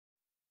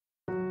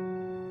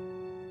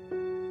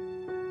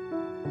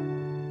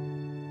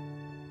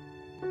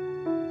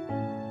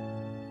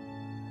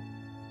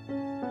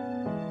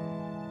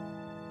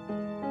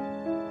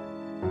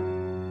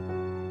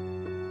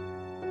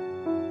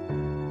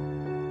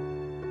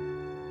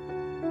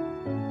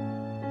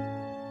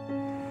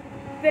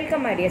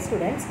Welcome my dear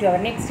students to our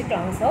next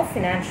class of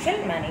financial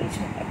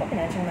management. അപ്പോൾ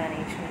financial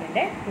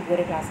managementന്റെ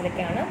പുതിയൊരു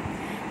ക്ലാസ്സിലേക്കാണ്.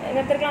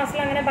 ഇന്നത്തെ ക്ലാസ്സിൽ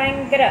അങ്ങനെ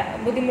ഭയങ്കര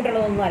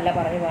ബുദ്ധിമുട്ടുള്ളതൊന്നും അല്ല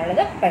പറഞ്ഞു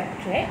പോകാനുള്ളത്.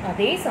 പക്ഷേ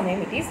അതേ സമയം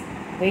ഇറ്റ് ഈസ്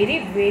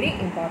വെരി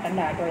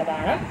ഇമ്പോർട്ടൻ്റ്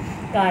ആയിട്ടുള്ളതാണ്.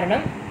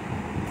 കാരണം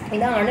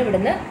ഇതാണ്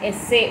ഇവിടുന്ന്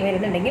എസ് എ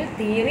വരുന്നുണ്ടെങ്കിൽ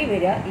തിയറി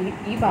വരിക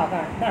ഈ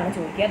ഭാഗമാണ്. ഇതാണ്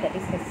ചോദിക്കുക. ദാറ്റ്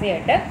ഈസ് എസ് എ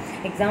ആയിട്ട്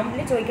എക്സാമ്പിൾ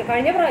ചോദിക്കുക.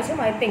 കഴിഞ്ഞ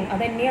പ്രാവശ്യം ഐ തിങ്ക്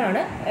അത്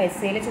തന്നെയാണ്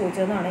എസ് എയിൽ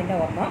ചോദിച്ചതെന്നാണ് എൻ്റെ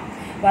ഓർമ്മ.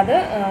 അപ്പോൾ അത്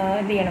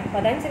എന്ത് ചെയ്യണം, അപ്പോൾ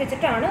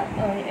അതനുസരിച്ചിട്ടാണ്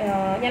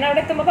ഞാൻ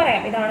അവിടെ എത്തുമ്പോൾ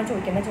പറയാം ഇതാണ്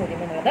ചോദിക്കുന്ന ചോദ്യം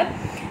എന്നുള്ളത്.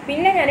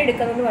 പിന്നെ ഞാൻ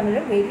എടുക്കുന്നതെന്ന്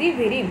പറഞ്ഞാൽ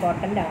വെരി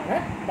ഇമ്പോർട്ടൻ്റ് ആണ്.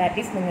 ദാറ്റ്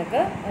ഈസ്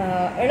നിങ്ങൾക്ക്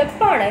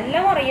എളുപ്പമാണ്,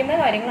 എല്ലാം അറിയുന്ന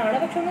കാര്യങ്ങളാണ്,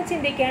 പക്ഷെ ഒന്ന്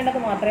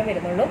ചിന്തിക്കേണ്ടത് മാത്രമേ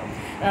വരുന്നുള്ളൂ.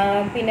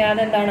 പിന്നെ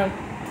അതെന്താണ്,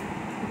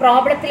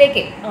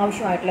 പ്രോബ്ലത്തിലേക്ക്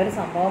ആവശ്യമായിട്ടുള്ളൊരു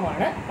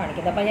സംഭവമാണ്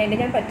കാണിക്കുന്നത്. അപ്പോൾ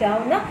ഞാൻ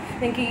പറ്റാവുന്ന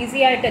നിങ്ങൾക്ക് ഈസി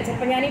ആയിട്ട്,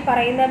 ചിലപ്പോൾ ഞാൻ ഈ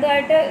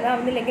പറയുന്നതായിട്ട്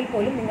ഇതാവുന്നില്ലെങ്കിൽ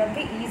പോലും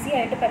നിങ്ങൾക്ക് ഈസി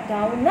ആയിട്ട്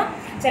പറ്റാവുന്ന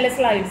ചില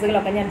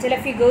സ്ലൈഡ്സുകളൊക്കെ ചില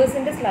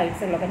ഫിഗേഴ്സിൻ്റെ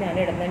സ്ലൈഡ്സുകളൊക്കെ ഞാൻ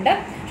ഇടുന്നുണ്ട്.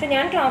 പക്ഷേ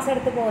ഞാൻ ക്ലാസ്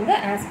എടുത്ത് പോകുന്നത്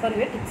as per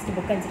your text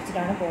book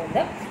അനുസരിച്ചിട്ടാണ്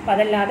പോകുന്നത്. അപ്പോൾ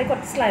അതല്ലാതെ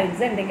കുറച്ച്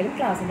സ്ലൈഡ്സ് എന്തെങ്കിലും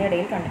ക്ലാസ്സിൻ്റെ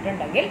ഇടയിൽ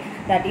കണ്ടിട്ടുണ്ടെങ്കിൽ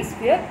ദാറ്റ്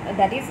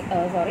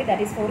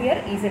ഈസ് ഫോർ യുവർ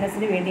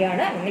ഈസിനെസ്സിന്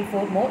വേണ്ടിയാണ്, അല്ലെങ്കിൽ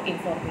ഫോർ മോർ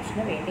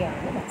ഇൻഫോർമേഷന്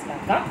വേണ്ടിയാണെന്ന്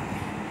മനസ്സിലാക്കാം.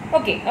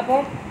 ഓക്കെ,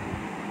 അപ്പോൾ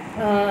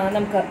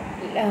നമുക്ക്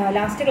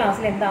ലാസ്റ്റ്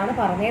ക്ലാസ്സിൽ എന്താണ്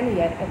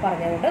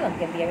പറഞ്ഞതുകൊണ്ട്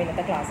നമുക്ക് എന്ത് ചെയ്യാം,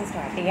 ഇന്നത്തെ ക്ലാസ്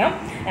സ്റ്റാർട്ട് ചെയ്യാം.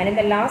 ആൻഡ് ഇൻ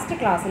ദ ലാസ്റ്റ്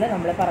ക്ലാസ്സിൽ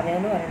നമ്മൾ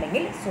പറഞ്ഞതെന്ന്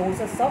പറഞ്ഞിട്ടുണ്ടെങ്കിൽ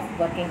സോഴ്സസ് ഓഫ്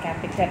വർക്കിംഗ്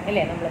ക്യാപിറ്റൽ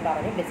അല്ലേ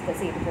നമ്മൾ ഡിസ്കസ്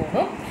ചെയ്ത്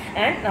പോകുന്നു.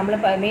 ആൻഡ് നമ്മൾ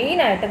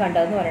മെയിനായിട്ട്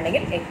കണ്ടതെന്ന്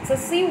പറഞ്ഞിട്ടുണ്ടെങ്കിൽ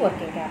എക്സസീവ്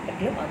വർക്കിംഗ്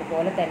ക്യാപിറ്റലും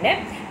അതുപോലെ തന്നെ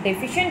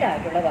ഡെഫിഷ്യൻ്റ്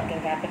ആയിട്ടുള്ള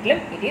working ക്യാപിറ്റലും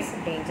it is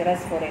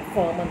dangerous four A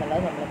firm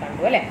എന്നുള്ളത് നമ്മൾ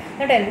കണ്ടു അല്ലേ.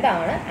 എന്നിട്ട്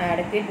എന്താണ്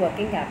ആഡക്വേറ്റ്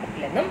വർക്കിംഗ്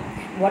ക്യാപിറ്റൽ എന്നും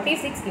what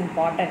is it's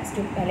importance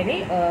to, അല്ലെങ്കിൽ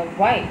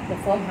why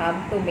the firm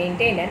have to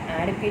maintain an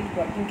ആഡക്വേറ്റ്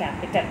working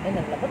capital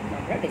എന്നുള്ളത്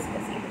നമ്മൾ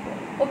ഡിസ്കസ് ചെയ്തു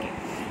പോകും. Okay,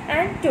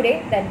 and today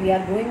that we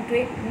are going to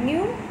A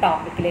new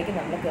ടോപ്പിക്കിലേക്ക്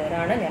നമ്മൾ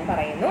കയറാണ്. ഞാൻ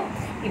പറയുന്നു,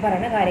 ഈ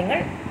പറയുന്ന കാര്യങ്ങൾ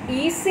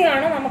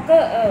ഈസിയാണ്, നമുക്ക്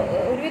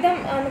ഒരുവിധം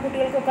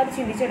കുട്ടികൾക്കൊക്കെ അത്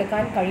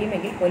ചിന്തിച്ചെടുക്കാൻ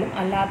കഴിയുമെങ്കിൽ പോലും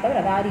അല്ലാത്തവർ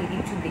അത് ആ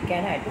രീതിയിൽ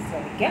ചിന്തിക്കാനായിട്ട്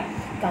ശ്രമിക്കുക.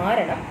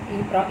 കാരണം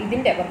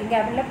ഇതിൻ്റെ വർക്കിംഗ്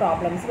ക്യാപിറ്റലിൻ്റെ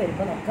പ്രോബ്ലംസ്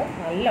വരുമ്പോൾ നമുക്ക്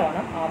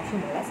നല്ലോണം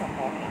ആവശ്യമുള്ള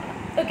സംഭവങ്ങളാണ്.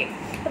 ഓക്കെ,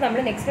 അപ്പോൾ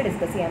നമ്മൾ നെക്സ്റ്റ്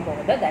ഡിസ്കസ് ചെയ്യാൻ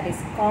പോകുന്നത് that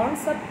is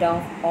concept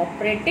of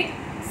operating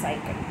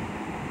cycle.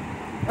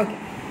 Okay,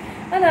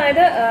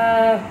 അതായത്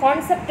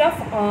കോൺസെപ്റ്റ് ഓഫ്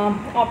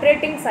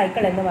ഓപ്പറേറ്റിംഗ്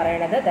സൈക്കിൾ എന്ന്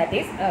പറയുന്നത് ദാറ്റ്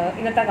ഈസ്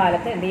ഇന്നത്തെ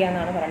കാലത്ത് എന്ത്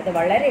ചെയ്യാന്നാണ് പറയുന്നത്,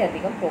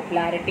 വളരെയധികം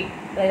പോപ്പുലാരിറ്റി.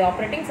 അതായത്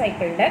ഓപ്പറേറ്റിംഗ്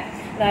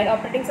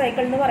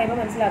സൈക്കിൾ എന്ന് പറയുമ്പോൾ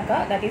മനസ്സിലാക്കുക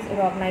ദാറ്റ് ഈസ്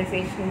ഒരു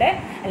ഓർഗനൈസേഷൻ്റെ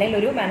അല്ലെങ്കിൽ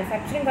ഒരു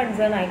മാനുഫാക്ചറിങ്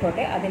കൺസേൺ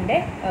ആയിക്കോട്ടെ, അതിൻ്റെ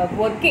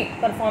വർക്കിംഗ്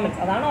പെർഫോമൻസ്,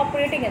 അതാണ്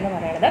ഓപ്പറേറ്റിംഗ് എന്ന്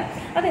പറയുന്നത്.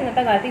 അത്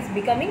ഇന്നത്തെ കാലത്ത് ഈസ്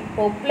ബിക്കമിങ്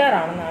പോപ്പുലർ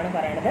ആണെന്നാണ്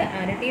പറയുന്നത്.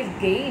 And it is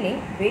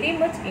gaining very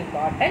much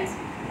importance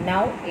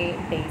now A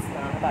days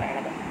എന്നാണ്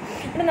പറയുന്നത്.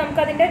 പിന്നെ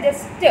നമുക്കതിൻ്റെ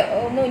ജസ്റ്റ്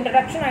ഒന്ന്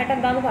ഇൻട്രൊഡക്ഷൻ ആയിട്ട്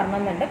എന്താണെന്ന്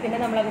പറഞ്ഞിട്ടുണ്ട്, പിന്നെ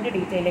നമ്മളതിൻ്റെ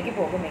ഡീറ്റെയിലേക്ക്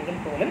പോകുമെങ്കിൽ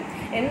പോലും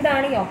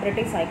എന്താണ് ഈ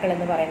ഓപ്പറേറ്റിംഗ് സൈക്കിൾ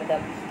എന്ന് പറയുന്നത്?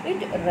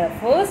 It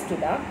refers to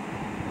the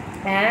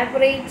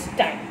average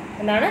time.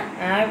 എന്താണ്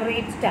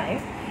ആവറേജ് ടൈം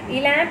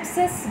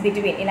ഇലാപ്സസ്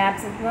ബിറ്റ്വീൻ,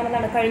 ഇലാപ്സസ് എന്ന്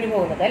പറഞ്ഞാൽ കഴിഞ്ഞു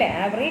പോകുന്നത് അല്ലേ,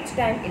 average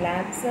time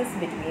ഇലാപ്സസ്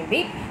between the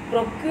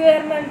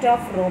procurement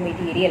of raw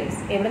materials.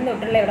 എവിടെ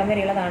തൊട്ടുള്ള എവിടം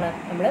വരെയുള്ളതാണ്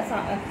നമ്മൾ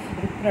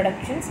ഒരു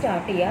പ്രൊഡക്ഷൻ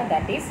സ്റ്റാർട്ട് ചെയ്യുക,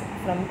 ദാറ്റ് ഈസ്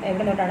ഫ്രം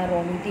എവിടെ തൊട്ടാണ്, റോ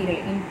മെറ്റീരിയൽ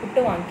ഇൻപുട്ട്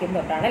വാങ്ങിക്കുന്നത്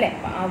തൊട്ടാണ് അല്ലേ.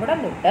 അപ്പോൾ അവിടെ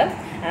തൊട്ട്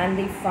and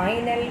the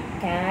final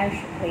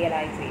cash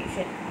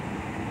realisation,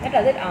 എന്നിട്ട്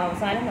അത്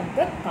അവസാനം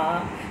നമുക്ക്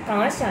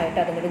കാശായിട്ട്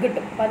അതിങ്ങോട്ട്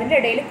കിട്ടും. അപ്പോൾ അതിൻ്റെ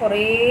ഇടയിൽ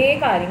കുറേ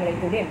കാര്യങ്ങളിൽ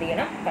കൂടി എന്ത്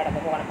ചെയ്യണം,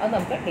 കടന്നു പോകണം. അത്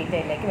നമുക്ക്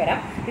ഡീറ്റെയിലേക്ക് വരാം.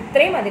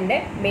 ഇത്രയും അതിൻ്റെ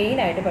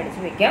മെയിനായിട്ട്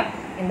പഠിച്ചു വയ്ക്കാം.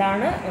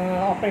 എന്താണ്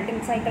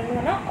ഓപ്പറേറ്റിംഗ് സൈക്കിൾ എന്ന്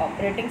പറഞ്ഞാൽ?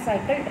 Operating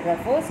cycle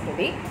refers to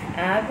the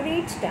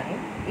average time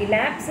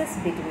ഇലാപ്സസ്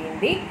between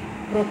the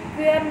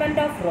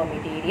procurement of raw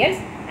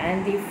materials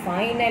and the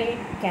final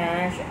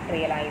cash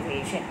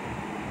realisation.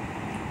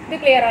 ഇത്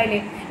ക്ലിയർ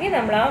ആയില്ലേ? ഇനി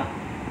നമ്മൾ ആ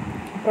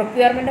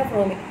പ്രൊക്യൂർമെൻറ്റ് ഓഫ്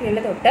റോ മെറ്റീരിയൽ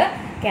തൊട്ട്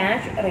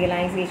ക്യാഷ്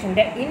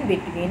റിയലൈസേഷൻ്റെ ഇൻ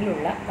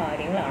ബിറ്റ്വീനിലുള്ള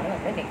കാര്യങ്ങളാണ്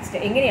നമ്മൾ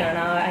നെക്സ്റ്റ്,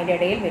 എങ്ങനെയാണ് അതിൻ്റെ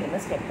ഇടയിൽ വരുന്ന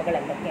സ്റ്റെപ്പുകൾ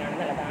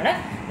എന്തൊക്കെയാണെന്നുള്ളതാണ്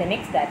the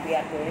next that we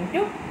are going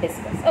to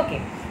discuss. Okay,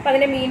 അപ്പോൾ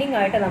അതിൻ്റെ മീനിങ്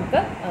ആയിട്ട്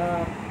നമുക്ക്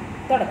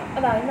തുടങ്ങാം.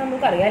 അതായത്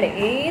നമുക്കറിയാം അല്ലേ,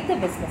 ഏത്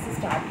ബിസിനസ്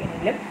സ്റ്റാർട്ട്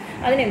ചെയ്യണമെങ്കിലും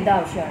അതിനെന്താ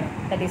ആവശ്യമാണ്?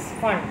 ദാറ്റ് ഈസ്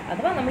ഫണ്ട്,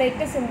 അഥവാ നമ്മൾ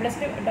ഏറ്റവും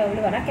സിംപ്ലസ്റ്റ് ടേമിൽ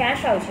പറഞ്ഞാൽ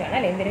ക്യാഷ് ആവശ്യമാണ്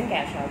അല്ലേ, എന്തിനും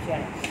ക്യാഷ്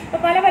ആവശ്യമാണ്. അപ്പോൾ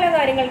പല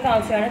കാര്യങ്ങൾക്ക്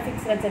ആവശ്യമാണ്.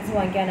 ഫിക്സ്ഡ് അസറ്റ്സ്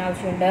വാങ്ങിക്കാൻ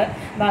ആവശ്യമുണ്ട്,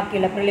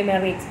 ബാക്കിയുള്ള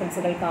പ്രിലിമിനറി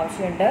എക്സ്പെൻസുകൾക്ക്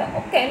ആവശ്യമുണ്ട്,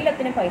 ഒക്കെ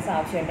എല്ലാത്തിനും പൈസ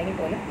ആവശ്യമുണ്ടെങ്കിൽ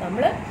പോലും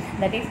നമ്മൾ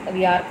that is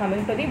V are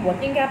coming to the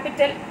working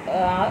capital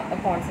ആ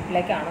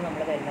കോൺസെപ്റ്റിലേക്കാണ്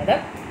നമ്മൾ വരുന്നത്.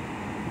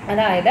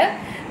 അതായത്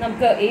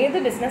നമുക്ക് ഏത്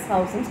ബിസിനസ്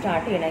ഹൗസും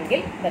സ്റ്റാർട്ട് ചെയ്യണമെങ്കിൽ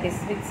that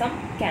is with some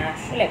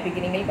cash അല്ലേ,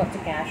 ബിഗിനിങ്ങിൽ കുറച്ച്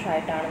ക്യാഷ്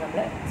ആയിട്ടാണ് നമ്മൾ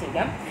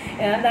ചെയ്യാം.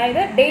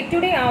 അതായത് ഡേ ടു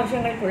ഡേ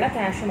ആവശ്യങ്ങൾക്കുള്ള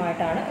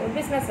ക്യാഷുമായിട്ടാണ് ഒരു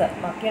ബിസിനസ്.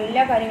 ബാക്കി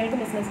എല്ലാ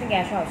കാര്യങ്ങൾക്കും ബിസിനസ്സിന്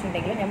ക്യാഷ്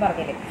ആവശ്യമുണ്ടെങ്കിലും ഞാൻ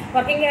പറഞ്ഞില്ലേ,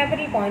 വർക്കിംഗ്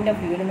ക്യാപിറ്റൽ പോയിന്റ്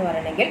ഓഫ് വ്യൂവിൽ എന്ന്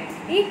പറയണമെങ്കിൽ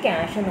ഈ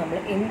ക്യാഷ് നമ്മൾ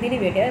എന്തിനു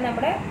വേണ്ടി, അതായത്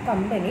നമ്മുടെ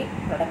കമ്പനി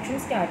പ്രൊഡക്ഷൻ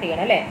സ്റ്റാർട്ട്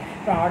ചെയ്യണം അല്ലേ,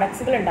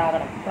 പ്രോഡക്ട്സുകൾ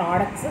ഉണ്ടാകണം,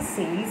 പ്രോഡക്ട്സ്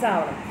സെയിൽസ്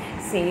ആവണം,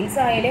 സെയിൽസ്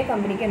ആയാലേ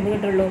കമ്പനിക്ക് എന്ത്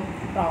കിട്ടുള്ളൂ,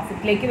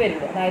 പ്രോഫിറ്റിലേക്ക്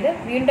വരുള്ളൂ, അതായത്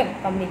വീണ്ടും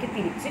കമ്പനിക്ക്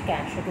തിരിച്ച്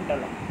ക്യാഷ്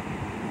കിട്ടുള്ളൂ.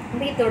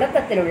 അപ്പോൾ ഈ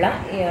തുടക്കത്തിലുള്ള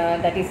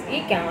ദാറ്റ് ഈസ് ഈ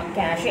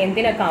ക്യാഷ്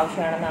എന്തിനൊക്കെ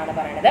ആവശ്യമാണെന്നാണ്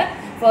പറയുന്നത്?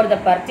 For the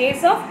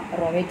purchase of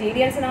raw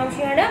മെറ്റീരിയൽസിന്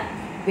ആവശ്യമാണ്,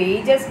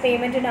 വേജസ്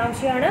പേയ്മെൻറ്റിന്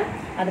ആവശ്യമാണ്,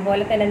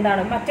 അതുപോലെ തന്നെ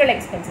എന്താണ് മറ്റുള്ള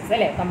എക്സ്പെൻസസ്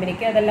അല്ലേ,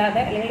 കമ്പനിക്ക്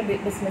അതല്ലാതെ അല്ലെങ്കിൽ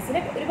ബിസിനസ്സിന്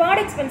ഒരുപാട്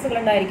എക്സ്പെൻസുകൾ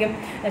ഉണ്ടായിരിക്കും.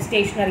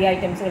 സ്റ്റേഷനറി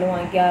ഐറ്റംസുകൾ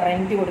വാങ്ങിക്കുക,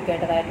 റെൻറ്റ്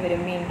കൊടുക്കേണ്ടതായിട്ട്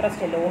വരും,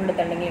 ഇൻട്രസ്റ്റ് ലോൺ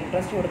എടുത്തിട്ടുണ്ടെങ്കിൽ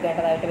ഇൻട്രസ്റ്റ്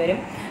കൊടുക്കേണ്ടതായിട്ട് വരും,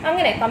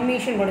 അങ്ങനെ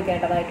കമ്മീഷൻ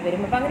കൊടുക്കേണ്ടതായിട്ട്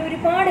വരും. അപ്പോൾ അങ്ങനെ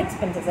ഒരുപാട്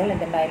എക്സ്പെൻസസുകൾ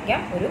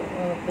എന്തുണ്ടായിരിക്കാം ഒരു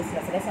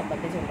ബിസിനസ്സിനെ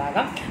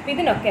സംബന്ധിച്ചുണ്ടാകാം. അപ്പോൾ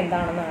ഇതിനൊക്കെ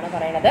എന്താണെന്നാണ്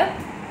പറയുന്നത്,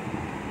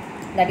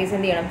 ദാറ്റ് ഈസ്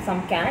എന്ത് ചെയ്യണം, സം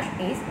ക്യാഷ്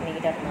ഈസ്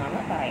നീഡഡ് എന്നാണ്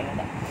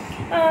പറയുന്നത്.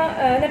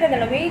 എന്നിട്ട്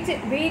എന്താണ്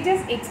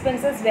wages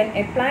expenses when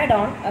applied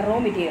on raw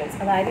materials,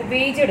 അതായത്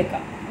വേജ്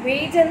എടുക്കാം.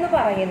 വേജ് എന്ന്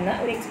പറയുന്ന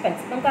ഒരു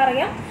എക്സ്പെൻസ്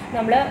നമുക്കറിയാം,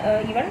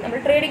 നമ്മൾ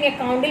ട്രേഡിംഗ്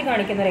അക്കൗണ്ടിൽ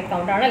കാണിക്കുന്ന ഒരു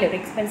അക്കൗണ്ട് ആണല്ലോ, ഒരു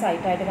എക്സ്പെൻസ്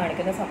ആയിട്ട്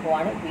കാണിക്കുന്ന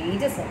സംഭവമാണ്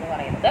വേജസ് എന്ന്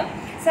പറയുന്നത്.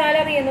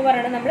 സാലറി എന്ന്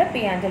പറയുന്നത് നമ്മൾ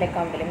P&L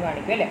അക്കൗണ്ടിലും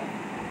കാണിക്കും അല്ലേ.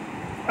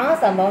 ആ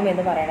സംഭവം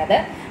എന്ന് പറയുന്നത്,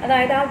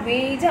 അതായത് ആ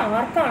വേജ്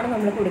ആർക്കാണ്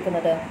നമ്മൾ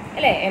കൊടുക്കുന്നത്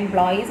അല്ലേ,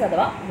 എംപ്ലോയീസ്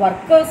അഥവാ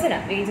വർക്കേഴ്സിന്.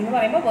 വേജ് എന്ന്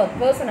പറയുമ്പോൾ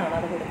വർക്കേഴ്സിനാണ്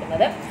അത്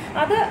കൊടുക്കുന്നത്.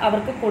 അത്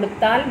അവർക്ക്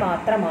കൊടുത്താൽ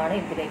മാത്രമാണ്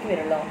ഇതിലേക്ക്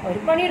വരുള്ളൂ, അവർ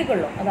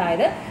പണിയെടുക്കുള്ളൂ.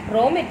 അതായത്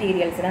റോ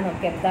മെറ്റീരിയൽസിനെ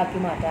നമുക്ക് എന്താക്കി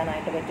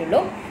മാറ്റാനായിട്ട്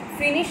പറ്റുള്ളൂ,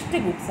 ഫിനിഷ്ഡ്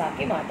ഗുഡ്സ്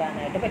ആക്കി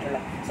മാറ്റാനായിട്ട്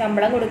പറ്റുള്ളൂ.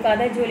 ശമ്പളം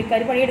കൊടുക്കാതെ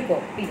ജോലിക്കാർ പണിയെടുക്കുമോ?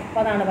 ഇല്ല.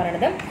 അപ്പോൾ അതാണ്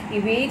പറയുന്നത്, ഈ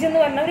വേജ്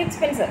എന്ന് പറഞ്ഞ ഒരു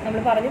എക്സ്പെൻസ് നമ്മൾ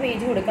പറഞ്ഞു,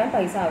 വേജ് കൊടുക്കാൻ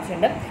പൈസ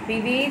ആവശ്യമുണ്ട്. ഈ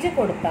വേജ്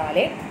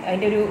കൊടുത്താലേ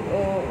അതിൻ്റെ ഒരു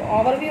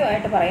ഓവർവ്യൂ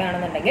ആയിട്ട്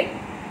പറയുകയാണെന്നുണ്ടെങ്കിൽ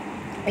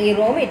ഈ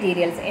റോ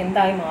മെറ്റീരിയൽസ്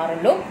എന്തായി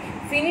മാറുള്ളൂ,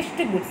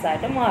 ഫിനിഷ്ഡ് ഗുഡ്സ്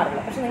ആയിട്ട്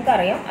മാറുള്ളൂ. പക്ഷെ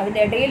നിങ്ങൾക്കറിയാം അതിൻ്റെ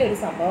ഇടയിൽ ഒരു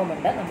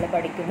സംഭവമുണ്ട്, നമ്മൾ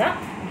പഠിക്കുന്ന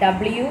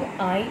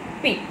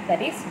WIP,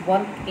 that is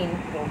work in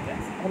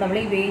progress. അപ്പോൾ നമ്മൾ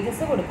ഈ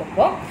വേജസ്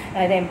കൊടുക്കുമ്പോൾ,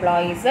 അതായത്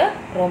എംപ്ലോയീസ്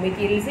റോ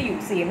മെറ്റീരിയൽസ്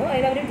യൂസ് ചെയ്യുന്നു,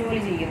 അതായത് അവർ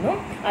ജോലി ചെയ്യുന്നു,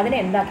 അതിനെ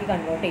എന്താക്കി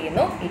കൺവേർട്ട്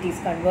ചെയ്യുന്നു, it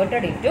is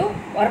converted in to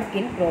work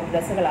in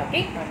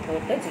പ്രോഗ്രസ്സുകളാക്കി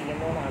convert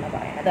ചെയ്യുന്നു എന്നാണ്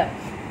പറയുന്നത്.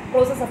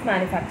 പ്രോസസ് ഓഫ്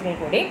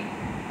മാനുഫാക്ചറിങ് കൂടി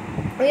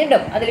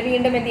വീണ്ടും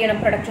എന്ത് ചെയ്യണം,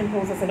 പ്രൊഡക്ഷൻ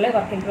പ്രോസസ്സുകൾ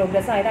വർക്ക് ഇൻ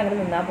പ്രോഗ്രസ് ആയിട്ട് അങ്ങനെ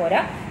നിന്നാൽ പോരാ,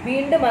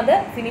 വീണ്ടും അത്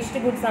ഫിനിഷ്ഡ്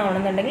ഗുഡ്സ്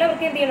ആണെന്നുണ്ടെങ്കിൽ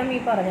അവർക്ക് എന്ത് ചെയ്യണം, ഈ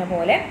പറഞ്ഞ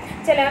പോലെ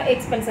ചില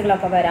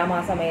എക്സ്പെൻസുകളൊക്കെ വരാം ആ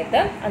സമയത്ത്.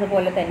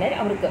 അതുപോലെ തന്നെ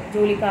അവർക്ക്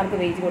ജോലിക്കാർക്ക്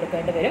വേജ്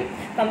കൊടുക്കേണ്ടി വരും,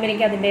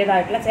 കമ്പനിക്ക്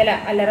അതിൻ്റേതായിട്ടുള്ള ചില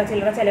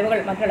ചില്ലറ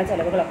ചിലവുകൾ, മറ്റുള്ള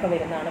ചിലവുകളൊക്കെ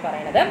വരുന്നതാണ്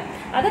പറയുന്നത്.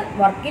 അത്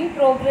വർക്ക് ഇൻ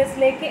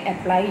പ്രോഗ്രസ്സിലേക്ക്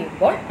അപ്ലൈ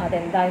ചെയ്യുമ്പോൾ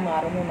അതെന്തായി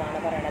മാറുന്നു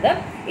എന്നാണ് പറയുന്നത്,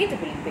 it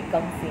will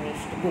become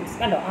finished goods.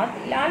 കണ്ടോ,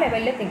 ആ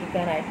ലെവലിൽ തിങ്ക്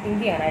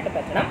ചെയ്യാനായിട്ട്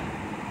പറ്റണം.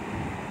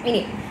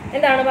 ഇനി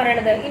എന്താണ്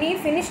പറയണത്, ഇനി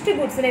ഫിനിഷ്ഡ്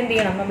ഗുഡ്സിന് എന്ത്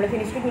ചെയ്യണം, നമ്മൾ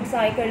ഫിനിഷ്ഡ് ഗുഡ്സ്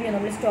ആയി കഴിഞ്ഞാൽ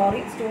നമ്മൾ സ്റ്റോർ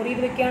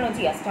ചെയ്ത് വെക്കുകയാണോ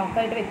ചെയ്യുക,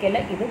 സ്റ്റോക്കായിട്ട് വെക്കല്ല,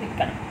 ഇത്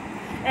വിൽക്കണം.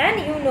 And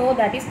you know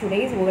that is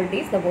today's world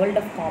is the world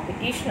of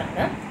competition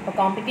ആണ്. അപ്പോൾ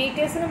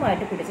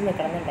കോമ്പറ്റീറ്റേഴ്സിനുമായിട്ട് പിടിച്ച്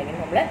നിൽക്കണമെന്നുണ്ടെങ്കിൽ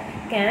നമ്മൾ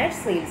ക്യാഷ്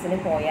സെയിൽസിന്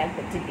പോയാൽ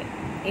പറ്റില്ല.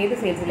 ഏത്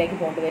സെയിൽസിലേക്ക്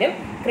പോകേണ്ടി വരും,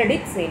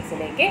 ക്രെഡിറ്റ്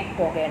സെയിൽസിലേക്ക്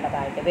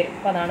പോകേണ്ടതായിട്ട് വരും.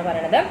 അപ്പോൾ അതാണ്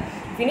പറയണത്,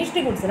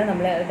 ഫിനിഷ്ഡ് ഗുഡ്സിന്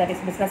നമ്മൾ ദാറ്റ്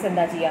ഈസ് ബിസിനസ്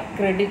എന്താ ചെയ്യുക,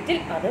 ക്രെഡിറ്റിൽ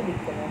അത്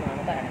വിൽക്കുന്നു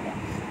എന്നാണ് പറയുന്നത്.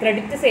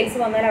 ക്രെഡിറ്റ് സെയിൽസ്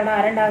വന്നാൽ അവിടെ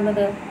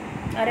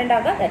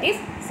ആരുണ്ടാകുക, ദാറ്റ്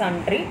ഈസ്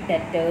സൺട്രി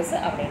ഡെറ്റേഴ്സ്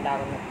അവിടെ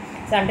ഉണ്ടാകുന്നു.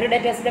 സൺട്രി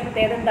ഡെറ്റേഴ്സിൻ്റെ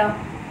പ്രത്യേകത എന്താ,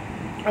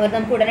 അവർ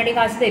നമുക്ക് ഉടനടി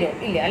കാശ് തരും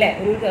ഇല്ല അല്ലേ,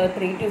 ഒരു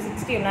 3 to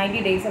 60 or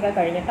 90 days ഒക്കെ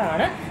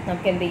കഴിഞ്ഞിട്ടാണ്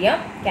നമുക്ക് എന്ത് ചെയ്യാം,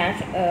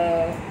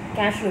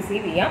 ക്യാഷ്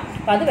റിസീവ് ചെയ്യാം.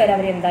 അപ്പോൾ അതുവരെ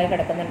അവർ എന്തായി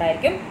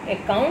കിടക്കുന്നുണ്ടായിരിക്കും,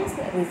 അക്കൗണ്ട്സ്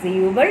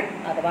റിസീവബിൾ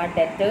അഥവാ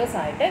ഡെറ്റേഴ്സ്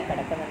ആയിട്ട്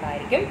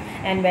കിടക്കുന്നുണ്ടായിരിക്കും.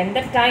 ആൻഡ് വെൻ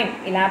ദ ടൈം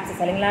ഇലാപ്സസ്,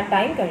 അല്ലെങ്കിൽ ആ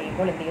ടൈം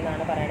കഴിയുമ്പോൾ എന്ത്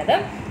ചെയ്യുന്നതാണ് പറയുന്നത്,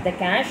 the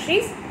cash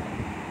is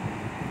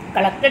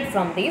collected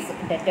from these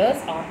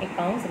debtors on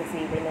accounts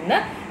റിസീവബിളിൽ നിന്ന്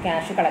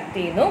ക്യാഷ് കളക്ട്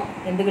ചെയ്യുന്നു.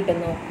 എന്ത്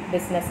കിട്ടുന്നു,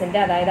 ബിസിനസ്സിൻ്റെ,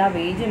 അതായത് ആ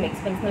വേജും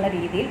എക്സ്പെൻസ് എന്നുള്ള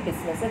രീതിയിൽ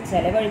ബിസിനസ്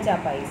ചിലവഴിച്ച ആ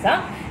പൈസ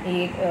ഈ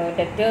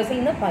ഡെറ്റേഴ്സിൽ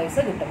നിന്ന് പൈസ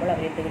കിട്ടുമ്പോൾ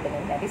അവരെന്ത്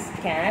കിട്ടുന്നു, ദാറ്റ് ഈസ്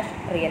ക്യാഷ്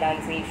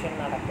റിയലൈസേഷൻ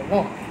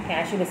നടക്കുന്നു,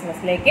 ക്യാഷ്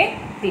ബിസിനസ്സിലേക്ക്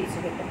തിരിച്ചു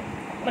കിട്ടുന്നു.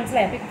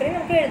 മനസ്സിലായി? അപ്പോൾ ഇത്രയും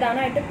നമുക്ക്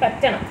എഴുതാനായിട്ട്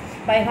പറ്റണം.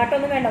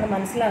 ബൈഹാർട്ടൊന്നും വേണ്ട, അത്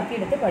മനസ്സിലാക്കി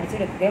എടുത്ത്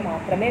പഠിച്ചെടുക്കുക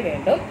മാത്രമേ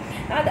വേണ്ടൂ.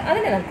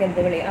 അതിനെ നമുക്ക്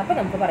എന്ത് വിളിയും, അപ്പോൾ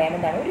നമുക്ക് പറയാൻ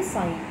എന്താണ്, ഒരു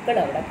സൈക്കിൾ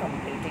അവിടെ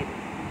കംപ്ലീറ്റ് ചെയ്തു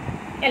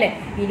അല്ലേ.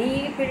 ഇനി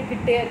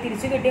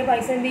തിരിച്ചു കിട്ടിയ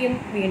പൈസ എന്ത് ചെയ്യും,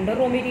 വീണ്ടും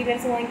റോ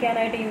മെറ്റീരിയൽസ്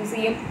വാങ്ങിക്കാനായിട്ട് യൂസ്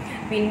ചെയ്യും.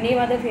 പിന്നെയും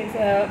അത്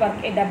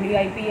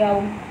WIP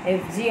ആവും,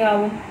 FG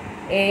ആവും,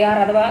 AR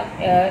അഥവാ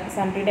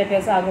സൺട്രി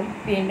ഡെറ്റേഴ്സ് ആകും.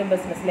 വീണ്ടും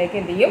ബിസിനസ്സിലേക്ക്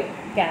എന്ത് ചെയ്യും,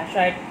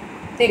 ക്യാഷായിട്ട്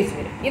തിരിച്ചു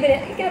വരും.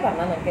 ഇങ്ങനെ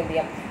പറഞ്ഞാൽ നമുക്ക് എന്ത്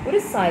ചെയ്യാം,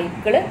 ഒരു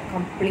സൈക്കിള്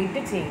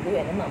കംപ്ലീറ്റ് ചെയ്തു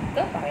എന്ന്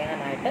നമുക്ക്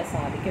പറയാനായിട്ട്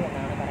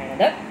സാധിക്കുമെന്നാണ്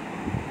പറയുന്നത്.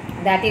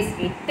 ദാറ്റ് ഈസ്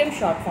ഏറ്റവും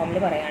ഷോർട്ട് ഫോമിൽ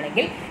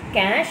പറയുകയാണെങ്കിൽ,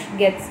 cash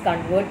gets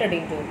converted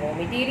in to rho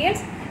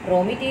materials, raw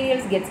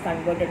materials gets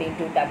converted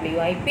into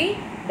WIP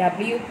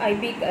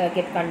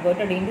get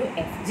converted into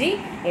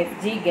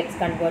FG gets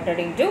converted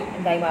into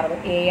എന്തായി മാറുന്നു,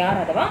 AR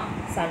അഥവാ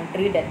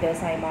sundry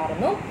debtors ആയി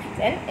മാറുന്നു.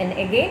 and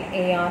again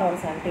AR or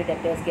sundry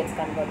debtors gets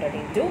converted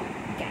into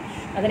cash.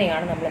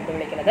 അതിനെയാണ് നമ്മൾ എന്ത്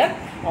വിളിക്കുന്നത്,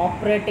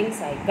 operating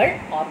cycle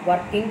or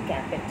working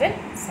capital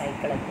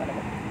cycle എന്ന്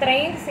പറയുന്നത്.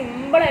 ഇത്രയും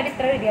സിമ്പിളായിട്ട്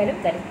ഇത്ര എഴുതിയാലും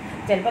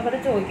ചിലപ്പോൾ അത്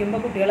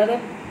ചോദിക്കുമ്പോൾ കുട്ടികളത്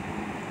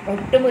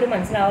ഒട്ടും ഒരു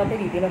മനസ്സിലാവാത്ത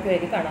രീതിയിലൊക്കെ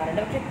എഴുതി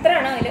കാണാറുണ്ട്. പക്ഷെ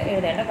ഇത്രയാണ് അതിൽ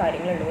എഴുതേണ്ട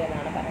കാര്യങ്ങളുള്ളൂ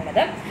എന്നാണ്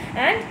പറയുന്നത്.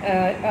 ആൻഡ്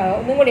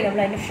ഒന്നും കൂടി നമ്മൾ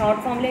അതിൻ്റെ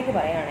ഷോർട്ട് ഫോമിലേക്ക്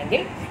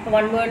പറയുകയാണെങ്കിൽ,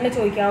 1 വേർഡിന്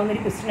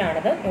ചോദിക്കാവുന്നൊരു ക്വസ്റ്റ്യൻ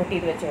ആണത്, നോട്ട്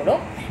ചെയ്ത് വെച്ചോളൂ.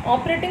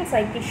 Operating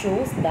cycle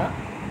shows the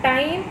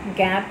time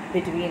gap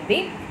between the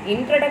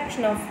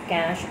introduction of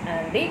cash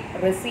and the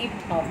receipt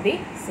of the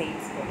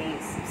sales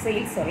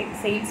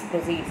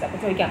proceeds. അപ്പോൾ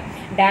ചോദിക്കാം,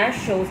 dash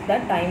shows the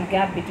time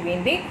gap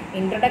between the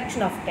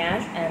introduction of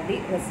cash and the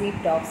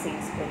receipt of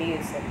sales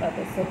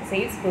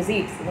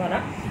proceeds എന്ന്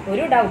പറഞ്ഞാൽ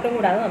ഒരു ഡൗട്ടും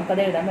കൂടാതെ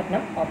നമുക്കത് എഴുതാൻ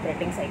പറ്റുന്ന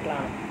ഓപ്പറേറ്റിംഗ്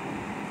സൈക്കിളാണ്.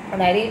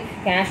 അതായത്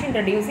ക്യാഷ്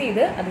ഇൻട്രൊഡ്യൂസ്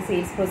ചെയ്ത് അത്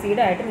സെയിൽസ്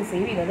പ്രൊസീഡായിട്ട്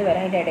റിസീവ് ചെയ്യുന്നത് വരെ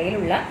അതിൻ്റെ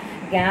ഇടയിലുള്ള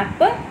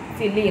ഗ്യാപ്പ്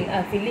ഫില്ല്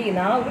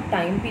ചെയ്യുന്ന ആ ഒരു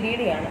ടൈം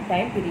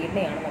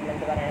പീരീഡിനെയാണ് നമ്മൾ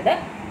എന്ത് പറയുന്നത്,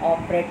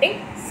 ഓപ്പറേറ്റിംഗ്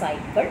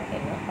സൈക്കിൾ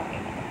എന്ന്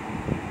പറയുന്നത്.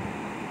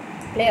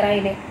 ക്ലിയർ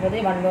ആയില്ലേ? അത്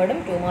 1 വേർഡും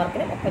 2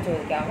 മാർക്കിനും ഒക്കെ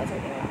ചോദിക്കാവുന്ന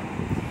ചോദ്യങ്ങളാണ്.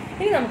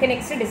 ഇനി നമുക്ക്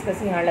നെക്സ്റ്റ് ഡിസ്കസ്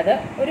ചെയ്യാനുള്ളത്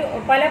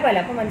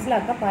അപ്പോൾ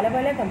മനസ്സിലാക്കുക,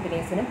 പല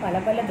കമ്പനീസിനും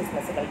പല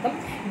ബിസിനസ്സുകൾക്കും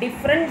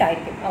ഡിഫറെൻ്റ്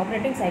ആയിരിക്കും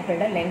ഓപ്പറേറ്റിംഗ്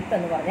സൈക്കിളിൻ്റെ ലെങ്ത്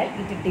എന്ന് പറഞ്ഞാൽ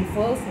ഇറ്റ്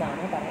ഡിഫേഴ്സ്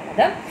എന്നാണ്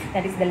പറയുന്നത്.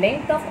 That is the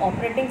length of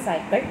operating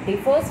cycle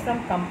differs from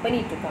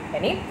company to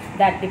company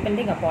that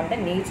depending upon the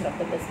nature of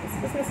the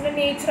ബിസിനസ്സിൻ്റെ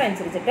നേച്ചർ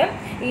അനുസരിച്ചിട്ട്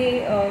ഈ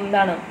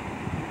എന്താണ്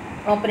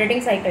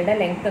ഓപ്പറേറ്റിംഗ് സൈക്കിളിൻ്റെ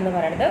ലെങ്ത് എന്ന്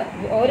പറയുന്നത്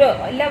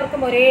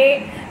എല്ലാവർക്കും ഒരേ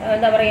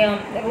എന്താ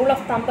പറയുക റൂൾ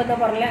ഓഫ് തമ്പ് എന്ന്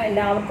പറഞ്ഞാൽ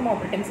എല്ലാവർക്കും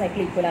ഓപ്പറേറ്റിംഗ്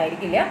സൈക്കിൾ ഈക്വൽ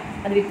ആയിരിക്കില്ല,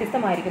 അത്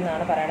വ്യത്യസ്തമായിരിക്കും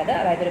എന്നാണ് പറയുന്നത്.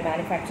 അതായത് ഒരു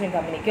മാനുഫാക്ചറിങ്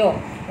കമ്പനിക്കോ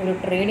ഒരു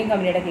ട്രേഡിംഗ്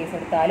കമ്പനിയുടെ കേസ്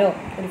എടുത്താലോ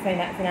ഒരു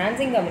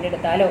ഫിനാൻസിങ് കമ്പനി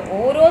എടുത്താലോ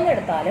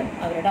ഓരോന്നെടുത്താലും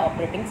അവരുടെ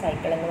ഓപ്പറേറ്റിംഗ്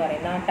സൈക്കിൾ എന്ന്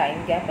പറയുന്ന ആ ടൈം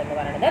ഗ്യാപ്പ് എന്ന്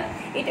പറയുന്നത്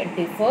ഇറ്റ്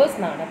ഡിഫേഴ്സ്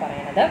എന്നാണ്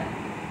പറയുന്നത്.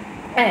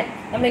 ആൻഡ്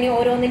നമ്മളിനി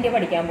ഓരോന്നിൻ്റെ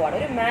പഠിക്കാൻ പോവാണ്.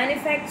 ഒരു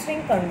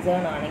മാനുഫാക്ചറിങ്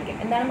കൺസേൺ ആണെങ്കിൽ,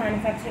 എന്താണ്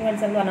മാനുഫാക്ചറിങ്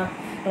കൺസേൺ എന്ന് പറഞ്ഞാൽ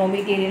റോ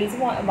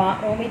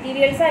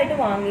മെറ്റീരിയൽസ് ആയിട്ട്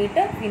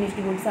വാങ്ങിയിട്ട്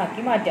ഫിനിഷ്ഡ് ഗുഡ്സ്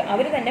ആക്കി മാറ്റുക,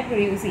 അവർ തന്നെ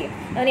പ്രൊഡ്യൂസ് ചെയ്യും,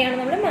 അതിനെയാണ്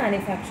നമ്മൾ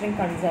മാനുഫാക്ചറിങ്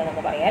കൺസേൺ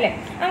എന്ന് പറയുക അല്ലേ.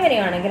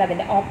 അങ്ങനെയാണെങ്കിൽ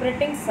അതിൻ്റെ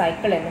ഓപ്പറേറ്റിംഗ്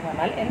സൈക്കിൾ എന്ന്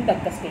പറഞ്ഞാൽ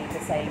എന്തൊക്കെ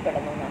സ്റ്റേജസ് അതിൽ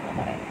പെടുന്നു എന്നാണ്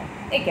പറയുന്നത്.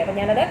 ഓക്കെ, അപ്പോൾ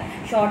ഞാനത്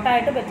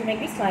ഷോർട്ടായിട്ട്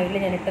പറ്റുമെങ്കിൽ സ്ലൈഡിൽ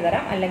ഞാൻ ഇട്ട്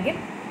തരാം, അല്ലെങ്കിൽ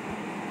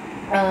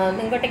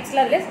നിങ്ങൾക്ക് ടെക്സ്റ്റിൽ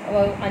അതിൽ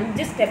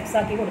 5 സ്റ്റെപ്സ്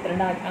ആക്കി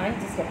കൊടുത്തിട്ടുണ്ട്,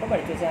 5 സ്റ്റെപ്പ്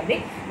പഠിച്ചു വെച്ചാൽ മതി.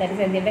 ദാറ്റ്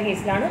ഇസ് എന്തിൻ്റെ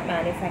കേസിലാണ്,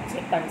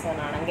 മാനുഫാക്ചറിങ് കൺസേൺ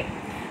ആണെങ്കിൽ.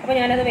 അപ്പോൾ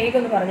ഞാനത് വേഗം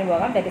ഒന്ന് പറഞ്ഞു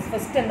പോകാം. ദാറ്റ് ഇസ്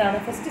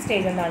ഫസ്റ്റ്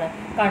സ്റ്റേജ് എന്താണ്,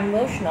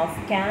 conversion of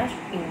cash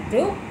in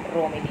to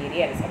rho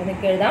materials. അപ്പോൾ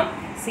നിങ്ങൾക്ക് എഴുതാം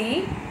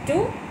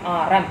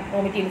C2RM, റോ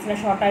മെറ്റീരിയൽസിനെ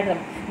ഷോർട്ടായിട്ട്.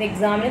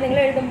 എക്സാമിന് നിങ്ങൾ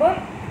എഴുതുമ്പോൾ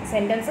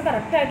സെൻറ്റൻസ്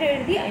കറക്റ്റായിട്ട്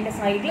എഴുതി അതിൻ്റെ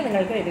സൈഡിൽ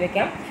നിങ്ങൾക്ക് എഴുതി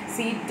വയ്ക്കാം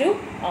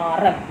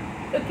C2RM.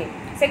 ഓക്കെ,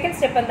 സെക്കൻഡ്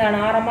സ്റ്റെപ്പ് എന്താണ്,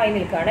 RM ആയി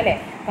നിൽക്കുകയാണ് അല്ലേ,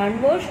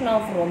 conversion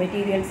of raw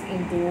materials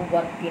in to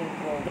work in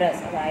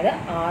progress. അതായത്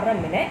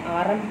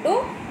RM ടു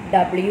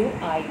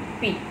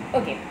WIP.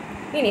 ഓക്കെ,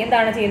 ഇനി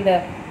എന്താണ് ചെയ്യുന്നത്,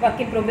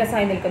 വർക്ക് ഇൻ പ്രോഗ്രസ്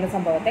ആയി നിൽക്കുന്ന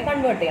സംഭവത്തെ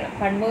കൺവേർട്ട് ചെയ്യണം.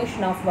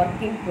 Conversion of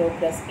work in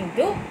progress in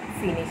to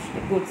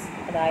finished goods,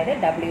 അതായത്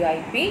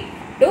WIP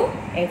ടു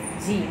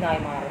FG എന്നായി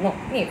മാറുന്നു.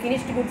 ഇനി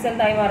ഫിനിഷ്ഡ് ഗുഡ്സ്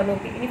എന്തായി മാറുന്നു,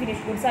 ഇനി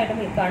ഫിനിഷ്ഡ് ഗുഡ്സ് ആയിട്ട്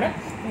നിൽക്കുകയാണ്.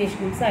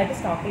 ഫിനിഷ്ഡ് ഗുഡ്സ് ആയിട്ട്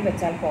സ്റ്റോക്കിൽ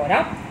വെച്ചാൽ പോരാ,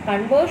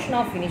 conversion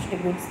of finished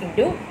goods in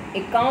to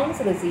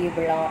accounts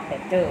receivable or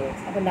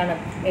debtors. അപ്പോൾ എന്താണ്,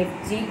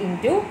 FG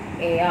ഇൻറ്റു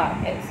AR,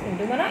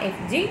 ഇൻറ്റു എന്ന് പറഞ്ഞാൽ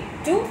FG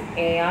ടു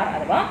AR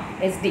അഥവാ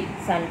SD,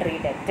 സൺട്രി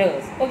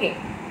ഡെറ്റേഴ്സ്. ഓക്കെ,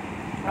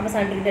 അപ്പോൾ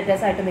സൺട്രി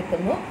ഡെറ്റേഴ്സ് ആയിട്ട്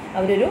നിൽക്കുന്നു.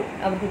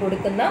 അവർക്ക്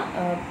കൊടുക്കുന്ന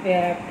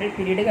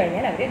പീരീഡ്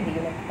കഴിഞ്ഞാൽ അവർ എന്ത്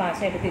ചെയ്യുന്നു,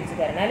 കാശായിട്ട് തിരിച്ചു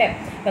തരണം അല്ലേ.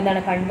 അപ്പോൾ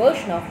എന്താണ്,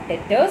 conversion of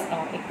debtors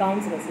or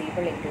accounts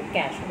receivable in to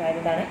cash, അതായത്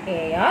എന്താണ്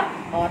AR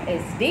or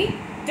SD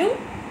to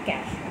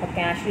cash. അപ്പോൾ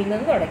ക്യാഷിൽ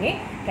നിന്ന് തുടങ്ങി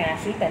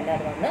ക്യാഷിൽ തന്നെ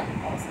അത് വന്ന്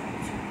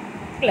അവസാനിച്ചു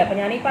അല്ലേ. അപ്പോൾ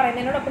ഞാൻ ഈ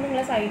പറയുന്നതിനോടൊപ്പം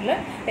നിങ്ങൾ സൈഡിൽ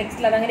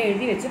ടെക്സ്റ്റിൽ അതങ്ങനെ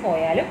എഴുതി വെച്ച്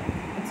പോയാലും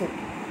ഇറ്റ്സ് ഓക്കെ.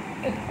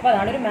 അപ്പോൾ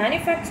അതാണ് ഒരു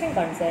മാനുഫാക്ചറിങ്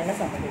കൺസേണിനെ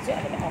സംബന്ധിച്ച്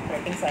അതിൻ്റെ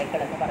ഓപ്പറേറ്റിംഗ് സൈക്കിൾ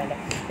എന്ന് പറയുന്നത്.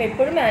 അപ്പോൾ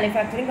എപ്പോഴും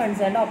മാനുഫാക്ചറിങ്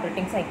കൺസേണിൻ്റെ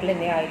ഓപ്പറേറ്റിംഗ് സൈക്കിൾ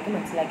എന്നെയായിരിക്കും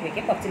മനസ്സിലാക്കി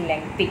വയ്ക്കുക, കുറച്ച്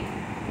ലെങ്തി.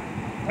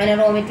 അങ്ങനെ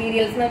റോ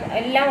മെറ്റീരിയൽസ്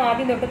എല്ലാം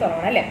ആദ്യം തൊട്ട്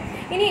തുടങ്ങണം അല്ലേ.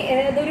 ഇനി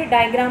ഇതൊരു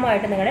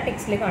ഡയഗ്രാമായിട്ട് നിങ്ങളുടെ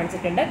ടെക്സ്റ്റിൽ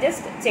കാണിച്ചിട്ടുണ്ട്,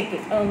 ജസ്റ്റ് ചെക്ക്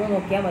ഇറ്റ്, അതൊന്ന്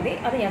നോക്കിയാൽ മതി.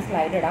 അത് ഞാൻ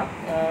സ്ലൈഡ് ഇടാം,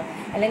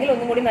 അല്ലെങ്കിൽ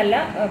ഒന്നും കൂടി നല്ല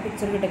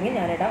പിക്ചർ കിട്ടുമെങ്കിൽ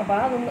ഞാനിടാം. അപ്പോൾ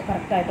അതൊന്ന്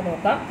കറക്റ്റായിട്ട്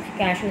നോക്കാം.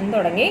 ക്യാഷിൽ നിന്ന്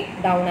തുടങ്ങി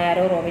ഡൗൺ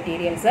ആരോ റോ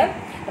മെറ്റീരിയൽസ്,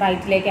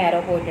 റൈറ്റിലേക്ക്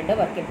ആരോ പോയിട്ടുണ്ട്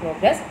work in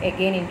progress,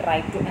 again in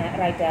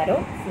right arrow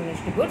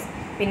finished goods,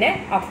 പിന്നെ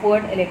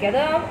അപ്വേർഡിലേക്ക്.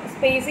 അത്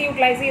സ്പേസ്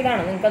യൂട്ടിലൈസ്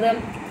ചെയ്താണ്, നിങ്ങൾക്കത്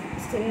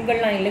സിംഗിൾ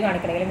ലൈനിൽ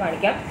കാണിക്കണമെങ്കിലും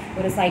കാണിക്കാം,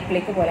 ഒരു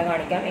സൈക്ലിക്ക് പോലെ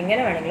കാണിക്കാം,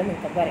 എങ്ങനെ വേണമെങ്കിലും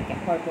നിങ്ങൾക്ക് വരയ്ക്കാം,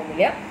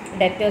 കുഴപ്പമൊന്നുമില്ല.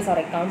 Debtors or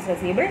accounts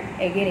receivable,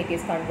 again it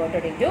is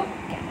converted in to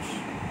cash.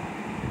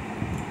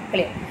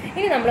 Clear.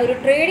 ഇനി നമ്മളൊരു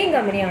ട്രേഡിംഗ്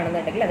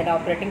കമ്പനിയാണെന്നുണ്ടെങ്കിൽ അതിൻ്റെ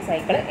ഓപ്പറേറ്റിംഗ്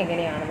സൈക്കിൾ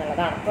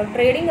എങ്ങനെയാണെന്നുള്ളതാണ്. അപ്പോൾ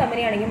ട്രേഡിംഗ്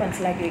കമ്പനി ആണെങ്കിൽ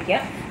മനസ്സിലാക്കി വയ്ക്കുക,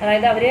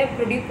 അതായത് അവർ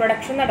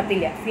പ്രൊഡക്ഷൻ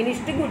നടത്തില്ല,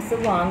 ഫിനിഷ്ഡ് ഗുഡ്സ്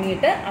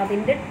വാങ്ങിയിട്ട്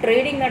അതിൻ്റെ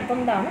ട്രേഡിംഗ്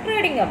നടത്തുന്നതാണ്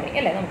ട്രേഡിംഗ് കമ്പനി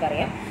അല്ലേ,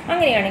 നമുക്കറിയാം.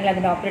 അങ്ങനെയാണെങ്കിൽ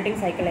അതിൻ്റെ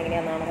ഓപ്പറേറ്റിംഗ് സൈക്കിൾ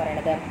എങ്ങനെയാണെന്നാണ്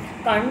പറയുന്നത്,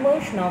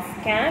 conversion of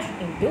cash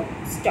in to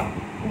stock.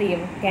 എന്ത്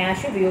ചെയ്യും,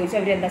 ക്യാഷ് ഉപയോഗിച്ച്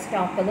അവരെന്താ,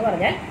 സ്റ്റോക്ക് എന്ന്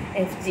പറഞ്ഞാൽ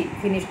FG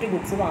ഫിനിഷ്ഡ്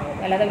ഗുഡ്സ് വാങ്ങും,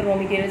 അല്ലാതെ അവർ റോ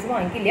മെറ്റീരിയൽസ്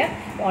വാങ്ങിക്കില്ല.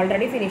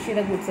 ഓൾറെഡി ഫിനിഷ്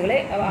ചെയ്ത ഗുഡ്സുകൾ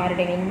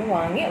ആരുടെയെങ്കിലും നിന്ന്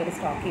വാങ്ങി അവർ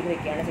സ്റ്റോക്ക് ചെയ്ത്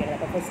വെക്കുകയാണ് ചെയ്യുന്നത്.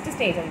 അപ്പോൾ ഫസ്റ്റ്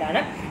സ്റ്റേജ്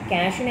എന്താണ്,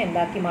 ക്യാഷിനെ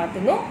എന്താക്കി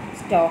മാറ്റുന്നു,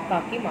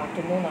 സ്റ്റോക്കാക്കി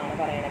മാറ്റുന്നു എന്നാണ്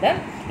പറയുന്നത്.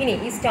 ഇനി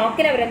ഈ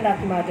സ്റ്റോക്കിനെ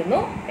അവരെന്താക്കി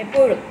മാറ്റുന്നു,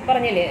 എപ്പോഴും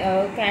പറഞ്ഞില്ലേ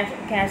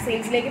ക്യാഷ്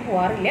സെയിൽസിലേക്ക്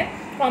പോകാറില്ല,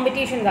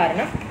 കോമ്പറ്റീഷൻ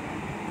കാരണം.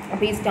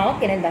 അപ്പോൾ ഈ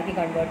സ്റ്റോക്കിനെ എന്താക്കി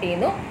കൺവേർട്ട്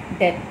ചെയ്യുന്നു,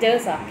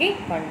 ഡെറ്റേഴ്സ് ആക്കി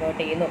കൺവേർട്ട്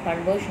ചെയ്യുന്നു.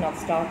 Conversion of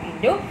stock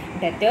into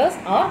debtors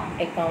or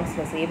accounts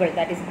receivable,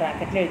 that is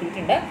ബ്രാക്കറ്റിൽ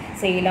എഴുതിയിട്ടുണ്ട്.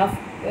 Sale of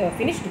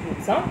finished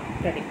goods on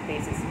credit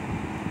basis.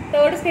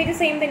 Third stage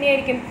same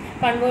തന്നെയായിരിക്കും,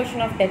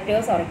 conversion of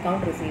debtors or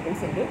account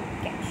receivables into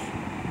cash.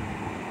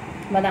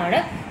 അപ്പോൾ അതാണ്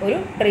ഒരു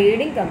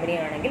trading company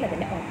ആണെങ്കിൽ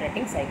അതിൻ്റെ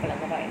operating cycle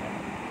എന്ന് പറയുന്നത്.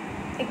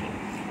 ഓക്കെ,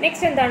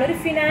 നെക്സ്റ്റ് എന്താണ്, ഒരു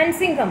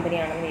ഫിനാൻസിങ്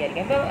കമ്പനിയാണെന്ന്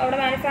വിചാരിക്കും. അപ്പോൾ അവിടെ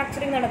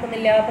മാനുഫാക്ചറിങ്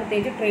നടക്കുന്നില്ല,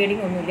 പ്രത്യേകിച്ച്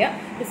ട്രേഡിംഗ് ഒന്നുമില്ല,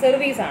 ഒരു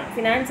സർവീസാണ്.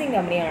 ഫിനാൻസിങ്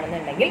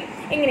കമ്പനിയാണെന്നുണ്ടെങ്കിൽ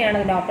എങ്ങനെയാണ്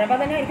അതിൻ്റെ അപ്പോൾ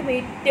അതന്നെയായിരിക്കും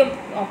ഏറ്റവും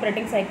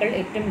ഓപ്പറേറ്റിംഗ് സൈക്കിൾ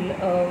ഏറ്റവും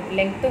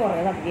ലെങ്ത്ത്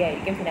കുറഞ്ഞത്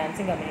അതിൻ്റെയായിരിക്കും,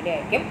 ഫിനാൻസിങ് കമ്പനിയുടെ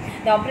ആയിരിക്കും.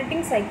 The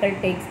operating cycle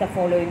takes the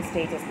following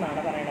stages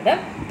എന്നാണ് പറയുന്നത്.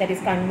 That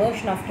is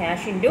conversion of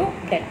cash into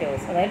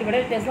debtors. അതായത് ഇവിടെ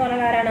ഡെറ്റേഴ്സ് എന്ന്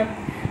പറഞ്ഞാൽ ആരാണ്,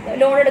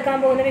 ലോൺ എടുക്കാൻ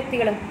പോകുന്ന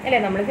വ്യക്തികൾ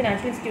അല്ലേ. നമ്മൾ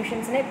ഫിനാൻഷ്യൽ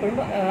ഇൻസ്റ്റിറ്റ്യൂഷൻസിനെ എപ്പോഴും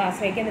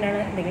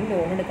ആശ്രയിക്കുന്നതിനാണ്, എന്തെങ്കിലും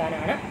ലോൺ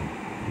എടുക്കാനാണ്.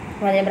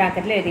 അതിന്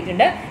ബ്രാക്കറ്റിൽ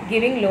എഴുതിയിട്ടുണ്ട്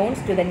giving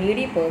loans to the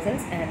needy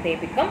persons and they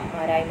become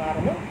ആരായി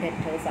മാറുന്നു,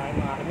 ഡെറ്റേഴ്സ് ആയി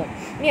മാറുന്നു.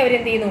 ഇനി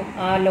അവരെന്ത് ചെയ്യുന്നു,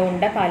 ആ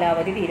ലോണിൻ്റെ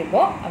കാലാവധി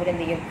തീരുമ്പോൾ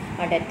അവരെന്ത് ചെയ്യും,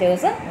 ആ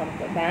ഡെറ്റേഴ്സ്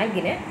നമുക്ക്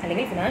ബാങ്കിന്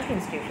അല്ലെങ്കിൽ ഫിനാൻഷ്യൽ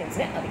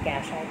ഇൻസ്റ്റിറ്റ്യൂഷൻസിന് അത്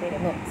ക്യാഷ് ആയി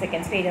തരുന്നു.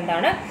 സെക്കൻഡ് സ്റ്റേജ്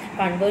എന്താണ്,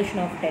 conversion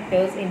of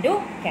debtors in to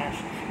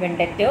cash. When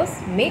debtors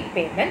make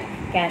payment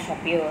cash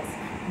appears.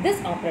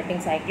 This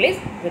operating cycle is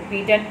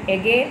repeated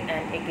again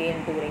and again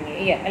during A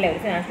year. അല്ലെ, ഒരു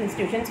ഫിനാൻഷ്യൽ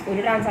ഇൻസ്റ്റിറ്റ്യൂഷൻസ് ഒരു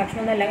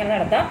ട്രാൻസാക്ഷനൊന്നും അല്ല അങ്ങനെ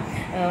നടത്താം,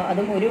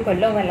 അതും ഒരു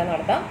കൊല്ലവുമല്ല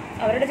നടത്താം.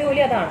 അവരുടെ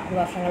ജോലി അതാണ്, അത്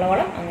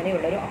വർഷങ്ങളോളം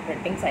അങ്ങനെയുള്ളൊരു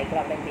ഓപ്പറേറ്റിംഗ് സൈക്കിൾ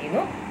അവിടെ എന്ത്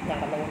ചെയ്യുന്നു,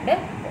 നടന്നുകൊണ്ട്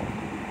പോകും.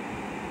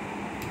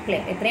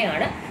 ക്ലിയർ?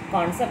 ഇത്രയാണ്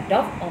കോൺസെപ്റ്റ്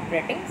ഓഫ്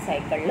ഓപ്പറേറ്റിംഗ്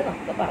സൈക്കിളിൽ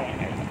നമുക്ക്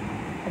പറയാനുള്ളത്.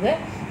 അത്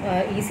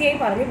ഈസിയായി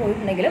പറഞ്ഞു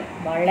പോയിട്ടുണ്ടെങ്കിലും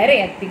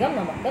വളരെയധികം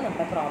നമുക്ക്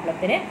നമ്മുടെ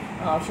പ്രോബ്ലത്തിന്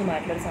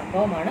ആവശ്യമായിട്ടുള്ളൊരു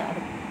സംഭവമാണ്.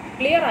 അത്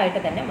ക്ലിയർ ആയിട്ട്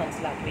തന്നെ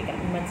മനസ്സിലാക്കി വയ്ക്കണം.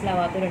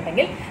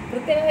 മനസ്സിലാവാത്തവരുണ്ടെങ്കിൽ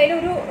കൃത്യമായാലും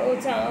ഒരു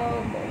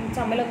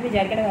ചമ്മലൊന്നും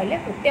വിചാരിക്കേണ്ട കാര്യമില്ല,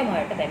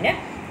 കൃത്യമായിട്ട് തന്നെ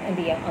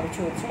എന്ത് ചെയ്യാം, അത്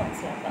ചോദിച്ച്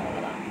മനസ്സിലാക്കുക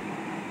എന്നുള്ളതാണ്.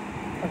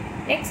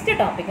 നെക്സ്റ്റ്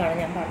ടോപ്പിക്കാണ്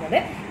ഞാൻ പറഞ്ഞത്,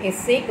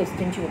 SA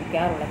question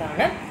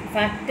ചോദിക്കാറുള്ളതാണ്,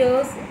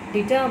 factors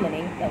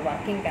determining the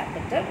working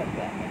capital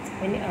requirements.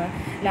 പിന്നെ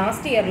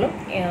ലാസ്റ്റ് ഇയറിലും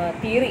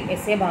തിയറി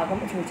എസ്എ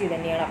ഭാഗം ചോദിച്ചത്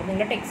തന്നെയാണ്. അപ്പോൾ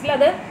നിങ്ങളുടെ ടെക്സ്റ്റിൽ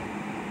അത്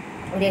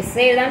ഒരു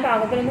എസ്സേ എഴുതാൻ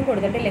പാകത്തിലൊന്നും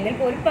കൊടുത്തിട്ടില്ലെങ്കിൽ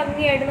ഒരു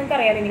ഭംഗിയായിട്ട് നിങ്ങൾക്ക്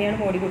അറിയാം ഇങ്ങനെയാണ്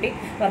മോഡിക്കുട്ടി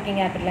വർക്കിംഗ്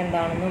ക്യാപിറ്റൽ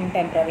എന്താണെന്നും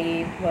ടെമ്പററി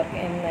വർക്ക്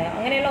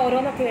അങ്ങനെയുള്ള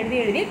ഓരോന്നൊക്കെ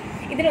എഴുതി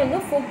ഇതിനൊന്ന്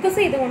ഫോക്കസ്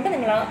ചെയ്തുകൊണ്ട്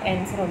നിങ്ങൾ ആ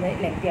ആൻസർ ഒന്ന്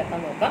ലെങ്തി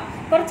ആക്കാൻ നോക്കാം.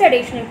 കുറച്ച്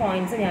അഡീഷണൽ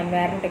പോയിന്റ്സ് ഞാൻ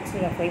വേറൊരു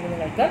ടെക്സ്റ്റ് റെഫർ ചെയ്ത്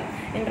നിങ്ങൾക്ക്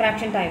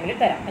ഇൻട്രാക്ഷൻ ടൈമിൽ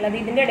തരാം. അല്ലാതെ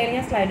ഇതിൻ്റെ ഇടയിൽ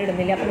ഞാൻ സ്ലൈഡ്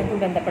ഇടുന്നില്ല, അപ്പോൾ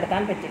നിങ്ങൾക്ക്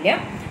ബന്ധപ്പെടുത്താൻ പറ്റില്ല.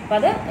 അപ്പോൾ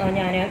അത്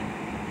ഞാൻ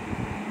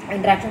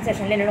ഇൻട്രാക്ഷൻ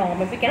സെഷനിൽ എന്നോട്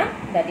ഓർമ്മിപ്പിക്കണം.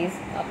 ദാറ്റ് ഈസ്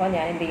അപ്പോൾ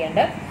ഞാൻ എന്ത്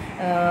ചെയ്യേണ്ടത്,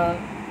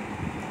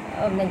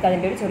 നിങ്ങൾക്ക്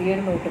അതിൻ്റെ ഒരു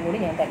ചെറിയൊരു നോട്ടും കൂടി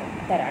ഞാൻ തരാം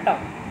കേട്ടോ.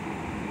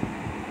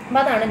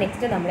 അപ്പോൾ അതാണ്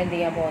നെക്സ്റ്റ് നമ്മൾ എന്ത്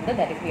ചെയ്യാൻ പോകുന്നത്,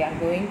 that is V are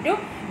going to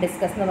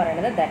discuss എന്ന്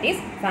പറയുന്നത്, that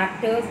is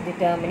factors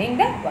determining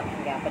the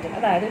working capital.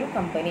 അതായത് ഒരു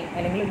കമ്പനി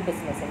അല്ലെങ്കിൽ ഒരു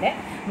ബിസിനസ്സിൻ്റെ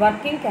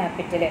വർക്കിംഗ്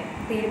ക്യാപിറ്റൽ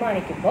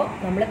തീരുമാനിക്കുമ്പോൾ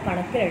നമ്മൾ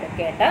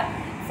കണക്കിലെടുക്കേണ്ട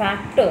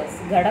ഫാക്ടേഴ്സ്,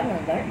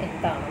 ഘടകങ്ങൾ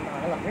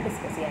എന്താണെന്നാണ് നമ്മൾ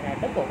ഡിസ്കസ്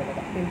ചെയ്യാനായിട്ട്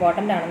പോകുന്നത്.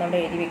 ഇമ്പോർട്ടൻ്റ് ആണ്, നമ്മൾ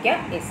എഴുതി വയ്ക്കുക,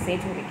 എസ്സേ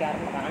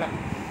ചോദിക്കാറുള്ളതാണ്.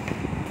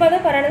 അപ്പോൾ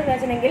അത് പറയണത് എന്താ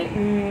വെച്ചിട്ടുണ്ടെങ്കിൽ,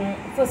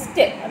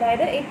 ഫസ്റ്റ്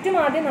അതായത് ഏറ്റവും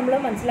ആദ്യം നമ്മൾ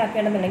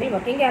മനസ്സിലാക്കേണ്ടതുണ്ടെങ്കിൽ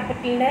വർക്കിംഗ്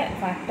ക്യാപിറ്റലിൻ്റെ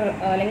ഫാക്ടർ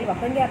അല്ലെങ്കിൽ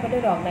വർക്കിംഗ് ക്യാപിറ്റൽ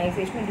ഒരു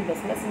ഓർഗനൈസേഷൻ ഒരു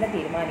ബിസിനസ്സിൻ്റെ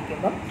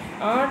തീരുമാനിക്കുമ്പം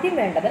ആദ്യം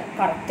വേണ്ടത്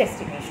കറക്റ്റ്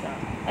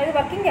എസ്റ്റിമേഷനാണ്. അതായത്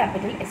വർക്കിംഗ്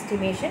ക്യാപിറ്റൽ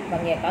എസ്റ്റിമേഷൻ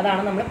ഭംഗിയാക്കുക.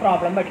 അതാണ് നമ്മൾ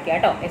പ്രോബ്ലം പഠിക്കുക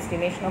കേട്ടോ.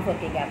 എസ്റ്റിമേഷൻ ഓഫ്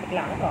വർക്കിംഗ്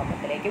ക്യാപിറ്റലാണ്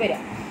പ്രോബ്ലത്തിലേക്ക്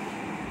വരിക.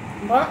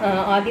 അപ്പോൾ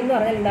ആദ്യം എന്ന്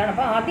പറഞ്ഞാൽ എന്താണ്,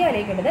 അപ്പോൾ ആദ്യം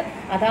ആലോചിക്കേണ്ടത്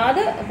അതാത്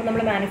ഇപ്പോൾ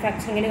നമ്മൾ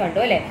മാനുഫാക്ചറിങ്ങിന് കണ്ടു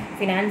അല്ലേ,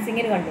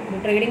 ഫിനാൻസിങ്ങിന് കണ്ടു, ഒരു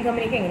ട്രേഡിംഗ്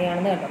കമ്പനിക്ക്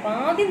എങ്ങനെയാണെന്ന് കണ്ടു. അപ്പോൾ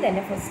ആദ്യം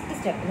തന്നെ ഫസ്റ്റ്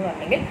സ്റ്റെപ്പ് എന്ന്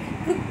പറഞ്ഞെങ്കിൽ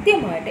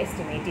കൃത്യമായിട്ട്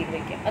എസ്റ്റിമേറ്റ് ചെയ്ത്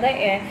വയ്ക്കുക.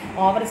 അതായത്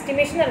ഓവർ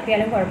എസ്റ്റിമേഷൻ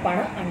നടത്തിയാലും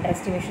കുഴപ്പമാണ്, അണ്ടർ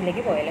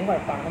എസ്റ്റിമേഷനിലേക്ക് പോയാലും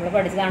കുഴപ്പമാണ്. നമ്മൾ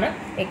പഠിച്ചതാണ്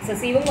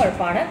എക്സസീവും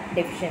കുഴപ്പമാണ്,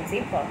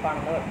 ഡെഫിഷ്യൻസിയും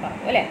കുഴപ്പമാണെന്ന്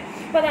പറഞ്ഞു അല്ലേ.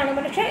 അപ്പോൾ അതാണ്,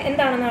 പക്ഷേ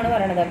എന്താണെന്നാണ്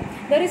പറയണത്,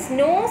 there is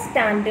no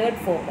standard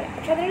formula.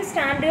 പക്ഷേ അതിനൊരു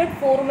സ്റ്റാൻഡേർഡ്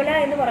ഫോർമുല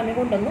എന്ന്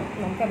പറഞ്ഞുകൊണ്ടൊന്നും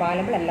നമുക്ക്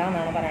അവൈലബിൾ അല്ല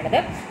എന്നാണ് പറയണത്.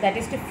 That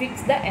is to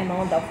fix the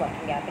amount of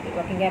working capital.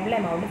 Working capital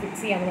amount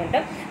fix ചെയ്യാമെന്ന്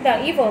പറഞ്ഞിട്ട് ഇതാ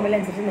ഈ ഫോർമുല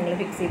അനുസരിച്ച് നിങ്ങൾ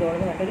ഫിക്സ്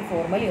ചെയ്തോളെന്ന് പറഞ്ഞിട്ട് ഒരു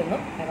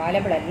ഫോർമുലയൊന്നും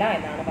അവൈലബിൾ അല്ല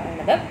എന്നാണ്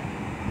പറയുന്നത്.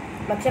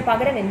 പക്ഷേ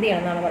പകരം എന്ത്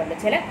ചെയ്യണം എന്നാണ് പറയുന്നത്,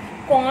 ചില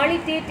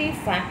qualitative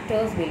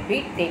factors will be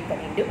taken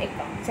in to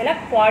account. ചില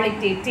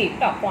ക്വാളിറ്റേറ്റീവ്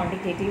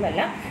ക്വാണ്ടിറ്റേറ്റീവ്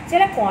അല്ല,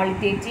 ചില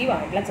ക്വാളിറ്റേറ്റീവ്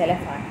ആയിട്ടുള്ള ചില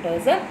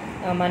ഫാക്ടേഴ്സ്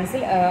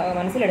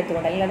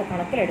മനസ്സിലെടുത്തുകൊണ്ട് അല്ലെങ്കിൽ അത്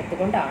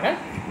കണക്കിലെടുത്തുകൊണ്ടാണ്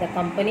the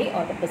company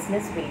or the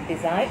business will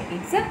decide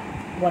it's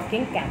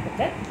working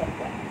capital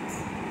requirements.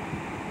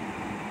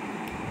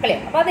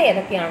 Clear? അപ്പോൾ അത്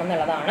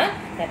ഏതൊക്കെയാണെന്നുള്ളതാണ്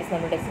ദാറ്റ് ഇസ്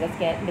നമ്മൾ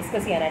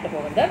ഡിസ്കസ് ചെയ്യാനായിട്ട്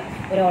പോകുന്നത്.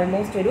 ഒരു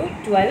ഓൾമോസ്റ്റ് ഒരു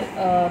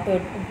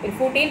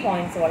 14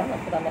 പോയിൻറ്റ്സോളം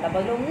നമുക്ക് തന്നിട്ട്,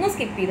 അപ്പോൾ അതിലൊന്നും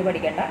സ്കിപ്പ് ചെയ്ത്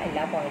പഠിക്കേണ്ട,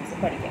 എല്ലാ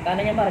പോയിൻറ്റ്സും പഠിക്കാം.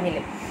 കാരണം ഞാൻ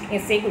പറഞ്ഞില്ലേ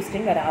എസ്എ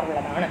ക്വസ്റ്റ്യൻ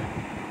വരാറുള്ളതാണ്.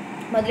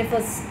 അപ്പോൾ അതിൽ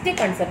ഫസ്റ്റ്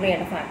കൺസിഡർ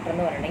ചെയ്യേണ്ട ഫാക്ടർ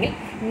എന്ന് പറയുകയാണെങ്കിൽ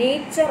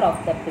നേച്ചർ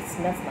ഓഫ് ദ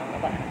ബിസിനസ് എന്നാണ്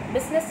പറയുന്നത്.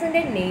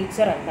 ബിസിനസ്സിൻ്റെ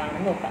നേച്ചർ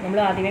എന്താണെന്ന് നോക്കാം. നമ്മൾ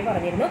ആദ്യമേ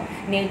പറഞ്ഞിരുന്നു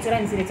നേച്ചർ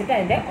അനുസരിച്ചിട്ട്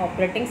അതിൻ്റെ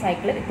ഓപ്പറേറ്റിംഗ്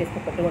സൈക്കിൾ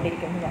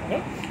വ്യത്യസ്തപ്പെട്ടുകൊണ്ടിരിക്കും എന്ന് പറഞ്ഞു.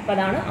 അപ്പോൾ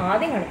അതാണ്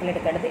ആദ്യം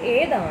കണക്കിലെടുക്കേണ്ടത്,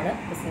 ഏതാണ്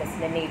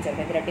ബിസിനസ്സിൻ്റെ nature.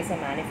 Whether it is A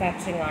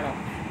manufacturing ആണോ,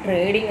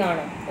 ട്രേഡിംഗ്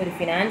ആണോ, ഒരു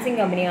ഫിനാൻസിങ്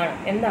കമ്പനിയാണോ,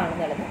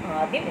 എന്താണെന്നുള്ളത്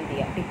ആദ്യം എന്ത്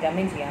ചെയ്യുക,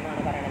 ഡിറ്റർമിൻ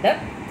ചെയ്യാമെന്നാണ് പറയുന്നത്.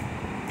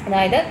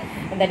 അതായത്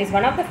that is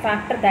one of the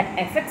factor that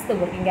effects the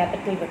working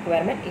capital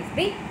requirement is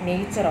the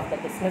nature of the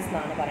business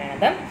എന്നാണ്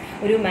പറയുന്നത്.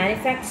 ഒരു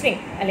മാനുഫാക്ചറിങ്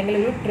അല്ലെങ്കിൽ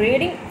ഒരു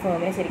ട്രേഡിംഗ്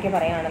ഫേമിനെ ശരിക്കും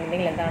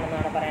പറയുകയാണെന്നുണ്ടെങ്കിൽ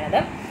എന്താണെന്നാണ് പറയുന്നത്,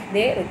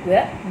 ദേ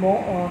require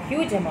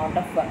huge amount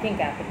of working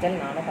capital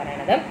എന്നാണ്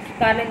പറയുന്നത്.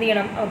 കാരണം എന്ത്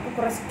ചെയ്യണം, അവർക്ക്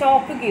കുറേ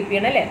സ്റ്റോക്ക് കീപ്പ്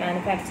ചെയ്യണം അല്ലേ.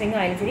 മാനുഫാക്ചറിങ്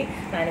ആയാലും ശരി,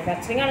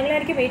 മാനുഫാക്ചറിങ്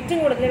ആണെങ്കിലായിരിക്കും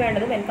ഏറ്റവും കൂടുതൽ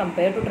വേണ്ടത് വെൻ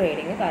കമ്പയർ ടു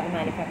ട്രേഡിംഗ്. കാരണം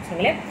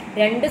മാനുഫാക്ചറിങ്ങിൽ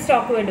 2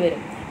 സ്റ്റോക്ക് വേണ്ടി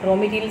വരും, റോ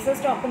മെറ്റീരിയൽസ്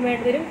സ്റ്റോക്കും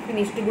വേണ്ടി വരും,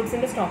 ഫിനിഷ്ഡ്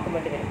ഗുഡ്സിൻ്റെ സ്റ്റോക്കും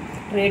വേണ്ടി വരും.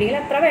 ട്രേഡിങ്ങിൽ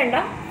അത്ര വേണ്ട,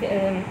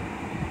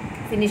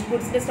 ഫിനിഷ്ഡ്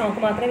ഗുഡ്സിൻ്റെ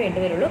സ്റ്റോക്ക് മാത്രമേ വേണ്ടി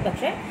വരുള്ളൂ.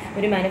 പക്ഷേ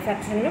ഒരു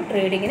മാനുഫാക്ചറിങ്ങിനും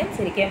ട്രേഡിങ്ങിനും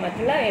ശരിക്കും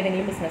മറ്റുള്ള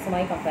ഏതെങ്കിലും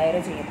ബിസിനസ്സുമായി കമ്പയർ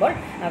ചെയ്യുമ്പോൾ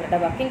അവരുടെ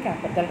വർക്കിംഗ്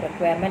ക്യാപിറ്റൽ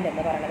റിക്വയർമെൻറ്റ്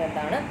എന്ന് പറയുന്നത്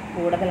എന്താണ്,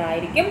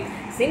 കൂടുതലായിരിക്കും.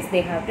 Since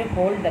they have to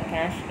hold the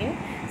cash in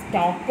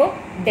സ്റ്റോക്കും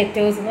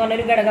debtors എന്ന്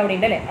പറഞ്ഞൊരു ഘടകം അവിടെ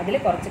ഉണ്ട് അല്ലേ, അതിൽ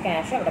കുറച്ച്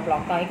ക്യാഷ് അവിടെ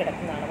ബ്ലോക്കായി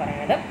കിടക്കുന്നതാണ്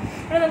പറയുന്നത്.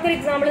 അപ്പോൾ നമുക്കൊരു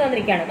എക്സാമ്പിൾ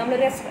തന്നിരിക്കുകയാണ്.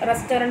 നമ്മളൊരു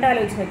റെസ്റ്റോറൻറ്റ്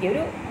ആലോചിച്ച് നോക്കി,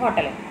 ഒരു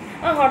ഹോട്ടൽ.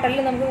 ആ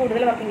ഹോട്ടലിൽ നമുക്ക്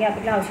കൂടുതൽ വർക്കിംഗ്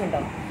ക്യാപിറ്റൽ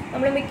ആവശ്യമുണ്ടോ?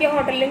 നമ്മൾ മിക്ക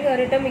ഹോട്ടലിലും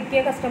കയറിയിട്ട്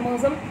മിക്ക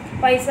കസ്റ്റമേഴ്സും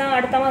പൈസ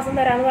അടുത്ത മാസം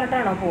തരാമെന്ന്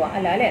പറഞ്ഞിട്ടാണോ പോവുക?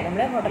 അല്ല അല്ലേ.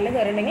 നമ്മൾ ഹോട്ടലിൽ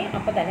കയറിയിട്ടുണ്ടെങ്കിൽ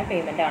അപ്പോൾ തന്നെ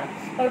പേയ്മെൻ്റ് ആണ്,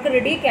 അവർക്ക്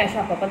റെഡി ക്യാഷ്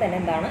അപ്പോൾ തന്നെ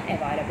എന്താണ്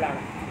അവൈലബിൾ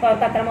ആണ്. അപ്പോൾ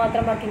അവർക്ക്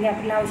അത്രമാത്രം വർക്കിംഗ്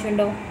ക്യാപിറ്റൽ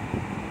ആവശ്യമുണ്ടോ?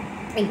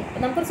 ഇല്ല.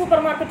 അപ്പോൾ നമുക്കൊരു സൂപ്പർ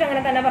മാർക്കറ്റ്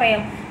അങ്ങനെ തന്നെ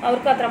പറയാം,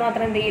 അവർക്ക്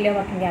അത്രമാത്രം എന്ത് ചെയ്യില്ല,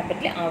 വർക്കിംഗ്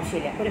ക്യാപിറ്റൽ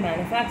ആവശ്യമില്ല. അപ്പോൾ ഒരു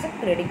മാനുഫാക്ചറിംഗ്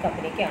ട്രേഡിംഗ്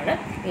കമ്പനിക്കാണ്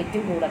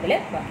ഏറ്റവും കൂടുതൽ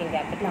വർക്കിംഗ്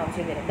ക്യാപിറ്റൽ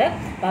ആവശ്യം വരുന്നത്.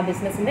 അപ്പോൾ ആ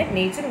ബിസിനസ്സിൻ്റെ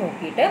നേച്ചർ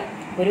നോക്കിയിട്ട്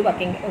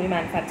ഒരു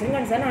മാനുഫാക്ചറിംഗ്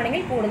കൺസേൺ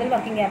ആണെങ്കിൽ കൂടുതൽ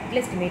വർക്കിംഗ്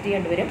ക്യാപിറ്റൽ എസ്റ്റിമേറ്റ്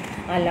ചെയ്യേണ്ടി വരും.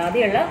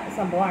 അല്ലാതെയുള്ള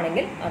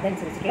സംഭവമാണെങ്കിൽ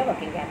അതനുസരിച്ചിട്ടുള്ള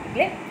വർക്കിംഗ്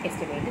ക്യാപിറ്റൽ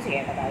എസ്റ്റിമേറ്റ്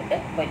ചെയ്യേണ്ടതായിട്ട്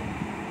വരും.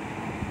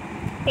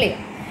 Clear?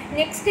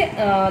 Next,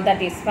 that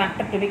is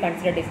factor to be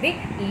considered is the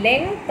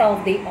length of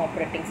the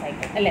operating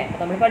cycle. അല്ലേ? അപ്പോൾ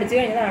നമ്മൾ പഠിച്ചു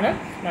കഴിഞ്ഞതാണ്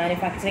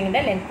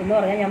മാനുഫാക്ചറിങ്ങിൻ്റെ ലെങ്ത് എന്ന്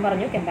പറഞ്ഞാൽ ഞാൻ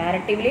പറഞ്ഞു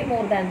comparatively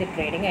more than the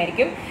trading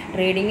ആയിരിക്കും.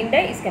 ട്രേഡിങ്ങിൻ്റെ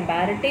is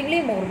comparatively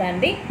more than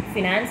the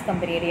finance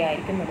കമ്പനിയുടെ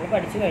ആയിരിക്കും. നമ്മൾ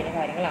പഠിച്ചു കഴിഞ്ഞ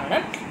കാര്യങ്ങളാണ്.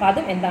 അപ്പോൾ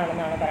അതും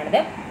എന്താണെന്നാണ്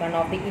പറയുന്നത്, one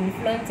of the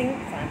influencing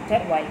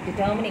factor while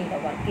determining the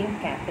working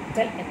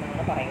capital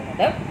എന്നാണ്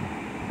പറയുന്നത്.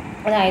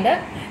 അതായത്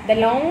the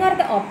longer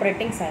the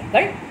operating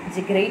cycle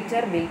the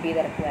greater will be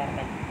the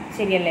requirement.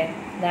 ശരിയല്ലേ?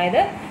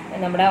 അതായത്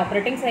നമ്മുടെ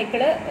ഓപ്പറേറ്റിംഗ്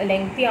സൈക്കിൾ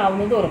ലെങ്തി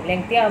ആവുന്നതോറും,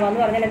 ലെങ്തി ആവാന്ന്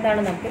പറഞ്ഞാൽ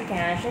എന്താണ്, നമുക്ക്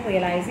ക്യാഷ്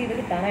റിയലൈസ് ചെയ്ത്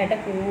കിട്ടാനായിട്ട്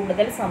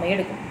കൂടുതൽ സമയം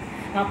എടുക്കും.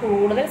 ആ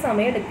കൂടുതൽ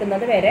സമയം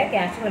എടുക്കുന്നത് വരെ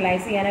ക്യാഷ്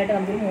റിയലൈസ് ചെയ്യാനായിട്ട്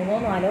നമുക്കൊരു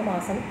 3-4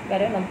 മാസം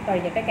വരെ നമുക്ക്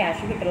കഴിഞ്ഞിട്ട്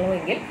ക്യാഷ്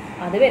കിട്ടണമെങ്കിൽ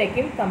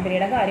അതുവരേക്കും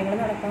കമ്പനിയുടെ കാര്യങ്ങൾ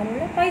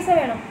നടക്കാനുള്ള പൈസ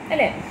വേണം,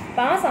 അല്ലേ?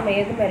 അപ്പോൾ ആ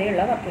സമയത്തും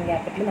വരെയുള്ള വർക്കിംഗ്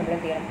ക്യാപിറ്റൽ നമ്മൾ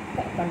എന്ത്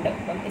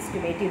ചെയ്യണം,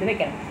 എസ്റ്റിമേറ്റ് ചെയ്ത്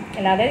വെക്കണം.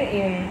 അല്ലാതെ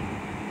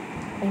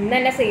ഇന്ന്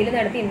തന്നെ സെയിൽ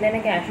നടത്തി ഇന്ന് തന്നെ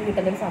ക്യാഷ്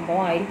കിട്ടുന്നൊരു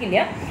സംഭവം ആയിരിക്കില്ല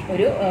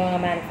ഒരു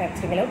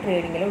മാനുഫാക്ചറിങ്ങിലോ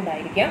ട്രേഡിങ്ങിലോ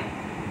ഉണ്ടായിരിക്കാം.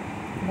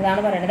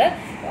 അതാണ് പറയുന്നത്,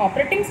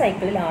 ഓപ്പറേറ്റിംഗ്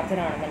സൈക്കിൾ ലാർജർ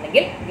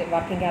ആണെന്നുണ്ടെങ്കിൽ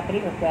വർക്കിംഗ്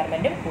ക്യാപിറ്റൽ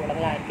റിക്വയർമെൻറ്റും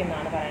കൂടുതലായിരിക്കും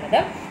എന്നാണ് പറയുന്നത്.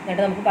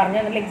 എന്നിട്ട് നമുക്ക് പറഞ്ഞു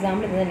തന്നുള്ള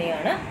എക്സാമ്പിൾ ഇത്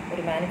തന്നെയാണ്.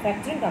 ഒരു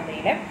മാനുഫാക്ചറിങ്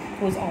കമ്പനിയിലെ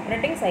whose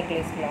operating cycle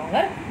is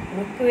longer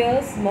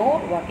requires more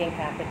working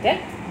capital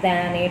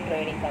than A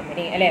trading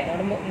company, അല്ലേ?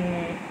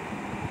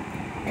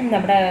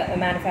 നമ്മുടെ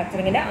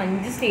മാനുഫാക്ചറിങ്ങിൻ്റെ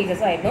 5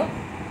 സ്റ്റേജസ് ആയിരുന്നു,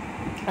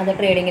 അത്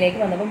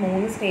ട്രേഡിങ്ങിലേക്ക് വന്നപ്പോൾ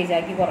 3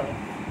 സ്റ്റേജാക്കി കുറഞ്ഞു.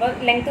 അപ്പോൾ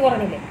ലെങ്ത്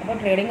കുറഞ്ഞില്ലേ? അപ്പോൾ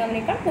ട്രേഡിംഗ്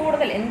കമ്പനിയേക്കാൾ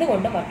കൂടുതൽ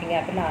എന്തുകൊണ്ടും വർക്കിംഗ്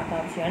ക്യാപിറ്റൽ ആർക്ക്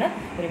ആവശ്യമാണ്,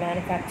 ഒരു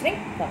മാനുഫാക്ചറിങ്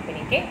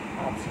കമ്പനിക്ക്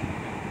ആവശ്യമാണ്.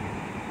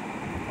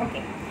 ഓക്കെ,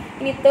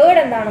 ഇനി തേർഡ്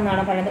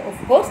എന്താണെന്നാണ് പറയുന്നത്,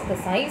 of course the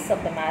size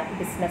of the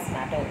business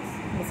matters.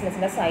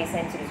 ബിസിനസ്സിൻ്റെ സൈസ്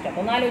അനുസരിച്ചിട്ട്.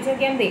 അപ്പോൾ ഒന്ന് ആലോചിച്ച്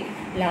നോക്കിയാൽ മതി,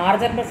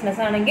 ലാർജർ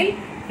ബിസിനസ് ആണെങ്കിൽ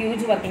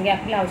huge working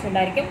capital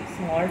ആവശ്യമുണ്ടായിരിക്കും.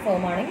 Small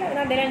firm ആണെങ്കിൽ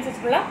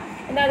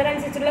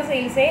അതിനനുസരിച്ചുള്ള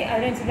സെയിൽസേ,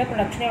 അതിനനുസരിച്ചുള്ള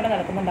പ്രൊഡക്ഷനെ അവിടെ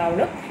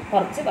നടക്കുന്നുണ്ടാവുള്ളൂ,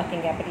 കുറച്ച്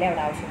വർക്കിംഗ് ക്യാപിറ്റലേ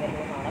അവിടെ ആവശ്യം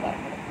വരുള്ളൂ എന്നാണ്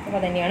പറയുന്നത്.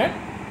 അപ്പോൾ തന്നെയാണ്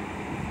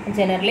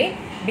generally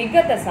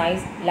bigger the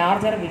size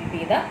larger will be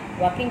the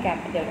working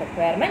capital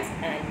requirements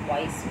and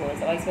vice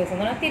versa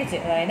എന്ന് പറഞ്ഞാൽ തിരിച്ച്,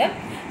 അതായത്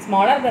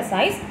smaller the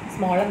size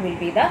smaller will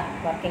be the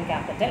working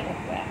capital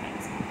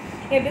requirements.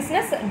 A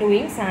business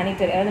doing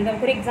sanitary, അതായത്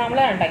നമുക്കൊരു എക്സാമ്പിൾ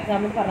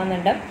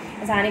പറഞ്ഞിട്ടുണ്ട്,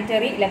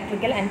 സാനിറ്ററി,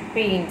 ഇലക്ട്രിക്കൽ ആൻഡ്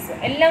പെയിൻറ്റ്സ്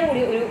എല്ലാം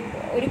കൂടി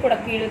ഒരു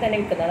കുടക്കീഴിൽ തന്നെ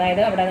കിട്ടുന്നത്.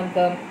 അതായത് അവിടെ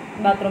നമുക്ക്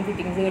ബാത്റൂം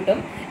ഫിറ്റിങ്സ് കിട്ടും,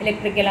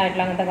 ഇലക്ട്രിക്കൽ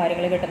ആയിട്ടുള്ള അങ്ങനത്തെ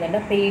കാര്യങ്ങൾ കിട്ടുന്നുണ്ട്,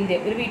 പെയിൻറ്റ്,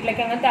 ഒരു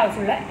വീട്ടിലേക്ക് അങ്ങനത്തെ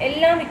ആവശ്യമുള്ള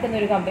എല്ലാം വിൽക്കുന്ന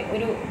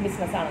ഒരു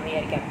ബിസിനസ്സാണെന്ന്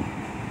വിചാരിക്കാം.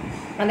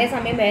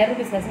 അതേസമയം വേറൊരു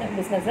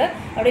ബിസിനസ്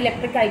അവിടെ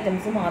ഇലക്ട്രിക്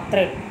ഐറ്റംസ്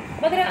മാത്രമേ ഉള്ളൂ.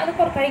 അപ്പോൾ അത്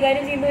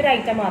കൈകാര്യം ചെയ്യുന്ന ഒരു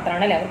ഐറ്റം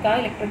മാത്രമാണ്, അല്ലേ? അവർക്ക് ആ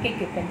ഇലക്ട്രിക്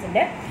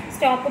എക്യുപ്മെൻറ്റ്സിൻ്റെ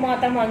സ്റ്റോക്ക്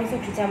മാത്രം വാങ്ങി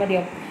സൂക്ഷിച്ചാൽ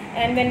മതിയോ?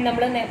 ആൻഡ് വെൻ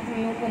നമ്മൾ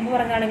മുമ്പ്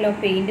പറഞ്ഞാണെങ്കിലോ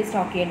പെയിൻറ്റ്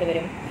സ്റ്റോക്ക് ചെയ്യേണ്ടി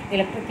വരും,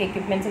 ഇലക്ട്രിക്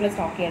എക്യുപ്മെൻറ്റ്സുകൾ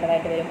സ്റ്റോക്ക്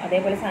ചെയ്യേണ്ടതായിട്ട് വരും,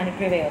 അതേപോലെ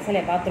സാനിറ്ററി വെയേഴ്സ്,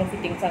 അല്ലേ, ബാത്റൂം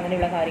ഫിറ്റിങ്സ്,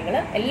 അങ്ങനെയുള്ള കാര്യങ്ങൾ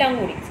എല്ലാം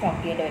കൂടി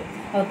സ്റ്റോക്ക് ചെയ്യേണ്ടി വരും.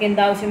 അവർക്ക്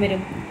എന്താവശ്യം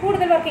വരും?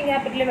 കൂടുതൽ വർക്കിംഗ്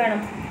ക്യാപിറ്റൽ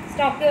വേണം,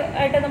 സ്റ്റോക്ക്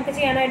ആയിട്ട് നമുക്ക്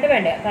ചെയ്യാനായിട്ട്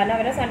വേണ്ടേ, കാരണം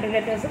അവരുടെ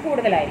സാനിറ്ററി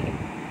കൂടുതലായിരിക്കും.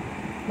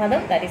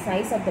 അതും that is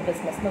size of the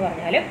business എന്ന്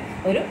പറഞ്ഞാലും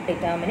ഒരു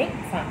ഡിറ്റർമിനിങ്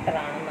ഫാക്ടർ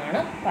ആണെന്നാണ്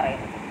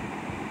പറയുന്നത്.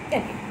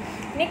 ഓക്കെ,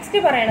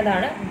 നെക്സ്റ്റ്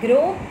പറയുന്നതാണ്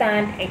growth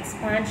and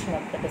expansion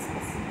of the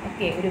business.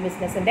 Okay, ഒരു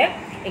ബിസിനസ്സിൻ്റെ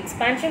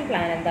എക്സ്പാൻഷൻ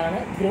പ്ലാൻ എന്താണ്,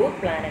 ഗ്രോത്ത്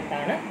പ്ലാൻ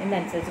എന്താണ്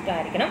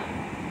എന്നനുസരിച്ചിട്ടായിരിക്കണം,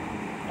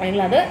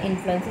 അല്ലെങ്കിൽ അത്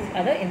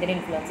എന്തിനെ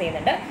ഇൻഫ്ലുവൻസ്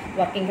ചെയ്യുന്നുണ്ട്,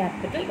 വർക്കിംഗ്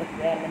ക്യാപിറ്റൽ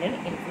റിക്വയർമെൻറ്റിന്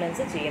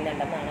ഇൻഫ്ലുവൻസ്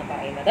ചെയ്യുന്നുണ്ടെന്നാണ്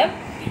പറയുന്നത്.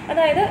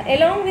 അതായത്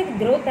along with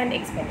growth and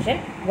expansion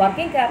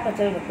working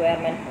capital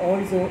requirement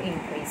also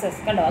increases.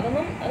 കണ്ടോ,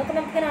 അതൊക്കെ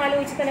നമുക്ക്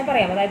ആലോചിച്ച് തന്നെ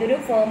പറയാം. അതായത് ഒരു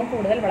ഫേം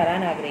കൂടുതൽ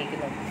വളരാൻ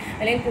ആഗ്രഹിക്കുന്നു,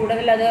 അല്ലെങ്കിൽ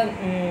കൂടുതൽ അത്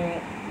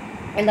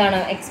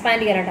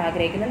എക്സ്പാൻഡ് ചെയ്യാനായിട്ട്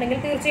ആഗ്രഹിക്കുന്നുണ്ടെങ്കിൽ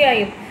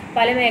തീർച്ചയായും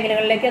പല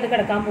മേഖലകളിലേക്ക് അത്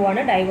കിടക്കാൻ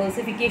പോവാണ്,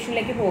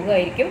 ഡൈവേഴ്സിഫിക്കേഷനിലേക്ക്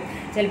പോകുകയായിരിക്കും.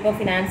 ചിലപ്പോൾ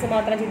ഫിനാൻസ്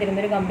മാത്രം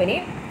ചെയ്തിരുന്നൊരു കമ്പനി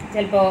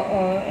ചിലപ്പോൾ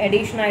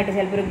അഡീഷണലായിട്ട്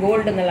ചിലപ്പോൾ ഒരു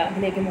ഗോൾഡ് എന്നുള്ള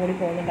അതിലേക്ക് മൂടി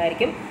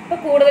പോകുന്നുണ്ടായിരിക്കും. അപ്പോൾ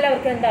കൂടുതൽ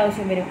അവർക്ക്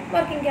എന്താവശ്യം വരും,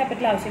 വർക്കിംഗ്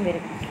ക്യാപിറ്റൽ ആവശ്യം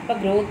വരും. അപ്പോൾ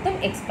ഗ്രോത്തും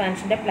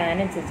എക്സ്പാൻഷൻ്റെ പ്ലാൻ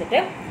അനുസരിച്ചിട്ട്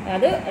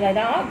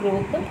അതായത് ആ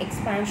ഗ്രോത്തും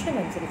എക്സ്പാൻഷനും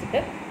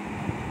അനുസരിച്ചിട്ട്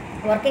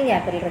വർക്കിംഗ്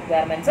ക്യാപിറ്റൽ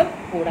റിക്വയർമെൻറ്റ്സും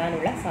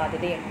കൂടാനുള്ള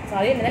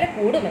സാധ്യത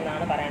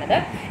കൂടുമെന്നാണ് പറയുന്നത്.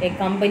 എ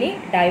കമ്പനി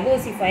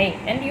ഡൈവേഴ്സിഫൈങ്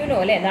ആൻഡ്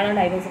അല്ലേ, എന്താണ്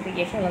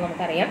ഡൈവേഴ്സിഫിക്കേഷൻ എന്നുള്ളത്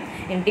നമുക്കറിയാം.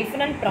 In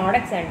different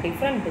products and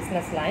different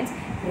business lines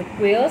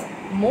requires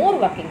more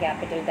working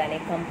capital than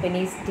A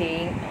company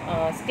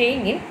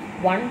staying in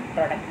one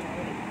product.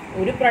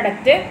 ഒരു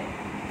പ്രൊഡക്റ്റ്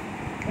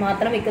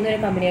മാത്രം വിൽക്കുന്ന ഒരു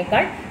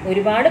കമ്പനിയേക്കാൾ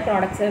ഒരുപാട്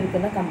പ്രോഡക്റ്റ്സ്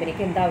വിൽക്കുന്ന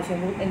കമ്പനിക്ക്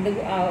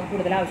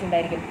കൂടുതൽ ആവശ്യം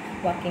ഉണ്ടായിരിക്കും,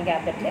 വർക്കിംഗ്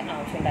ക്യാപിറ്റൽ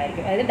ആവശ്യം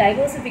ഉണ്ടായിരിക്കും. അതായത്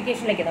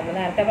ഡൈവേഴ്സിഫിക്കേഷനിലേക്ക്, നമ്മൾ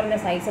നേരത്തെ പറഞ്ഞ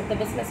സൈസ് ഓഫ് ദ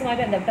ബിസിനസ്സുമായി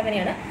ബന്ധപ്പെട്ട്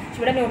തന്നെയാണ്. പക്ഷേ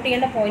ഇവിടെ നോട്ട്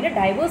ചെയ്യേണ്ട പോയിന്റ്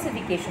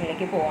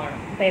ഡൈവേഴ്സിഫിക്കേഷനിലേക്ക് പോവാണ്.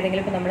 അപ്പോൾ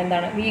ഏതെങ്കിലും ഇപ്പോൾ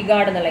നമ്മൾ വി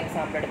ഗാർഡ് എന്നുള്ള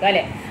എക്സാമ്പിൾ എടുക്കുക,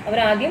 അല്ലേ?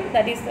 അവരാദ്യം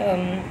ദാറ്റ് ഈസ്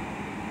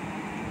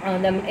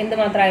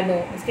എന്തുമാത്രമായിരുന്നു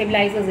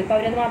സ്റ്റെബിലൈസേഴ്സ്, ഇപ്പോൾ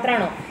അവരത്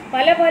മാത്രമാണോ,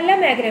 പല പല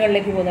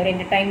മേഖലകളിലേക്ക് പോകുന്നു. അവർ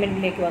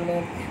എൻ്റർടൈൻമെൻറ്റിലേക്ക് വന്നു,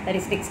 ദാറ്റ്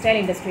ഈസ് ടെക്സ്റ്റൈൽ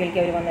ഇൻഡസ്ട്രിയിലേക്ക്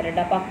അവർ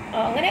വന്നിട്ടുണ്ട്. അപ്പം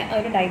അങ്ങനെ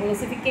ഒരു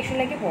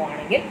ഡൈവേഴ്സിഫിക്കേഷനിലേക്ക്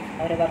പോവുകയാണെങ്കിൽ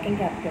അവരുടെ വർക്കിംഗ്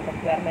ക്യാപിറ്റൽ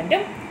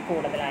റിക്വയർമെൻറ്റും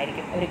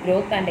കൂടുതലായിരിക്കും. ഒരു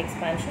ഗ്രോത്ത് ആൻഡ്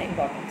എക്സ്പാൻഷൻ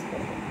ഇമ്പോർട്ടൻസ്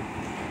കൊടുക്കും.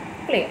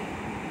 ക്ലിയർ.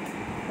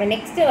 അപ്പോൾ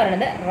നെക്സ്റ്റ്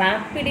പറയുന്നത്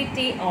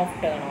rapidity of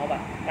turn over.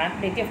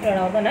 Rapidity of turn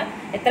over എന്ന് പറഞ്ഞാൽ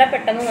എത്ര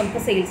പെട്ടെന്ന് നമുക്ക്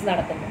സെയിൽസ്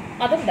നടക്കുന്നു,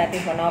 അതും that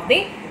is one of the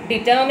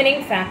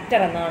determining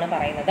factor എന്നാണ്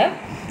പറയുന്നത്.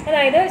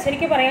 അതായത്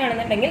ശരിക്കും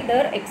പറയുകയാണെന്നുണ്ടെങ്കിൽ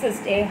there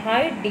exist A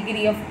high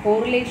degree of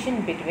correlation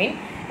between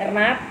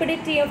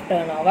rapidity of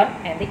turn over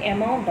and the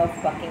amount of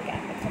working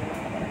capital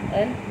എന്നാണ് പറയുന്നത്.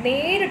 അത്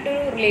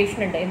നേരിട്ടൊരു റിലേഷൻ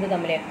ഉണ്ട് എന്ത്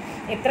തമ്മിൽ,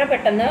 എത്ര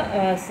പെട്ടെന്ന്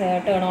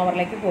ടേൺ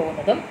ഓവറിലേക്ക്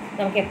പോകുന്നതും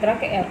നമുക്ക് എത്ര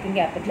വർക്കിംഗ്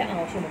ക്യാപിറ്റൽ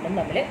ആവശ്യമുണ്ടെന്നും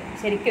തമ്മിൽ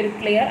ശരിക്കും ഒരു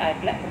ക്ലിയർ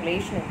ആയിട്ടുള്ള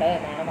റിലേഷൻ ഉണ്ട്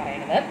എന്നാണ്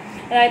പറയുന്നത്.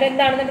 അതായത്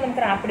എന്താണെന്നുണ്ടെങ്കിൽ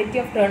നമുക്ക് റാപ്പിഡിറ്റി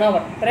ഓഫ് ടേൺ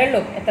ഓവർ ഇത്രയേ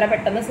ഉള്ളൂ, എത്ര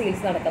പെട്ടെന്ന്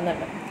സെയിൽസ്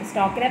നടക്കുന്നുണ്ട്,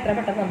 സ്റ്റോക്കിനെ എത്ര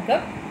പെട്ടെന്ന് നമുക്ക്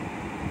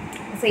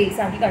സെയിൽസ്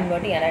ആക്കി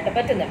കൺവേർട്ട് ചെയ്യാനായിട്ട്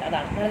പറ്റുന്നുണ്ട്.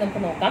 അതാണ് അങ്ങനെ നമുക്ക്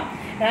നോക്കാം.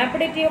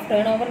 Rapidity of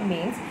turn over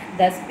means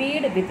the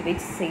speed with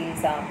which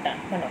sales are done.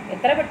 കണ്ടോ,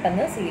 എത്ര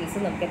പെട്ടെന്ന്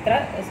സെയിൽസ് നമുക്ക് എത്ര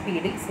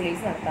സ്പീഡിൽ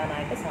സെയിൽസ്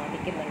നടത്താനായിട്ട്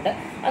സാധിക്കുന്നുണ്ട്,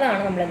 അതാണ്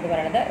നമ്മൾ എന്ത്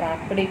പറയുന്നത്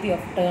റാപ്പിഡിറ്റി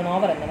ഓഫ് ടേൺ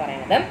ഓവർ എന്ന്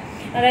പറയുന്നത്.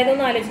 അതായത്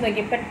ഒന്ന് ആലോചിച്ച്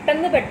നോക്കി,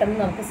 പെട്ടെന്ന്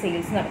നമുക്ക്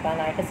സെയിൽസ്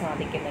നടത്താനായിട്ട്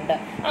സാധിക്കുന്നുണ്ട്.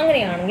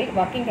 അങ്ങനെയാണെങ്കിൽ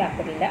വർക്കിംഗ്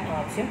ക്യാപിറ്റലിൻ്റെ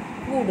ആവശ്യം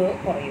കൂടുകയോ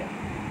കുറയോ,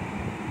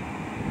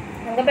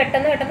 നമുക്ക്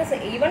പെട്ടെന്ന്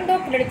ഈവൻ ദോ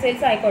ക്രെഡിറ്റ്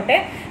സെയിൽസ് ആയിക്കോട്ടെ,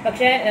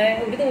 പക്ഷേ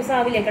ഒരു ദിവസം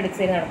ആവില്ല ക്രെഡിറ്റ്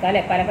സെയിൽ നടക്കുക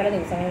അല്ലേ, പല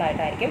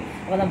ദിവസങ്ങളിലായിട്ടായിരിക്കും.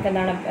 അപ്പോൾ നമുക്ക്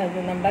എന്താണ്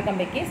നമ്മുടെ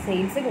കമ്പനിക്ക്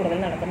സെയിൽസ് കൂടുതൽ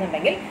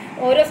നടക്കുന്നുണ്ടെങ്കിൽ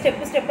ഓരോ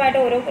സ്റ്റെപ്പായിട്ട്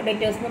ഓരോ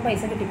ഡേറ്റേഴ്സിനും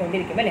പൈസ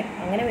കിട്ടിക്കൊണ്ടിരിക്കും അല്ലേ.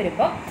 അങ്ങനെ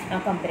വരുമ്പോൾ ആ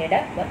കമ്പനിയുടെ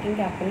working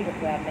capital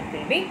requirement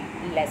will be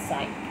less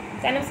ആയി.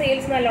 കാരണം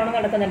സെയിൽസ് നല്ലോണം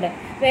നടക്കുന്നുണ്ട്.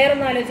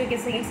 വേറൊന്നും ആലോചിച്ച് നോക്കി,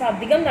 സെയിൽസ്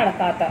അധികം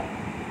നടക്കാത്ത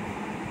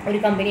ഒരു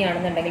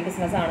കമ്പനിയാണെന്നുണ്ടെങ്കിൽ,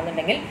 ബിസിനസ്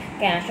ആണെന്നുണ്ടെങ്കിൽ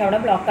ക്യാഷ് അവിടെ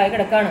ബ്ലോക്കായി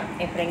കിടക്കുകയാണ്.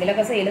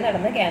 എപ്പോഴെങ്കിലുമൊക്കെ സെയിൽ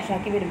നടന്ന്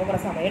ക്യാഷാക്കി വരുമ്പോൾ കുറേ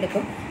സമയം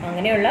എടുക്കും.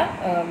 അങ്ങനെയുള്ള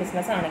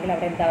ബിസിനസ് ആണെങ്കിൽ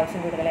അവിടെ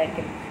എന്താവശ്യം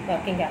കൂടുതലായിരിക്കും,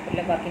 വർക്കിംഗ്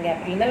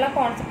ക്യാപിറ്റൽ എന്നുള്ള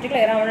concept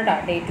clear ആവണുണ്ടോ.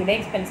 Day to day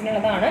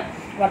എക്സ്പെൻസിനുള്ളതാണ്,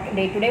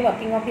 day to day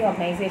working of the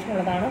organisation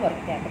ഉള്ളതാണ്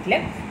വർക്കിംഗ് ക്യാപിറ്റൽ.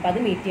 അപ്പോൾ അത്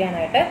മീറ്റ്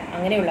ചെയ്യാനായിട്ട്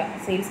അങ്ങനെയുള്ള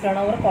സെയിൽസ് ടേൺ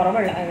ഓവർ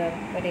കുറവുള്ള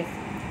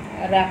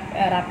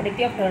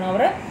റാപ്പിഡിറ്റി ഓഫ് ടേൺ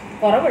ഓവർ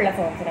കുറവുള്ള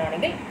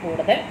ഫേംസിനാണെങ്കിൽ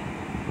കൂടുതൽ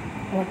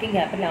വർക്കിംഗ്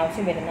ക്യാപിറ്റൽ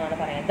ആവശ്യം വരുന്നതാണ്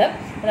പറയുന്നത്.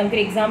 അപ്പോൾ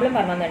നമുക്കൊരു എക്സാമ്പിളും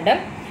പറഞ്ഞിട്ടുണ്ട്.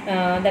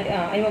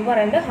 അതിന് മുമ്പ്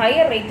പറയുന്നത്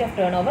higher rate of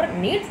turn over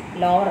needs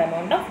lower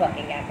amount of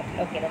working capital.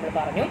 Okay, നമ്മൾ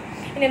പറഞ്ഞു.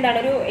 ഇനി എന്താണ്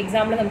ഒരു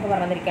എക്സാമ്പിൾ നമുക്ക്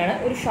പറഞ്ഞിരിക്കുകയാണ്.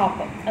 ഒരു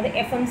ഷോപ്പ്, അത്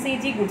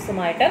FMCG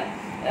ഗുഡ്സുമായിട്ട്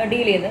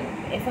ഡീൽ ചെയ്ത്,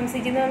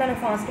 FMCG എന്ന് പറഞ്ഞാൽ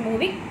ഫാസ്റ്റ്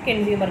മൂവിങ്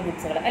കൺസ്യൂമർ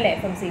ഗുഡ്സുകൾ അല്ലേ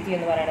FMCG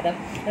എന്ന് പറയുന്നത്.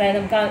 അതായത്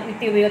നമുക്ക്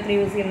നിത്യോപയോഗത്തിൽ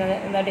യൂസ് ചെയ്യുന്നത്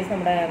ദാറ്റ് ഈസ്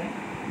നമ്മുടെ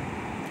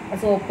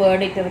സോപ്പ്,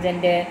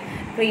 ഡിറ്റർജൻറ്റ്,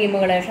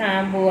 ക്രീമുകൾ,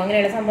 ഷാമ്പൂ,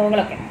 അങ്ങനെയുള്ള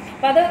സംഭവങ്ങളൊക്കെ.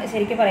 അപ്പോൾ അത്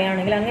ശരിക്കും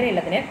പറയുകയാണെങ്കിൽ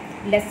അങ്ങനെയുള്ളതിന്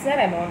lesser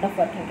amount of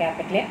working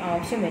capital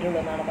ആവശ്യം വരുള്ളൂ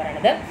എന്നാണ്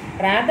പറയുന്നത്.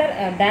 Rather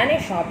than A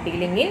shop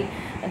dealing in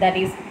that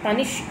is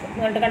Tanishq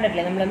എന്ന് പറഞ്ഞിട്ട്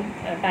കണ്ടിട്ടില്ലേ, നമ്മൾ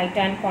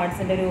ടൈറ്റാൻ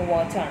ക്വാർട്സിൻ്റെ ഒരു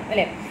വാച്ചാണ്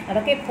അല്ലേ,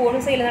 അതൊക്കെ എപ്പോഴും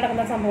സെയിൽ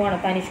നടക്കുന്ന സംഭവമാണ്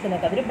തനിഷ്ക്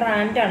എന്നൊക്കെ. അതൊരു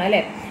ബ്രാൻഡാണ്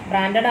അല്ലേ,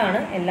 ബ്രാൻഡഡ്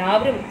ആണ്.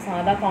 എല്ലാവരും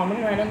സാധാ കോമൺ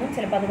മാനൊന്നും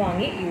ചിലപ്പോൾ അത്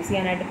വാങ്ങി യൂസ്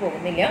ചെയ്യാനായിട്ട്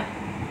പോകുന്നില്ല.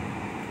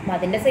 അപ്പം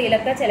അതിൻ്റെ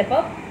സെയിലൊക്കെ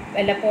ചിലപ്പോൾ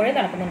വല്ലപ്പോഴേ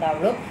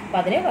നടക്കുന്നുണ്ടാവുള്ളൂ. അപ്പോൾ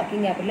അതിന്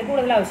വർക്കിംഗ് ക്യാപിറ്റൽ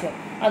കൂടുതൽ ആവശ്യം.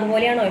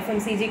 അതുപോലെയാണോ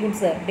FMCG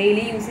ഗുഡ്സ്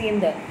ഡെയിലി യൂസ്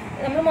ചെയ്യുന്നത്,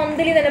 നമ്മൾ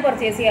മന്ത്ലി തന്നെ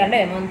പർച്ചേസ് ചെയ്യാറുണ്ട്.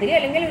 മന്ത്ലി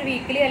അല്ലെങ്കിൽ ഒരു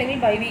വീക്കിലി അല്ലെങ്കിൽ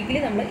ബൈ വീക്കിലി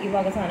നമ്മൾ ഈ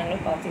വക സാധനങ്ങൾ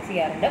പർച്ചേസ്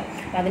ചെയ്യാറുണ്ട്.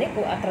 അതിന്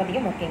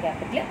അത്രയധികം വർക്കിംഗ്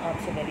ക്യാപിറ്റൽ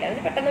ആവശ്യം വരില്ല.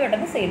 അതിന്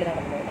പെട്ടെന്ന് സെയിൽ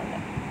നടന്നു പോകുന്നുണ്ട്.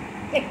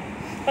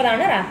 അപ്പോൾ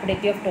അതാണ്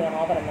റാപ്പിഡിറ്റി ഓഫ് ടേൺ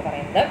ഓവർ എന്ന്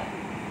പറയുന്നത്.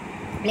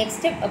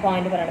 നെക്സ്റ്റ്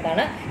പോയിന്റ്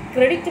പറയുന്നതാണ്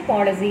ക്രെഡിറ്റ്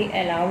പോളിസി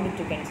അലൗഡ്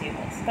ടു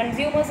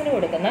കൺസ്യൂമേഴ്സിന്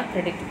കൊടുക്കുന്ന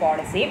ക്രെഡിറ്റ്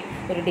പോളിസി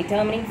ഒരു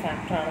ഡിറ്റർമിനിങ്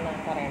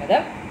ഫാക്ടറാണെന്നാണ് പറയുന്നത്.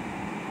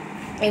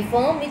 A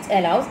firm which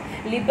allows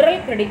liberal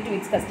credit to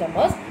its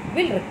customers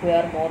will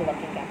require more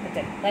working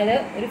capital. അതായത്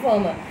ഒരു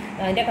ഫേം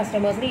അതിൻ്റെ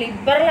കസ്റ്റമേഴ്സിന്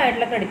ലിബറൽ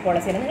ആയിട്ടുള്ള ക്രെഡിറ്റ്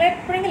പോളിസിയാണ്, നിങ്ങൾ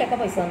എപ്പോഴെങ്കിലൊക്കെ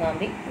പൈസ തന്നാൽ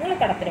മതി, നിങ്ങൾ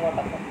കടത്തിന്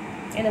കൊണ്ടുപോകും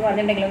എന്ന്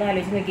പറഞ്ഞിട്ടുണ്ടെങ്കിൽ ഒന്ന്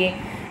ആലോചിച്ച് നോക്കിയേ.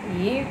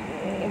 ഈ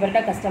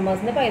ഇവരുടെ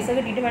കസ്റ്റമേഴ്സിന് പൈസ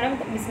കിട്ടിയിട്ട് വേണം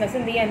ബിസിനസ്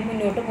എന്ത് ചെയ്യാൻ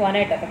മുന്നോട്ട്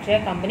പോകാനായിട്ട്. പക്ഷേ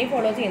കമ്പനി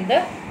ഫോളോ ചെയ്യുന്നത്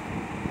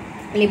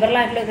ലിബറൽ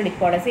ആയിട്ടുള്ള ക്രെഡിറ്റ്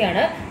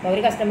പോളിസിയാണ്. അപ്പോൾ അവർ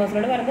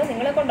കസ്റ്റമേഴ്സിനോട് പറയുന്നത്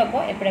നിങ്ങൾ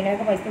കൊണ്ടപ്പോൾ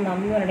എപ്പോഴെങ്കിലൊക്കെ പൈസ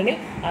തന്നാമെന്ന് പറഞ്ഞിട്ടുണ്ടെങ്കിൽ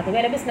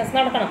അതുവരെ ബിസിനസ്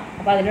നടക്കണം.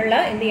 അപ്പോൾ അതിനുള്ള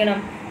എന്ത് ചെയ്യണം,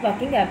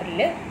 വർക്കിംഗ്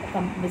ക്യാപിറ്റലിൽ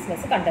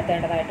ബിസിനസ്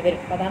കണ്ടെത്തേണ്ടതായിട്ട് വരും.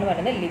 അപ്പോൾ അതാണ്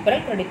പറയുന്നത്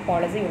ലിബറൽ ക്രെഡിറ്റ്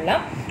പോളിസി ഉള്ള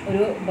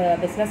ഒരു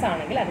ബിസിനസ്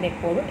ആണെങ്കിൽ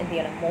അതിനെപ്പോഴും എന്ത്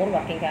ചെയ്യണം, മോർ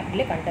വർക്കിംഗ്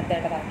ക്യാപിറ്റൽ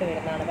കണ്ടെത്തേണ്ടതായിട്ട്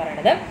വരുന്നതാണ്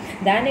പറയുന്നത്.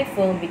 Than A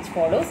firm which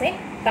follows A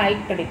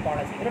tight credit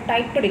policy. ഒരു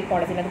ടൈറ്റ് ക്രെഡിറ്റ്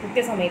പോളിസി അത്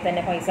കൃത്യസമയത്ത്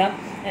തന്നെ പൈസ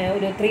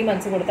ഒരു 3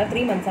 months കൊടുത്താൽ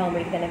 3 months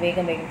ആകുമ്പോഴേക്കും തന്നെ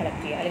വേഗം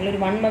കളക്ട് ചെയ്യുക, അല്ലെങ്കിൽ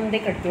ഒരു 1 month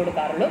ക്രെഡിറ്റ്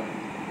കൊടുക്കാറുള്ളൂ.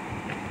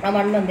 ആ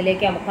 1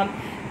 monthലേക്ക് നമുക്ക്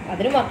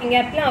അതിന് വർക്കിംഗ്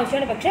ക്യാപിറ്റൽ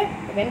ആവശ്യമാണ്. പക്ഷേ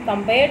when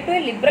compare to A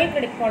liberal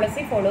credit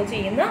policy follow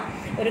ചെയ്യുന്ന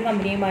ഒരു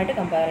കമ്പനിയുമായിട്ട്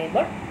കമ്പയർ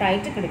ചെയ്യുമ്പോൾ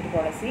ടൈറ്റ് ക്രെഡിറ്റ്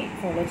പോളിസി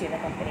ഫോളോ ചെയ്യുന്ന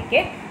കമ്പനിക്ക്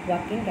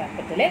വർക്കിംഗ്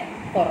ക്യാപിറ്റൽ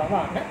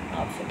കുറവാണ്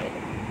ആവശ്യം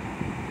വരുന്നത്.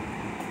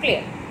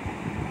 ക്ലിയർ.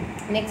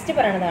 നെക്സ്റ്റ്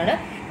പറയുന്നതാണ്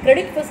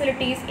credit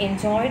facilities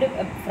enjoyed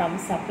from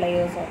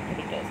suppliers or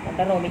creditors.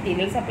 നമ്മുടെ റോ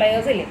മെറ്റീരിയൽ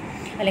സപ്ലയേഴ്സ് ഇല്ലേ,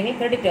 അല്ലെങ്കിൽ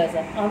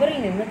ക്രെഡിറ്റേഴ്സ്, അവരിൽ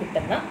നിന്ന്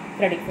കിട്ടുന്ന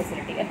ക്രെഡിറ്റ്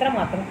ഫെസിലിറ്റി,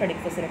 എത്രമാത്രം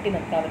ക്രെഡിറ്റ് ഫെസിലിറ്റി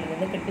നമുക്ക് അവരിൽ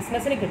നിന്ന്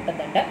ബിസിനസ്സിന്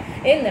കിട്ടുന്നുണ്ട്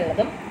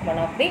എന്നുള്ളതും one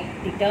of the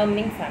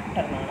determining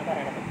factor എന്നാണ്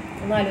പറയുന്നത്.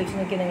 ഒന്ന് ആലോചിച്ച്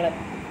നോക്കി നിങ്ങൾ.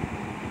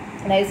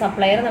 അതായത്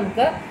സപ്ലയർ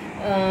നമുക്ക്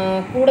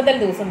കൂടുതൽ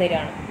ദിവസം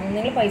തരികയാണ്,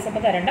 നിങ്ങൾ പൈസ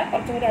ഇപ്പോൾ തരേണ്ട,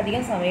 കുറച്ചും കൂടി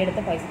അധികം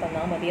സമയമെടുത്ത് പൈസ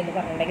തന്നാൽ മതി എന്ന്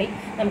പറഞ്ഞിട്ടുണ്ടെങ്കിൽ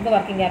നമുക്ക്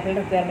വർക്കിംഗ് ക്യാപിറ്റൽ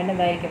റിക്വയർമെൻറ്റ്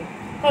എന്തായിരിക്കും,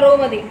 കുറവ്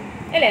മതി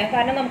അല്ലേ?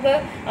 കാരണം നമുക്ക്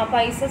ആ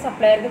പൈസ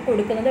സപ്ലയർക്ക്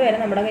കൊടുക്കുന്നത് വരെ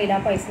നമ്മുടെ കയ്യിൽ ആ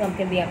പൈസ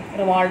നമുക്ക് എന്ത് ചെയ്യാം,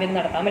 റിവോൾവിങ്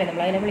നടത്താം അല്ലേ?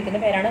 നമ്മൾ അതിനെ വിളിക്കുന്ന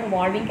പേരാണ്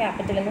റിവോൾവിങ്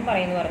ക്യാപിറ്റൽ എന്നും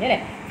പറഞ്ഞു അല്ലേ?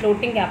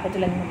 ഫ്ലോട്ടിങ്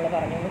ക്യാപിറ്റൽ എന്ന് നമ്മൾ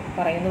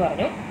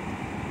പറഞ്ഞു.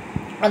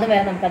 അതുവരെ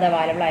നമുക്കത്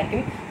അവൈലബിൾ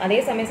ആയിരിക്കും.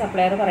 അതേസമയം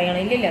സപ്ലയർ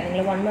പറയുകയാണെങ്കിൽ ഇല്ല, നിങ്ങൾ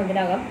 1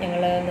 മന്തിനകം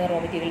ഞങ്ങൾ റോ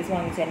മെറ്റീരിയൽസ്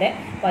വാങ്ങിച്ചതിൻ്റെ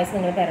പൈസ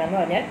നിങ്ങൾ തരാമെന്ന്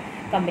പറഞ്ഞാൽ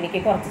കമ്പനിക്ക്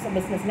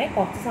ബിസിനസ്സിനെ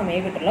കുറച്ച്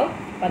സമയം കിട്ടുള്ളൂ.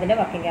 അപ്പോൾ അതിൻ്റെ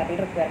വർക്കിംഗ്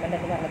ക്യാപിറ്റൽ റിക്വയർമെൻറ്റ്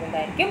എന്ന് പറയുന്നത്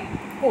എന്തായിരിക്കും,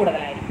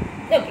 കൂടുതലായിരിക്കും.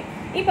 ഓക്കെ,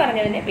 ഈ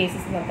പറഞ്ഞതിൻ്റെ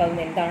ബേസിസ്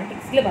നമുക്കതൊന്ന് എന്താണ്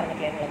ടെക്സ്റ്റിൽ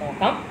പറഞ്ഞിട്ടില്ല എന്നുള്ളത്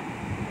നോക്കാം.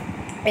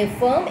 A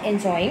firm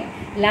enjoying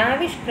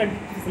lavish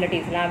credit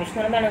facilities. Lavish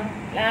എന്ന് പറഞ്ഞാൽ എന്താണ്?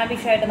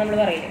 ലാവിഷായിട്ട് നമ്മൾ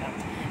പറയില്ല,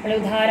 നമ്മൾ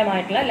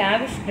ഉദാരമായിട്ടുള്ള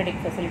lavish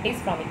credit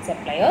facilities from it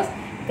suppliers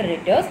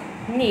creditors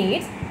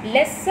needs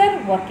lesser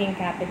working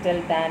capital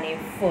than a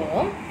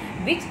firm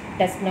which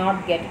does not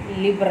get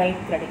liberal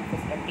credit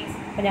facilities.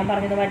 അപ്പോൾ ഞാൻ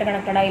പറഞ്ഞതുമായിട്ട്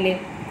കണക്റ്റഡ് ആയില്ലേ?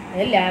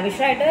 അത്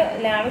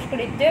ലാവിഷ്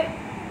ക്രെഡിറ്റ്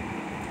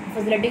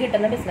ഫെസിലിറ്റി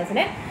കിട്ടുന്ന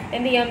ബിസിനസ്സിനെ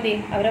എന്ത് ചെയ്യാൻ മതി,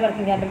 അവരുടെ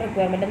വർക്കിംഗ് ക്യാപിറ്റൽ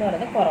റിക്വയർമെൻറ്റ് എന്ന്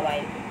പറയുന്നത്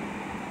കുറവായിരിക്കും.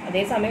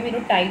 അതേസമയം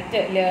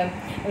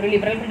ഒരു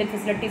ലിബറൽ ക്രെഡിറ്റ്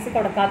ഫെസിലിറ്റീസ്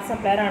കൊടുക്കാത്ത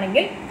സപ്ലയർ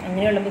ആണെങ്കിൽ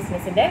അങ്ങനെയുള്ള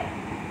ബിസിനസ്സിൻ്റെ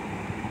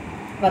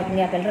വർക്കിംഗ്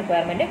ക്യാപിറ്റൽ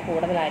റിക്വയർമെൻറ്റ്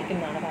കൂടുതലായിരിക്കും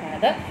എന്നാണ്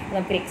പറയുന്നത്.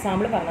 നമുക്കൊരു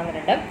എക്സാമ്പിൾ പറഞ്ഞു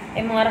തന്നിട്ടുണ്ട്.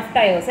 MRF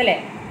ടയേഴ്സ് അല്ലേ,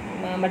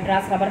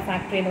 മദ്രാസ് റബ്ബർ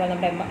ഫാക്ടറി എന്ന് പറയുന്ന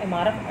നമ്മുടെ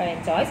MRF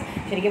ചോയ്സ്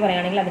ശരിക്കും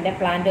പറയുകയാണെങ്കിൽ അതിൻ്റെ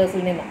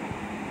പ്ലാന്റേഴ്സിൽ നിന്ന്,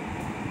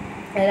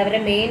 അതായത് അവരുടെ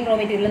മെയിൻ റോ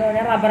മെറ്റീരിയൽ എന്ന്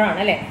പറഞ്ഞാൽ റബ്ബറാണ്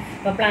അല്ലേ?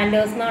 അപ്പോൾ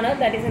പ്ലാന്റേഴ്സ് എന്നാണ്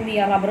ദാറ്റ് ഈസ് എന്ത്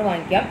ചെയ്യുക, റബ്ബർ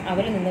വാങ്ങിക്കാം.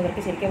 അവരിൽ നിന്ന്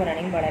ഇവർക്ക് ശരിക്കും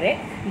പറയുകയാണെങ്കിൽ വളരെ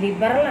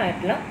ലിബറൽ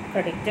ആയിട്ടുള്ള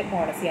ക്രെഡിറ്റ്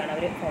പോളിസിയാണ്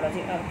അവർ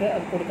അവർക്ക്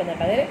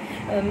കൊടുക്കുന്നുണ്ട്. അതായത്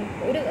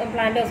ഒരു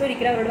പ്ലാന്റേഴ്സ്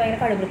ഒരിക്കലും അവരോട് ഭയങ്കര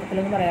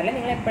കടുവൃത്തത്തിലൊന്നും പറയാറില്ല,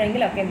 നിങ്ങൾ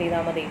എപ്പോഴെങ്കിലും ഒക്കെ എന്ത്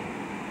ചെയ്താൽ മതി,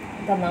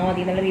 തന്നാൽ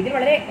മതി എന്നുള്ള രീതിയിൽ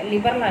വളരെ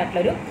ലിബറൽ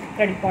ആയിട്ടുള്ളൊരു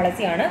ക്രെഡിറ്റ്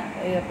പോളിസിയാണ്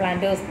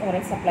പ്ലാന്റേഴ്സ് എന്ന്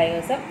പറയുന്ന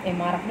സപ്ലയേഴ്സ്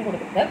MRFന്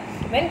കൊടുക്കുന്നത്.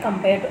 When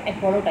compare to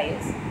Apollo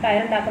tyres,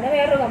 tyre ഉണ്ടാക്കുന്ന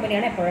വേറൊരു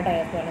കമ്പനിയാണ് അപ്പോളോ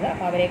ടയേഴ്സ് പറയുന്നത്.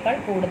 അപ്പോൾ അവരെക്കാൾ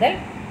കൂടുതൽ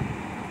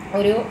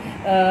ഒരു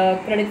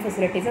ക്രെഡിറ്റ്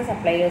ഫെസിലിറ്റീസ്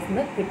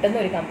സപ്ലയേഴ്സിന് കിട്ടുന്ന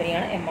ഒരു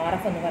കമ്പനിയാണ്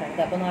MRF എന്ന്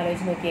പറയുന്നത്. അപ്പോൾ ഒന്ന്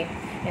ആലോചിച്ച് നോക്കിയേ,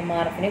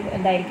 MRFന്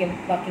എന്തായിരിക്കും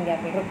വർക്കിംഗ്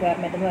ക്യാപിറ്റൽ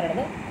റിക്വയർമെൻറ്റ് എന്ന്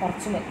പറയുന്നത്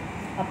കുറച്ച് മതി.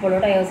 അപ്പോളോ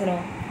ടയേഴ്സിനോ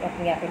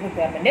വർക്കിംഗ് ക്യാപിറ്റൽ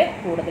റിക്വയർമെൻറ്റ്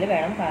കൂടുതൽ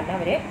വേണം, കാരണം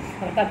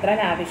അവർക്ക് അത്ര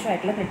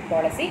ലാവിഷായിട്ടുള്ള ക്രെഡിറ്റ്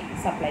പോളിസി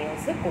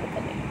സപ്ലയേഴ്സ്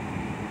കൊടുക്കുന്നില്ല.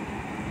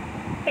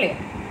 ക്ലിയർ.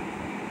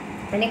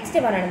 നെക്സ്റ്റ്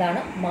പറയുന്നതാണ്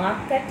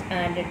മാർക്കറ്റ്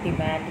ആൻഡ്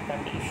ഡിമാൻഡ്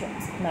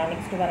കണ്ടീഷൻസ്. എന്താണ്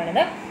നെക്സ്റ്റ്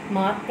പറയുന്നത്?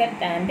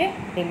 മാർക്കറ്റ് ആൻഡ്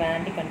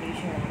ഡിമാൻഡ്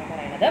കണ്ടീഷൻ എന്നാണ്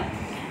പറയുന്നത്.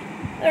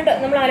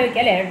 നമ്മൾ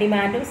ആലോചിക്കുക അല്ലേ,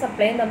 ഡിമാൻഡും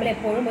സപ്ലൈയും തമ്മിൽ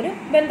എപ്പോഴും ഒരു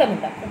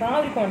ബന്ധമുണ്ട്. അപ്പോൾ ആ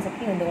ഒരു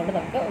കോൺസെപ്റ്റിൽ നിന്നുകൊണ്ട്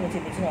നമുക്ക് ഒന്ന്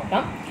ചിന്തിച്ച്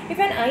നോക്കാം.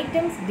 If an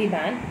items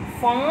demand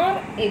far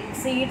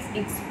exceeds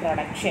it's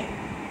production,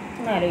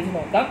 ഒന്ന് ആലോചിച്ച്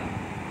നോക്കാം.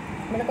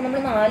 ഇതൊക്കെ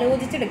നമ്മളൊന്ന്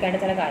ആലോചിച്ചെടുക്കേണ്ട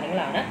ചില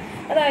കാര്യങ്ങളാണ്.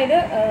 അതായത്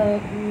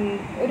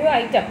ഒരു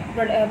ഐറ്റം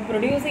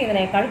പ്രൊഡ്യൂസ്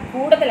ചെയ്യുന്നതിനേക്കാൾ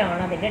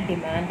കൂടുതലാണ് അതിൻ്റെ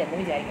ഡിമാൻഡ് എന്ന്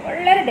വിചാരിക്കും.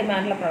 വളരെ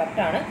ഡിമാൻഡുള്ള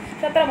പ്രൊഡക്റ്റാണ്,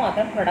 പക്ഷെ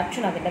അത്രമാത്രം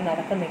പ്രൊഡക്ഷൻ അതിൻ്റെ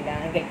നടക്കുന്നില്ല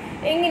എങ്കിൽ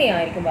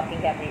എങ്ങനെയായിരിക്കും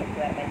വർക്കിംഗ് ക്യാപിറ്റൽ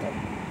റിക്വയർമെൻറ്റ്?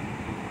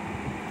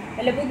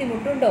 വല്ല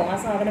ബുദ്ധിമുട്ടുണ്ടോ ആ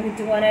സാധനം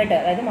വിറ്റ് പോകാനായിട്ട്?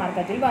 അതായത്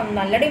മാർക്കറ്റിൽ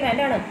നല്ല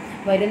ഡിമാൻഡാണ്,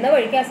 വരുന്ന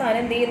വഴിക്ക് ആ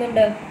സാധനം എന്ത്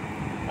ചെയ്യുന്നുണ്ട്,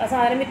 ആ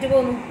സാധനം വിറ്റ്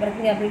പോകുന്നു.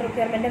 വർക്കിംഗ് ക്യാപിറ്റൽ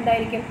റിക്വയർമെൻറ്റ്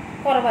എന്തായിരിക്കും?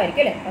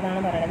 കുറവായിരിക്കും അല്ലേ?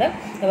 അതാണ് പറയുന്നത്.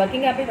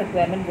 Working capital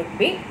requirement would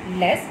be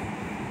less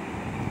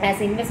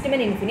as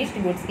investment in finished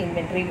goods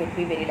inventory would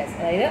be very less.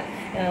 അതായത്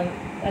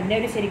അതിൻ്റെ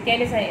ഒരു ശരിക്കും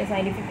അതിൻ്റെ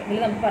സയൻറ്റിഫിക്കലി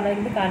നമുക്ക്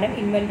പറഞ്ഞിരിക്കുന്നത്, കാരണം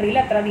ഇൻവെൻട്രിയിൽ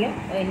അത്രയധികം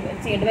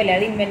ചെയ്യേണ്ടി വരില്ല,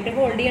 അത് ഇൻവെൻട്രി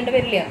ഹോൾഡ് ചെയ്യേണ്ടി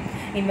വരില്ല.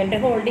 ഇൻവെൻട്രി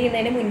ഹോൾഡ്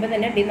ചെയ്യുന്നതിന് മുൻപ്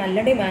തന്നെ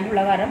നല്ല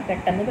ഡിമാൻഡുള്ള കാരണം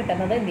പെട്ടെന്ന്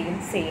അത് എന്ത് ചെയ്യും,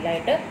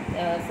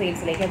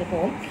 സെയിൽസിലേക്ക് അത്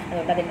പോകും.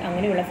 അതുകൊണ്ട്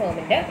അങ്ങനെയുള്ള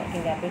ഫേമിൻ്റെ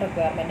വർക്കിംഗ് ക്യാപിറ്റൽ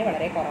റിക്വയർമെൻറ്റ്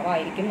വളരെ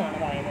കുറവായിരിക്കും എന്നാണ്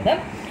പറയുന്നത്.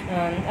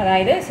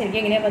 അതായത് ശരിക്കും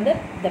എങ്ങനെയാണ് വന്നത്,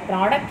 the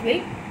product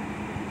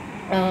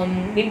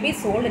will be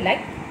sold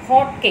like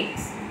hot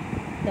cakes.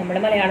 നമ്മുടെ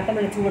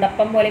മലയാളത്തിൽ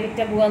ചൂടപ്പം പോലെ വിറ്റ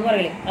പോകാന്ന്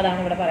പറയില്ലേ, അതാണ്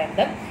ഇവിടെ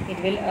പറയുന്നത്.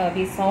 It will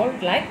be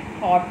sold like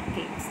hot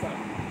cakes എന്നാണ്.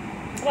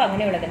 അപ്പോൾ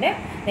അങ്ങനെയുള്ളതിൻ്റെ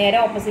നേരെ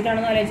ഓപ്പോസിറ്റ്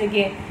ആണെന്ന് ആലോചിച്ച്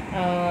നോക്കിയേ.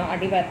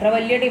 അത്ര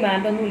വലിയ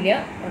ഡിമാൻഡൊന്നുമില്ല,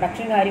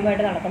 പ്രൊഡക്ഷൻ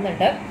കാര്യമായിട്ട്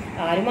നടക്കുന്നുണ്ട്,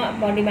 ആരും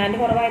ഡിമാൻഡ്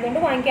കുറവായതുകൊണ്ട്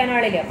വാങ്ങിക്കാൻ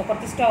ആളില്ല. അപ്പോൾ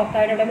കുറച്ച്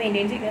സ്റ്റോക്കായിട്ട് അവിടെ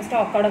മെയിൻറ്റെയിൻ ചെയ്യുന്ന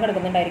സ്റ്റോക്ക് അവിടെ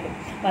കിടക്കുന്നുണ്ടായിരിക്കും.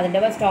 അപ്പോൾ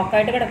അതിൻ്റെ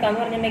സ്റ്റോക്കായിട്ട്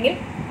കിടക്കാമെന്ന് പറഞ്ഞിട്ടുണ്ടെങ്കിൽ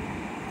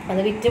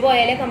അത് വിറ്റ്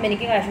പോയാലേ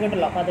കമ്പനിക്ക് ക്യാഷ്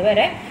കിട്ടുള്ളൂ. അപ്പോൾ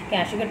അതുവരെ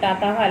ക്യാഷ്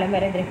കിട്ടാത്ത കാലം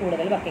വരെ ഇതിന്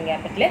കൂടുതൽ വർക്കിംഗ്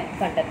ക്യാപിറ്റൽ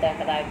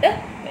കണ്ടെത്തേണ്ടതായിട്ട്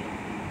വരും.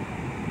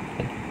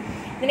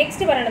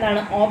 നെക്സ്റ്റ് പറയുന്നതാണ്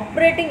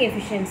operating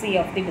efficiency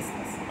of the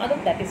business. അതും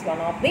that is one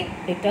of the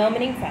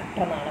determining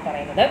factor എന്നാണ്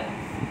പറയുന്നത്.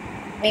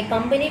 A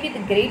company with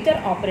greater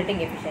operating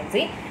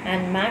efficiency and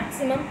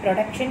maximum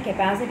production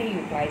capacity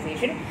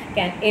utilization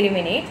can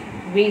eliminate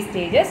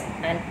wastages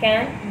and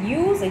can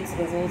use its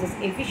resources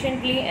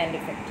efficiently and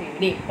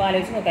effectively. ഇപ്പോൾ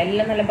ആലോചിച്ച് നോക്കുക,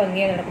 എല്ലാം നല്ല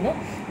ഭംഗിയായി നടക്കുന്നു,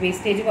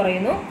 വേസ്റ്റേജ്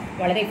കുറയുന്നു,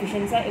 വളരെ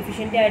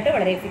എഫിഷ്യൻ്റ് ആയിട്ട്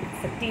വളരെ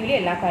എഫക്റ്റീവ്ലി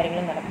എല്ലാ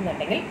കാര്യങ്ങളും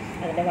നടക്കുന്നുണ്ടെങ്കിൽ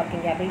അതിൻ്റെ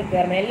വർക്കിംഗ് ക്യാപിറ്റൽ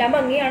റിക്വയർമെൻറ്റ് എല്ലാം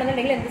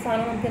ഭംഗിയാണെന്നുണ്ടെങ്കിൽ എന്ത്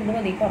സാധനം നമുക്ക് എന്ത്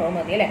മതി, കുറവ്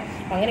മതി അല്ലേ.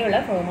 അങ്ങനെയുള്ള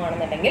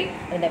ഫേമാണെന്നുണ്ടെങ്കിൽ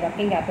അതിൻ്റെ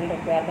വർക്കിംഗ് ക്യാപിറ്റൽ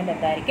റിക്വയർമെൻറ്റ്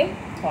എന്തായിരിക്കും,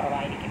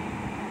 കുറവായിരിക്കും.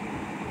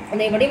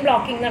 അത് എവിടെയും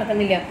ബ്ലോക്കിംഗ്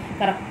നടക്കുന്നില്ല,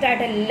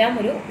 കറക്റ്റായിട്ട് എല്ലാം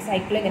ഒരു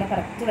സൈക്കിൾ ഇങ്ങനെ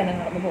കറക്റ്റ് തന്നെ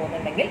നടന്നു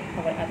പോകുന്നുണ്ടെങ്കിൽ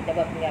അതിൻ്റെ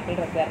വർക്കിംഗ് ക്യാപിറ്റൽ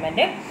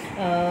റിക്വയർമെൻറ്റ്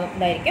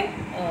ഇതായിരിക്കും,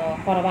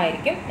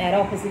 കുറവായിരിക്കും. നേരെ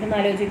ഓപ്പോസിറ്റ് ഒന്ന്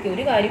ആലോചിക്കുക,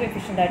 ഒരു കാര്യം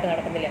എഫിഷ്യൻ്റായിട്ട്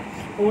നടക്കുന്നില്ല,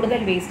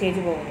 കൂടുതൽ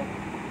വേസ്റ്റേജ് പോകുന്നു.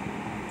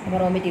 അപ്പോൾ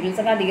റോ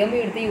മെറ്റീരിയൽസൊക്കെ അധികം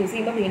എടുത്ത് യൂസ്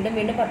ചെയ്യുമ്പോൾ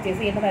വീണ്ടും പർച്ചേസ്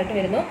ചെയ്യേണ്ടതായിട്ട്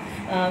വരുന്നു.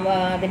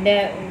 അതിൻ്റെ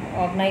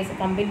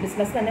കമ്പനി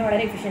ബിസിനസ് തന്നെ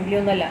വളരെ എഫിഷ്യൻ്റ്ലി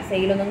ഒന്നുമല്ല,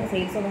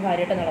 സെയിൽസ് ഒന്നും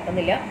കാര്യമായിട്ട്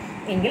നടക്കുന്നില്ല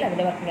എങ്കിൽ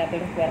അതിൻ്റെ വർക്കിംഗ്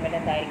ക്യാപിറ്റൽ റിക്വയർമെൻറ്റ്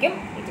എന്തായിരിക്കും,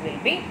 ഇറ്റ്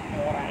വിൽ ബി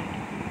മോർ ആയിരിക്കും.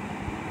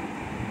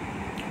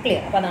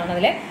 ക്ലിയർ. അപ്പോൾ അതാണ്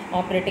അതിൽ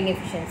ഓപ്പറേറ്റിംഗ്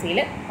എഫിഷ്യൻസിയിൽ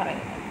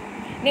പറയുന്നത്.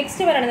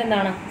 നെക്സ്റ്റ് പറയുന്നത്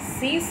എന്താണ്?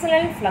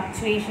 സീസണൽ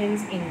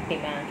ഫ്ലക്ച്വേഷൻസ് ഇൻ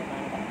ഡിമാൻഡ്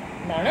എന്നാണ് പറയുന്നത്.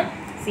 എന്താണ്?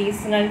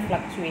 Seasonal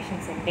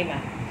fluctuations in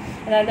demand.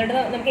 അതായത്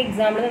നമുക്ക്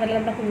എക്സാമ്പിൾ നല്ല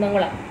നമ്മുടെ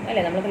കുന്നംകുളം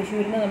അല്ലേ, നമ്മൾ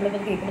തൃശ്ശൂരിൽ നിന്ന്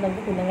നമ്മളിപ്പോൾ കേൾക്കുമ്പോൾ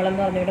നമുക്ക് കുന്നംകുളം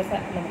എന്ന് പറഞ്ഞൊരു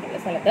നമുക്കുള്ള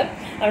സ്ഥലത്ത്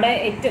അവിടെ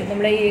ഏറ്റവും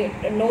നമ്മൾ ഈ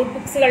നോട്ട്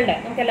ബുക്സുകളുടെ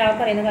നമുക്ക്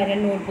എല്ലാവർക്കും അറിയുന്ന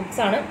കാര്യം നോട്ട്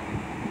ബുക്സാണ്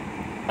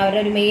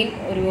അവരുടെ ഒരു മെയിൻ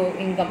ഒരു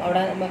ഇൻകം.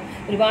 അവിടെ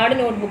ഒരുപാട്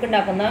നോട്ട്ബുക്ക്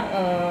ഉണ്ടാക്കുന്ന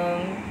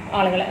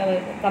ആളുകളെ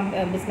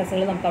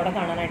ബിസിനസ്സുകൾ നമുക്ക് അവിടെ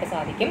കാണാനായിട്ട്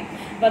സാധിക്കും.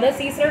 അപ്പോൾ അത്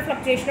സീസണൽ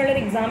ഫ്ലക്ച്വേഷനുള്ള ഒരു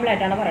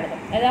എക്സാമ്പിളായിട്ടാണ് പറയുന്നത്.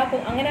 അതായത്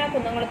അങ്ങനെ ആ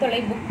കുന്നംകുളത്തുള്ള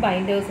ഈ ബുക്ക്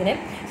ബൈൻഡേഴ്സിന്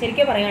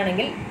ശരിക്കും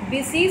പറയുകയാണെങ്കിൽ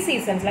ബിസി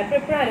സീസൺസിൽ, അപ്പോൾ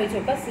എപ്പോഴും ആലോചിച്ച്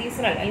നോക്കുക,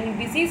 സീസണൽ അല്ലെങ്കിൽ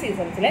ബിസി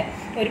സീസൺസിലെ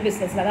ഒരു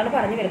ബിസിനസ്സിൽ അതാണ്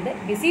പറഞ്ഞു വരുന്നത്.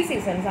 ബിസി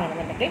സീസൺസ്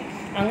ആണെന്നുണ്ടെങ്കിൽ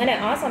അങ്ങനെ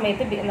ആ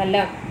സമയത്ത്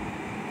നല്ല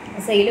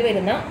സെയിൽ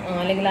വരുന്ന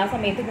അല്ലെങ്കിൽ ആ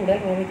സമയത്ത് കൂടുതൽ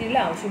റോ മെറ്റീരിയൽ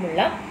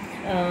ആവശ്യമുള്ള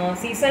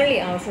സീസണലി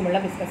ആവശ്യമുള്ള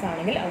ബിസിനസ്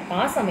ആണെങ്കിൽ അവർക്ക്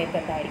ആ സമയത്ത്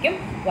എന്തായിരിക്കും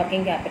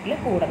വർക്കിംഗ് ക്യാപിറ്റൽ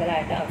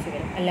കൂടുതലായിട്ട് ആവശ്യം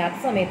വരും.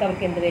 അല്ലാത്ത സമയത്ത്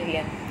അവർക്ക് എന്ത്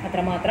വരില്ല,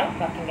 അത്രമാത്രം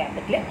വർക്കിംഗ്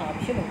ക്യാപിറ്റൽ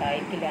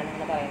ആവശ്യമുണ്ടായിരിക്കില്ല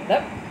എന്നാണ് പറയുന്നത്.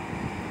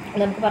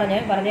 നമുക്ക്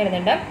പറഞ്ഞു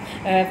തരുന്നുണ്ട്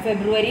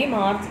ഫെബ്രുവരി,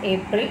 മാർച്ച്,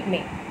 ഏപ്രിൽ,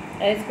 മെയ്.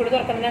 സ്കൂൾ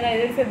തുറക്കുന്നതിന്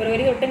അതായത് ഒരു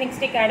ഫെബ്രുവരി തൊട്ട്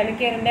നെക്സ്റ്റ്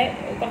അക്കാഡമിക് ഇയറിൻ്റെ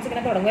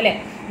കുറച്ചിങ്ങനെ തുടങ്ങും അല്ലേ.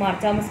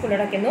 മാർച്ച് ആകുമ്പോൾ സ്കൂൾ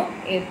അടയ്ക്കുന്നു,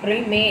 ഏപ്രിൽ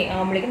മെയ്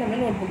ആകുമ്പോഴേക്കും നമ്മൾ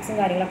നോട്ട്ബുക്സും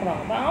കാര്യങ്ങളൊക്കെ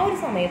വാങ്ങും. അപ്പോൾ ആ ഒരു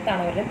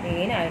സമയത്താണ് അവരുടെ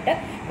മെയിനായിട്ട്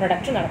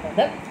പ്രൊഡക്ഷൻ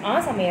നടക്കുന്നത്. ആ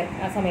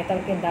സമയത്ത്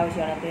അവർക്ക്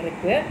എന്താവശ്യമാണ്?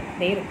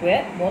 ദേ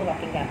റിക്വയർ മോർ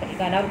വർക്കിംഗ് ക്യാപിറ്റൽ.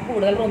 കാരണം അവർക്ക്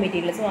കൂടുതൽ റോ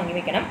മെറ്റീരിയൽസ് വാങ്ങി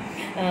വെക്കണം.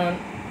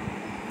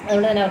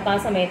 അതുകൊണ്ട് തന്നെ അവർക്ക് ആ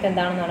സമയത്ത്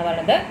എന്താണെന്നാണ്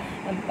പറയുന്നത്,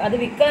 അത്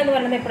വിൽക്കുക എന്ന്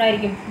പറയുന്നത്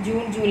എപ്പോഴായിരിക്കും?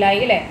 ജൂൺ, ജൂലൈ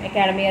അല്ലേ.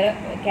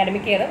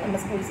 അക്കാഡമിക് ഇയർ നമ്മുടെ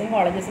സ്കൂൾസും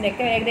കോളേജസിൻ്റെ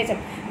ഒക്കെ ഏകദേശം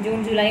ജൂൺ,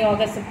 ജൂലൈ,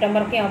 ഓഗസ്റ്റ്,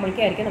 സെപ്റ്റംബർ ഒക്കെ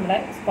ആകുമ്പോഴേക്കായിരിക്കും നമ്മുടെ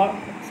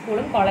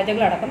സ്കൂളും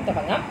കോളേജുകളും അടക്കം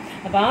തുടങ്ങാം.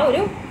 അപ്പോൾ ആ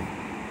ഒരു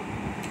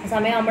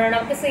സമയമാകുമ്പോഴാണ്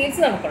അവർക്ക്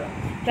സെയിൽസ് നടക്കുള്ളൂ.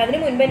 പക്ഷെ അതിന്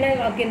മുൻപ് തന്നെ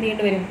അവർക്ക് എന്ത്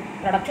ചെയ്യേണ്ടി വരും?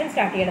 പ്രൊഡക്ഷൻ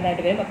സ്റ്റാർട്ട്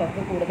ചെയ്യേണ്ടതായിട്ട് വരും. അപ്പോൾ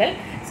അവർക്ക് കൂടുതൽ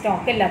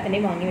സ്റ്റോക്ക്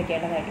എല്ലാത്തിൻ്റെയും വാങ്ങി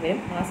വെക്കേണ്ടതായിട്ട്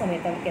വരും. ആ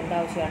സമയത്ത് അവർക്ക്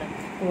എന്താവശ്യമാണ്?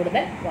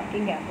 കൂടുതൽ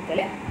വർക്കിംഗ്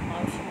ക്യാപിറ്റൽ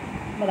ആവശ്യമാണ്.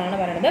 അപ്പോൾ അതാണ്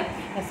പറയുന്നത്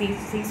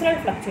seasonal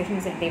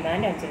fluctuations in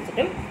demand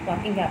അനുസരിച്ചിട്ടും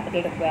working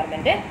capital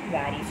requirement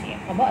വാരി ചെയ്യാം.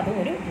 അപ്പോൾ അതും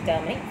ഒരു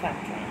ഡിറ്റർമിനിങ്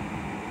ഫാക്ടറാണ്.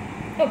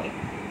 ഓക്കെ,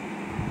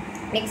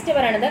 നെക്സ്റ്റ്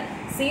പറയുന്നത്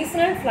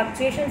സീസണൽ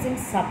ഫ്ലക്ച്വേഷൻസ് ഇൻ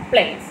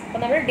സപ്ലൈസ്.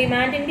 അപ്പോൾ നമ്മൾ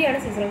ഡിമാൻഡിൻ്റെയാണ്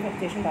സീസണൽ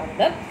ഫ്ലക്ച്വേഷൻ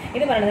പറഞ്ഞത്.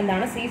 ഇത് പറയുന്നത്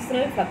എന്താണ്?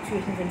 Seasonal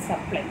fluctuations in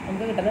supply.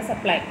 നമുക്ക് കിട്ടുന്ന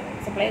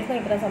സപ്ലൈസ്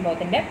കിട്ടുന്ന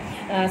സംഭവത്തിൻ്റെ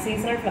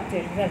സീസണൽ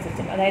ഫ്ലക്ച്വേഷൻസ്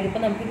അനുസരിച്ച്. അതായത്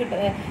ഇപ്പോൾ നമുക്ക്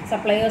കിട്ടുന്ന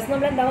സപ്ലൈയേഴ്സ്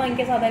നമ്മൾ എന്താ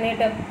വാങ്ങിക്കുക?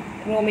 സാധാരണയായിട്ട്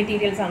റോ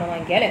മെറ്റീരിയൽസ് ആണ്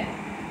വാങ്ങിക്കുക അല്ലേ.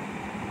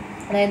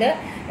 അതായത്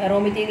റോ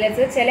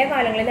മെറ്റീരിയൽസ് ചില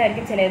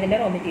കാലങ്ങളിലായിരിക്കും ചിലതിൻ്റെ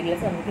റോ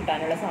മെറ്റീരിയൽസ് നമുക്ക്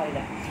കിട്ടാനുള്ള സാധ്യത.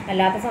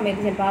 അല്ലാത്ത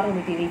സമയത്ത് ചിലപ്പോൾ ആ റോ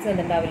മെറ്റീരിയൽസ്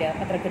എന്തുണ്ടാവില്ല,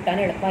 അത്ര കിട്ടാൻ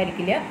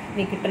എളുപ്പമായിരിക്കില്ല.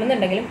 നീ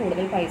കിട്ടണമെന്നുണ്ടെങ്കിലും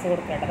കൂടുതൽ പൈസ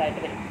കൊടുക്കേണ്ടതായിട്ട്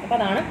വരും. അപ്പോൾ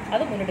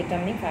അതും ഒരു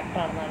ഡിറ്റർമിനിങ് ഫാക്ടർ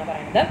ആണെന്നാണ്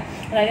പറയുന്നത്.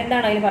 അതായത്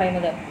എന്താണ് അതിൽ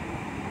പറയുന്നത്?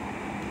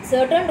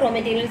 certain raw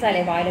materials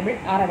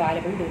are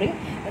available during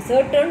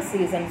certain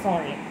seasons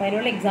only. അപ്പോൾ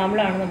അതിനുള്ള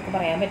എക്സാമ്പിളാണ് നമുക്ക്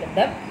പറയാൻ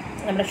പറ്റുന്നത്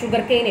നമ്മുടെ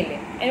ഷുഗർ കെയിൻ ഇല്ലേ,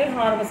 അതിനൊരു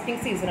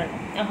ഹാർവെസ്റ്റിംഗ് സീസൺ ഉണ്ട്.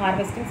 ആ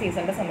ഹാർവെസ്റ്റിംഗ്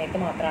സീസണിൻ്റെ സമയത്ത്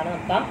മാത്രമാണ്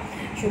നമുക്ക് ആ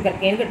ഷുഗർ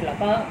കെയിൻ കിട്ടുള്ളൂ.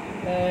 അപ്പോൾ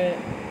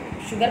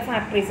ഷുഗർ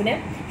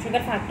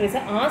ഫാക്ടറീസ്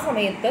ആ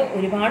സമയത്ത്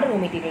ഒരുപാട് റോ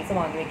മെറ്റീരിയൽസ്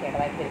വാങ്ങി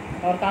വെക്കേണ്ടതായിട്ട് വരും.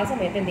 അവർക്ക് ആ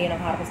സമയത്ത് എന്ത് ചെയ്യണം?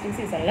 ഹാർവെസ്റ്റിംഗ്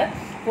സീസണിൽ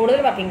കൂടുതൽ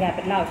വർക്കിംഗ്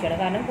ക്യാപിറ്റൽ ആവശ്യമാണ്.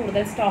 കാരണം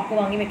കൂടുതൽ സ്റ്റോക്ക്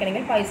വാങ്ങി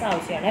വെക്കണമെങ്കിൽ പൈസ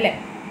ആവശ്യമാണ് അല്ലേ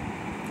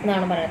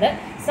എന്നാണ് പറയുന്നത്.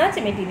 Such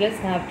materials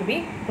have to be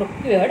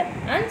procured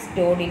and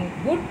stored in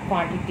good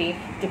quantity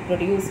to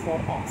produce for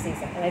off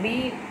season. അതായത് ഈ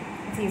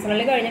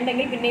സീസണിൽ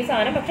കഴിഞ്ഞിട്ടുണ്ടെങ്കിൽ പിന്നെ ഈ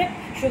സാധനം, പക്ഷേ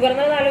ഷുഗർ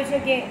എന്നത് ആലോചിച്ച്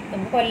നോക്കിയേ,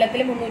 നമുക്ക്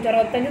കൊല്ലത്തിൽ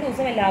 365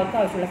 ദിവസം എല്ലാവർക്കും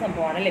ആവശ്യമുള്ള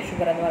സംഭവമാണ് അല്ലേ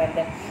ഷുഗർ എന്ന്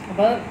പറയുന്നത്.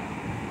 അപ്പോൾ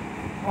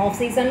ഓഫ്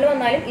സീസണിൽ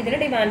വന്നാലും ഇതിന്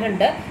ഡിമാൻഡ്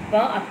ഉണ്ട്.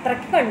 അപ്പോൾ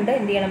അത്രയ്ക്ക് കണ്ട്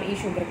എന്ത് ചെയ്യണം? ഈ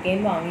ഷുഗർ കെയിൻ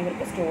വാങ്ങി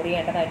ഇവർക്ക് സ്റ്റോർ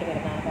ചെയ്യേണ്ടതായിട്ട്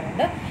വരുന്നതാണ്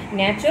പറയുന്നത്.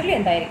 നാച്ചുറലി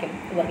എന്തായിരിക്കും?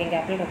 Working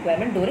capital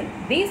requirement during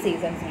these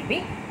seasons will be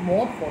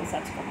more for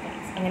such companies.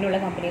 അങ്ങനെയുള്ള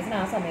കമ്പനീസിന്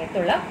ആ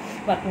സമയത്തുള്ള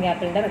വർക്കിംഗ്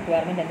ക്യാപിറ്റലിൻ്റെ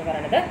റിക്വയർമെൻറ്റ് എന്ന്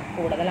പറയുന്നത്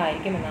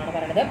കൂടുതലായിരിക്കും എന്നാണ്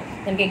പറയുന്നത്.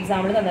 നമുക്ക്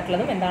എക്സാമ്പിൾ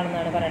തന്നിട്ടുള്ളതും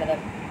എന്താണെന്നാണ് പറയുന്നത്?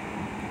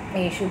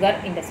 ഈ ഷുഗർ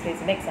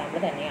ഇൻഡസ്ട്രീസിൻ്റെ എക്സാമ്പിൾ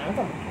തന്നെയാണ്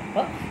തന്നിട്ടുള്ളത്.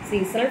 അപ്പോൾ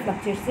സീസണൽ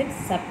ഫ്ലക്ച്വേഷൻസ് ഇൻ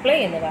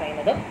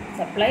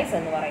സപ്ലൈസ്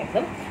എന്ന്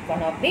പറയുന്നതും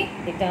one of the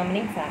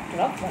determining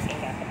factor of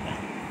working ക്യാപിറ്റലാണ്.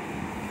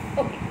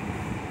 Okay,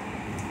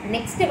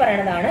 next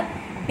പറയുന്നതാണ്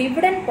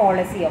dividend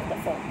policy of the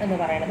firm എന്ന്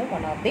പറയുന്നത്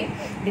one of the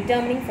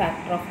determining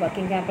factor of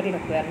working capital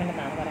requirement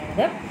എന്നാണ്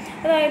പറയുന്നത്.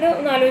 അതായത്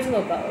ഒന്ന് ആലോചിച്ച്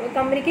നോക്കുക,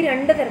 കമ്പനിക്ക്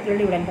രണ്ട് തരത്തിലുള്ള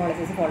ഡിവിഡൻഡ്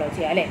പോളിസീസ് ഫോളോ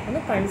ചെയ്യാം അല്ലേ.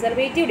 ഒന്ന്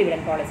കൺസർവേറ്റീവ്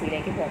ഡിവിഡൻഡ്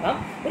പോളിസിയിലേക്ക് പോകാം,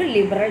 ഒരു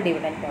ലിബറൽ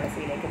ഡിവിഡൻഡ്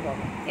പോളിസിയിലേക്ക്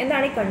പോകാം.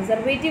 എന്താണ് ഈ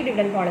കൺസർവേറ്റീവ്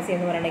ഡിവിഡൻഡ് പോളിസി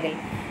എന്ന് പറയണമെങ്കിൽ?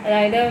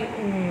 അതായത്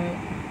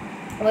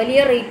വലിയ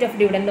റേറ്റ് ഓഫ്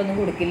ഡിവിഡൻഡ് ഒന്നും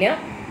കൊടുക്കില്ല.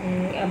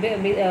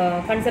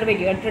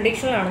 കൺസർവേറ്റീവ്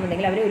ട്രഡീഷണൽ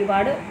ആണെന്നുണ്ടെങ്കിൽ അവർ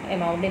ഒരുപാട്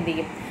എമൗണ്ട് എന്ത്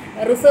ചെയ്യും?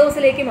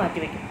 റിസർവ്സിലേക്ക്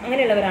മാറ്റിവെക്കും.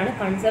 അങ്ങനെയുള്ളവരാണ്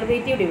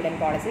കൺസർവേറ്റീവ് ഡിവിഡൻഡ്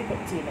പോളിസി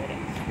ചെയ്യുന്നവർ.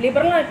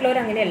 ലിബറൽ ആയിട്ടുള്ളവർ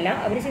അങ്ങനെയല്ല.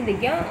 അവർ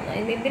ചിന്തിക്കുക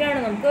എന്തിനാണ്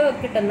നമുക്ക്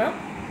കിട്ടുന്ന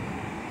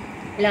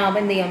ലാഭം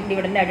എന്ത് ചെയ്യാം?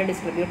 ഡിവിഡൻഡായിട്ട്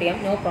ഡിസ്ട്രിബ്യൂട്ട് ചെയ്യാം,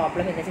 നോ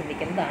പ്രോബ്ലം എന്ന്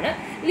ചിന്തിക്കുന്നതാണ്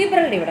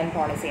ലിബറൽ ഡിവിഡൻഡ്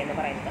പോളിസി എന്ന്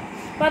പറയുന്നത്.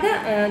 അപ്പോൾ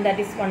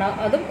ദാറ്റ് ഈസ്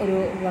അതും ഒരു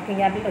വർക്കിംഗ്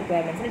ക്യാപിറ്റൽ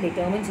റിക്വയർമെൻറ്റ്സിനെ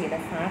ഡിറ്റർമിൻ ചെയ്യുന്ന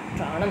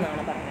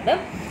ഫാക്ടറാണെന്നാണ് പറയുന്നത്.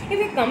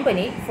 If A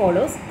company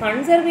follows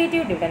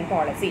conservative dividend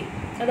policy,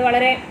 അത്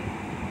വളരെ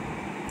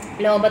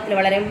ലോകത്തിൽ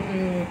വളരെ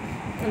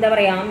എന്താ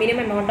പറയുക, മിനിമം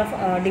എമൗണ്ട് ഓഫ്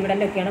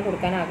ഡിവിഡൻഡ് ഒക്കെയാണ്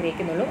കൊടുക്കാൻ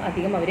ആഗ്രഹിക്കുന്നുള്ളൂ.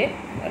 അധികം അവർ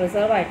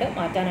റിസർവായിട്ട്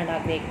മാറ്റാനാണ്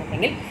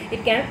ആഗ്രഹിക്കുന്നുണ്ടെങ്കിൽ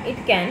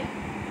it can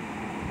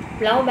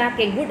plow back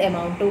a good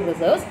amount to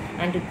reserves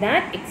and to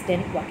that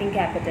extent working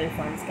capital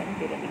funds can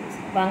be reduced.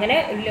 അപ്പോൾ അങ്ങനെ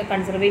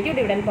കൺസർവേറ്റീവ്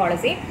ഡിവിഡൻഡ്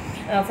പോളിസി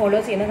ഫോളോ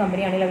ചെയ്യുന്ന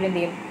കമ്പനിയാണെങ്കിൽ അവർ എന്ത്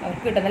ചെയ്യും,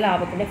 അവർക്ക് കിട്ടുന്ന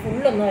ലാഭത്തിൻ്റെ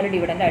ഫുള്ളൊന്നും അവർ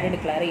ഡിവിഡൻ്റായിട്ട്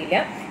ഡിക്ലെയർ ചെയ്യില്ല.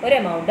 ഒരു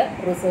എമൗണ്ട്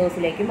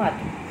റിസർവ്സിലേക്ക്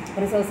മാറ്റും.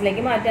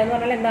 റിസോഴ്സിലേക്ക് മാറ്റുക എന്ന്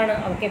പറഞ്ഞാൽ എന്താണ്,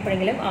 അവർക്ക്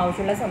എപ്പോഴെങ്കിലും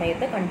ആവശ്യമുള്ള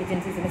സമയത്ത്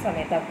കണ്ടിജൻസീസിൻ്റെ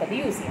സമയത്ത് അവർക്കത്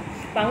യൂസ് ചെയ്യാം.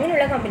 അപ്പോൾ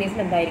അങ്ങനെയുള്ള കമ്പനീസിൽ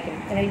എന്തായിരിക്കും,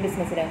 അല്ലെങ്കിൽ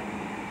ബിസിനസ്സിന്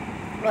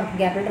വർക്കിംഗ്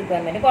ക്യാപിറ്റൽ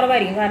റിക്വയർമെൻറ്റ്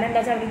കുറവായിരിക്കും. കാരണം എന്താ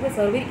വെച്ചാൽ അവർക്ക്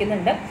റിസർവ്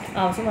ഇരിക്കുന്നുണ്ട്,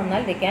 ആവശ്യം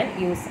വന്നാൽ ദേ ക്യാൻ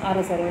യൂസ് ആ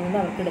റിസർവിൽ നിന്ന്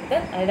അവർക്ക് എടുത്ത്,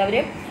 അതായത് അവർ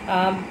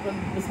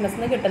ബിസിനസ്സിൽ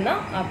നിന്ന് കിട്ടുന്ന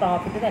ആ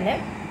പ്രോഫിറ്റ് തന്നെ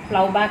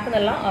ഫ്ലോ ബാക്ക്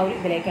എന്നുള്ള ആ ഒരു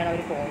ഇതിലേക്കാണ്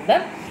അവർ പോകുന്നത്.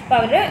 അപ്പോൾ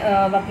അവരുടെ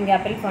വർക്കിംഗ്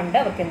ക്യാപിറ്റൽ ഫണ്ട്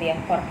അവർക്ക് എന്ത്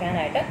ചെയ്യാം,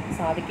 കുറയ്ക്കാനായിട്ട്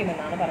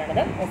സാധിക്കുമെന്നാണ്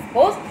പറയുന്നത്. Of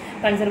course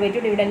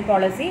conservative dividend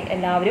policy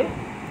എല്ലാവരും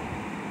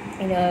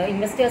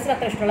ഇൻവെസ്റ്റേഴ്സിന്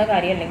അത്ര ഇഷ്ടമുള്ള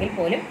കാര്യമല്ലെങ്കിൽ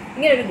പോലും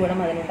ഇങ്ങനൊരു ഗുണം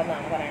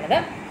അതിനുണ്ടെന്നാണ് പറയുന്നത്.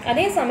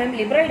 അതേസമയം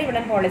ലിബറൽ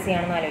ഡിവിഡൻഡ്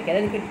പോളിസിയാണെന്ന് ആലോചിക്കുക.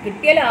 അതായത്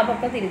കിട്ടിയ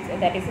ലാഭമൊക്കെ തിരിച്ച്,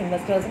 ദാറ്റ് ഈസ്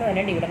ഇൻവെസ്റ്റേഴ്സിന്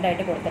തന്നെ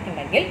ഡിവിഡൻ്റായിട്ട്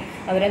കൊടുത്തിട്ടുണ്ടെങ്കിൽ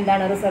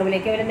അവരെന്താണ്,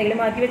 റിസർവിലേക്ക്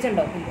അവരെന്തെങ്കിലും മാറ്റി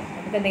വെച്ചിട്ടുണ്ടോ, ഇല്ല.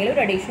 അവർക്ക് എന്തെങ്കിലും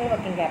ഒരു അഡീഷണൽ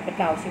വർക്കിംഗ്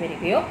ക്യാപിറ്റൽ ആവശ്യം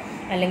വരികയോ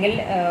അല്ലെങ്കിൽ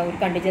ഒരു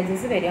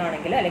കണ്ടിജൻസീസ്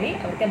വരികയാണെങ്കിൽ, അല്ലെങ്കിൽ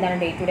അവർക്ക് എന്താണ്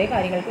ഡേ ടു ഡേ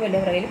കാര്യങ്ങൾക്ക്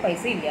വലിയ കയ്യിൽ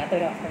പൈസ ഇല്ലാത്ത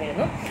ഒരു അവസ്ഥ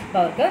വരുന്നു,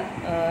 അപ്പോൾ അവർക്ക്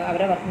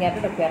അവരുടെ working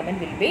capital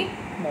requirement will be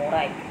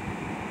മോറായിരിക്കും.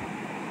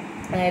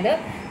 അതായത്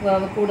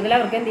കൂടുതൽ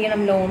അവർക്ക് എന്ത്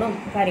ചെയ്യണം, ലോണും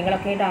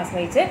കാര്യങ്ങളൊക്കെ ആയിട്ട്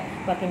ആശ്രയിച്ച്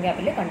വർക്കിംഗ്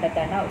ക്യാപിറ്റൽ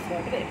കണ്ടെത്തേണ്ട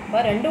ആവശ്യമായിട്ട് വരും.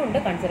 അപ്പോൾ രണ്ടും ഉണ്ട്,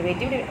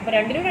 കൺസർവേറ്റീവ്. അപ്പോൾ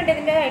രണ്ടിനും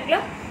രണ്ടതിൻ്റെതായിട്ടുള്ള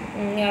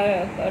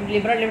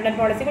ലിബറൽ ഡിവിഡൻഡ്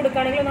പോളിസി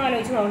കൊടുക്കുകയാണെങ്കിൽ ഒന്ന്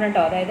ആലോചിച്ച് നോക്കണം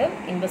കേട്ടോ. അതായത്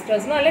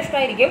ഇൻവെസ്റ്റേഴ്സിന് നല്ല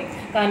ഇഷ്ടമായിരിക്കും,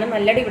 കാരണം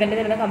നല്ല ഡിവിഡൻഡ്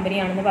തരുന്ന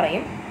കമ്പനിയാണെന്ന്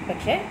പറയും.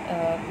 പക്ഷേ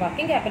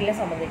വർക്കിംഗ് ക്യാപിറ്റലിനെ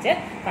സംബന്ധിച്ച്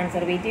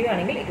കൺസർവേറ്റീവ്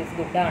ആണെങ്കിൽ ഇറ്റ് ഈസ്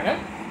ഗുഡാണ്.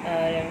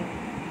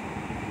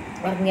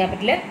 വർക്കിംഗ്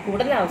ക്യാപിറ്റൽ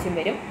കൂടുതൽ ആവശ്യം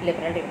വരും,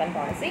 ലിബറൽ ഡിവിഡൻഡ്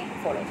പോളിസി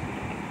ഫോളോ ചെയ്യും.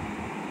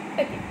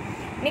 ഓക്കെ,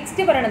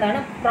 നെക്സ്റ്റ് പറയുന്നതാണ്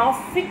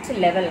പ്രോഫിറ്റ്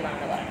ലെവൽ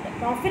എന്നാണ് പറയുന്നത്.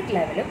 പ്രോഫിറ്റ്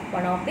ലെവലും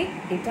one of the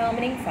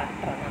determining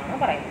factor എന്നാണ്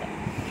പറയുന്നത്.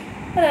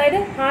 അതായത്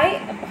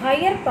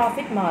higher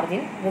profit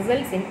margin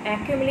results in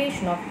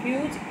accumulation of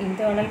huge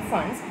internal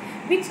funds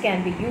which can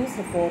be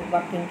used for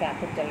working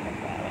capital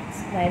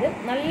requirements. അതായത്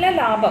നല്ല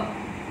ലാഭം,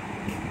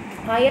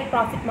 ഹയർ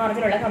പ്രോഫിറ്റ്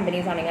മാർജിനുള്ള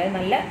കമ്പനീസ് ആണെങ്കിൽ, അതായത്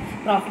നല്ല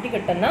പ്രോഫിറ്റ്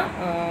കിട്ടുന്ന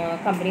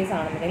കമ്പനീസ്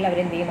ആണെന്നുണ്ടെങ്കിൽ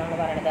അവരെന്ത് ചെയ്യുന്നതാണ്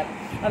പറയുന്നത്,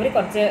 അവർ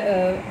കുറച്ച്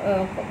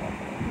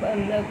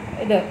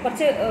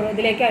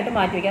ഇതിലേക്കായിട്ട്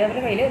മാറ്റി വയ്ക്കുക.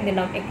 അവരുടെ കയ്യിൽ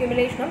എന്തുണ്ടാവും,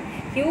 accumulation of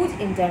huge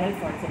internal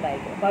funds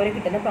ഉണ്ടായിരിക്കും. അപ്പോൾ അവർ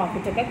കിട്ടുന്ന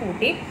പ്രോഫിറ്റൊക്കെ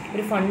കൂട്ടി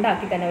ഒരു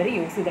ഫണ്ടാക്കി തന്നെ അവർ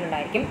യൂസ്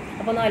ചെയ്തിട്ടുണ്ടായിരിക്കും.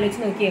 അപ്പോൾ ഒന്ന്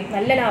ആലോചിച്ച് നോക്കിയേ,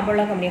 നല്ല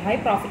ലാഭമുള്ള കമ്പനി, ഹൈ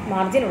പ്രോഫിറ്റ്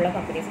മാർജിൻ ഉള്ള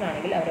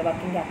കമ്പനീസിനാണെങ്കിൽ അവരുടെ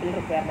വർക്കിംഗ് ക്യാപിറ്റൽ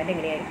റിക്വയർമെൻറ്റ്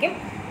എങ്ങനെയായിരിക്കും,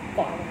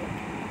 കുറവായിരിക്കും.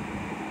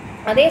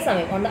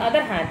 അതേസമയം ഓൺ ദ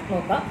അതർ ഹാൻഡ്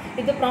നോക്കുക,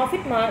 ഇത്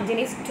profit margin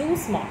is to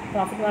small,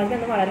 profit margin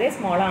എന്ന് വളരെ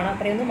സ്മോളാണ്,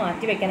 അത്രയൊന്നും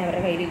മാറ്റി വയ്ക്കാൻ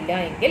അവരുടെ കയ്യിലില്ല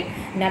എങ്കിൽ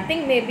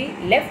nothing may be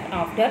left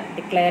after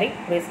declaring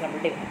reasonable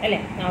dividend, അല്ലേ.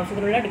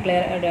 ആവശ്യത്തിലുള്ള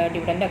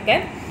ഡിവിഡൻഡൊക്കെ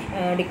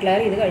ഡിക്ലെയർ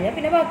ചെയ്ത് കഴിഞ്ഞാൽ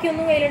പിന്നെ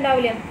ബാക്കിയൊന്നും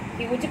കയ്യിലുണ്ടാവില്ല.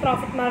 ഹ്യൂജ്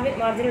പ്രോഫിറ്റ്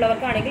മാർജിൻ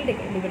ഉള്ളവർക്കാണെങ്കിൽ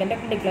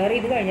ഡിവിഡൻഡൊക്കെ ഡിക്ലെയർ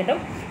ചെയ്ത് കഴിഞ്ഞിട്ടും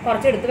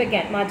കുറച്ച്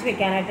എടുത്ത് മാറ്റി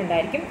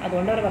വെക്കാനായിട്ടുണ്ടായിരിക്കും.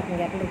 അതുകൊണ്ട് അവർ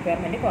വർക്കിംഗ് ക്യാപിറ്റൽ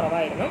റിക്വയർമെൻറ്റ്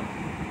കുറവായിരുന്നു.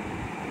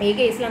 ഈ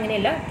കേസിൽ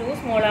അങ്ങനെയല്ല, ടു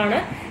സ്മോളാണ്,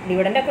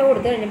 ഡിവിഡൻഡൊക്കെ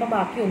കൊടുത്തു കഴിഞ്ഞപ്പോൾ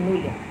ബാക്കി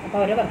ഒന്നുമില്ല. അപ്പോൾ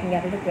അവരുടെ വർക്കിംഗ്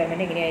ക്യാപിറ്റൽ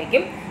റിക്വയർമെൻറ്റ്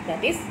എങ്ങനെയായിരിക്കും,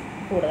 ദാറ്റ് ഈസ്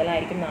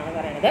കൂടുതലായിരിക്കും എന്നാണ്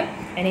പറയുന്നത്.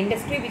 An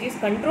industry which is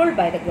controlled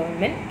by the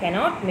government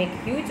cannot make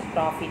huge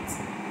profits.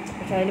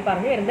 പക്ഷേ അതിൽ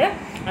പറഞ്ഞു വരുന്നത്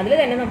അതിൽ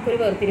തന്നെ നമുക്കൊരു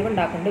വേർതിരിവ്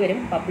ഉണ്ടാക്കേണ്ടി വരും.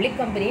 പബ്ലിക്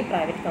കമ്പനി,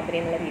 പ്രൈവറ്റ് കമ്പനി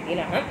എന്നുള്ള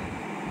രീതിയിലാണ്.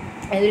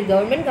 അതൊരു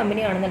ഗവൺമെൻറ്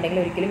കമ്പനി ആണെന്നുണ്ടെങ്കിൽ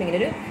ഒരിക്കലും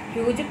ഇങ്ങനൊരു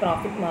ഹ്യൂജ്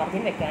പ്രോഫിറ്റ്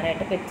മാർജിൻ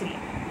വെക്കാനായിട്ട് പറ്റില്ല.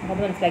 അപ്പോൾ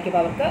അത് മനസ്സിലാക്കിയപ്പോൾ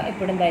അവർക്ക്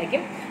എപ്പോഴും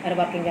എന്തായിരിക്കും, അവരുടെ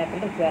വർക്കിംഗ്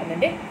ക്യാപിറ്റൽ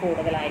റിക്വയർമെൻറ്റ്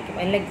കൂടുതലായിരിക്കും.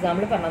 അതിനുള്ള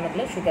എക്സാമ്പിൾ പറഞ്ഞു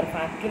തന്നിട്ടുള്ളത് ഷുഗർ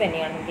ഫാക്ടറി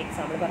തന്നെയാണ് നമുക്ക്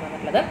എക്സാമ്പിൾ പറഞ്ഞു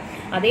തന്നിട്ടുള്ളത്.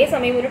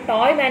 അതേസമയം ഒരു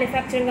ടോയ്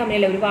മാനുഫാക്ചറിങ്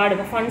കമ്പനിയിൽ ഒരുപാട്,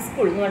 ഇപ്പോൾ ഫൺ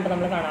സ്കൂൾ എന്ന് പറഞ്ഞിട്ട്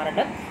നമ്മൾ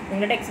കാണാറുണ്ട്.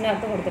 നിങ്ങളുടെ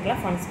ടെക്സ്റ്റിനകത്ത് കൊടുത്തിട്ടുള്ള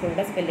ഫൺ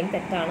സ്കൂളിൻ്റെ സ്പെല്ലിംഗ്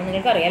തെറ്റാണ്,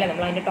 നിങ്ങൾക്കറിയാലോ,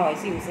 നമ്മൾ അതിൻ്റെ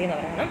ടോയ്സ് യൂസ്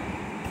ചെയ്യുന്നവരാണ്.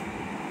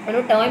 ഒരു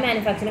ടോയ്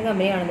മാനുഫാക്ചറിങ്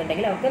കമ്പനി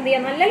ആണെന്നുണ്ടെങ്കിൽ അവർക്ക് എന്ത്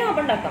ചെയ്യാം, നല്ല ലാഭം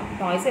ഉണ്ടാക്കാം.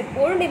 ടോയ്സ്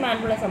എപ്പോഴും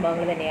ഡിമാൻഡുള്ള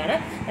സംഭവങ്ങൾ തന്നെയാണ്,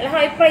 നല്ല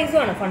ഹൈ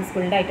പ്രൈസുമാണ് ഫൺ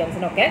സ്കൂളിൻ്റെ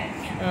ഐറ്റംസിനൊക്കെ.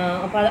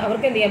 അപ്പോൾ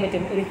അവർക്ക് എന്ത് ചെയ്യാൻ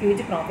പറ്റും, ഒരു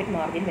ഹ്യൂജ് പ്രോഫിറ്റ്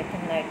മാർജിൻ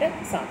വെക്കാനായിട്ട്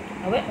സാധിക്കും.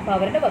 അപ്പോൾ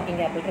അവരുടെ വർക്കിംഗ്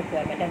ക്യാപിറ്റൽ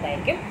റിക്വയർമെൻറ്റ്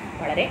എന്തായിരിക്കും,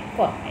 വളരെ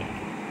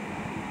കുറവായിരിക്കും.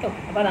 ഓക്കെ,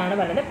 അപ്പോൾ അതാണ്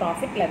പറയുന്നത്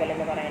പ്രോഫിറ്റ് ലെവൽ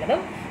എന്ന്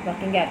പറയുന്നതും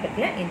വർക്കിംഗ്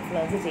ക്യാപിറ്റലിനെ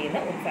ഇൻഫ്ലുവൻസ് ചെയ്യുന്ന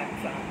ഒരു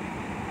ഫാക്ടറാണ്.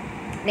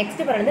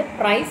 നെക്സ്റ്റ് പറയുന്നത്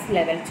പ്രൈസ്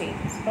ലെവൽ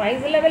ചേഞ്ചസ്.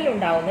 പ്രൈസ് ലെവലിൽ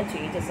ഉണ്ടാകുന്ന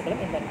ചേഞ്ചസുകളും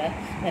എന്തുണ്ട്,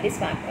 ദാറ്റ് ഈസ്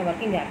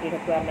വർക്കിംഗ് ക്യാപിറ്റൽ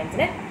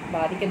റിക്വയർമെൻറ്റ്സിനെ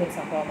ബാധിക്കുന്ന ഒരു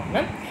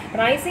സംഭവമാണ്.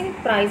 Rising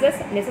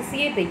prices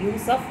നെസസിയേറ്റ് the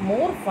use of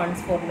more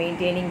funds for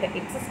maintaining the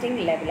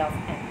existing level of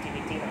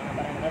activity എന്നാണ്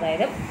പറയുന്നത്.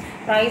 അതായത്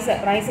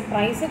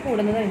പ്രൈസ്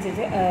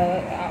കൂടുന്നതനുസരിച്ച്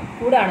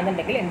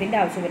കൂടുകയാണെന്നുണ്ടെങ്കിൽ എന്തിൻ്റെ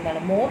ആവശ്യം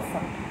വരുന്നതാണ്, more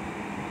fund.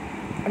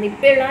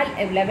 അതിപ്പോഴുള്ള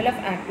level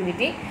of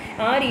activity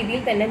ആ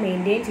രീതിയിൽ തന്നെ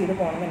മെയിൻറ്റെയിൻ ചെയ്ത്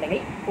പോകണമെന്നുണ്ടെങ്കിൽ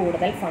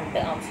കൂടുതൽ ഫണ്ട്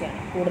ആവശ്യമാണ്.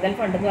 കൂടുതൽ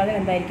ഫണ്ട് എന്ന് പറഞ്ഞാൽ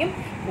എന്തായിരിക്കും,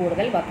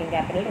 കൂടുതൽ വർക്കിംഗ്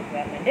ക്യാപിറ്റൽ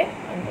റിക്വയർമെൻറ്റ്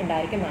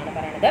ഉണ്ടായിരിക്കും എന്നാണ്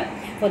പറയുന്നത്.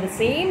 For the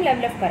same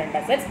level of current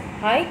assets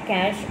high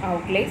cash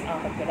outliers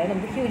ആണ് റിക്വയർഡ്. അതായത്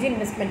നമുക്ക് ഹ്യൂജ്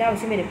ഇൻവെസ്റ്റ്മെൻറ്റ്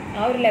ആവശ്യം വരും.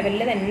 ആ ഒരു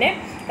ലെവലിൽ തന്നെ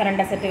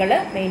കറണ്ട് അസറ്റുകൾ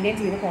മെയിൻറ്റെയിൻ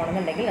ചെയ്ത്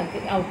പോകണമെന്നുണ്ടെങ്കിൽ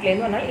നമുക്ക് ഔട്ട്ലേ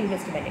എന്ന് പറഞ്ഞാൽ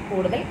ഇൻവെസ്റ്റ്മെൻറ്റ്,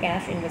 കൂടുതൽ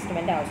ക്യാഷ്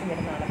ഇൻവെസ്റ്റ്മെൻറ്റ് ആവശ്യം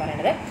വരുന്നതാണ്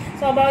പറയുന്നത്.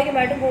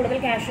 സ്വാഭാവികമായിട്ടും കൂടുതൽ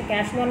ക്യാഷ്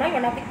എന്ന് പറഞ്ഞാൽ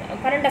വൺ ഓഫ് ദി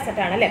കറണ്ട്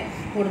അസറ്റാണ് അല്ലേ.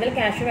 കൂടുതൽ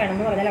ക്യാഷ്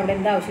വേണമെന്ന് പറഞ്ഞാൽ അവിടെ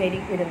എന്താ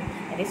ആവശ്യമായിരിക്കും വരും,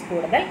 ദാറ്റ് ഈസ്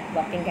കൂടുതൽ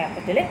വർക്കിംഗ്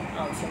ക്യാപിറ്റൽ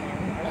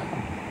ആവശ്യമാണെന്നാണ്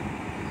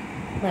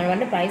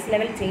പറഞ്ഞത്. പ്രൈസ്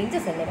ലെവൽ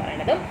ചേഞ്ചസ് എന്ന്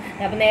പറയുന്നതും.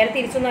 അപ്പോൾ നേരെ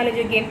തിരിച്ചൊന്നും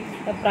ആലോചിക്കുകയും,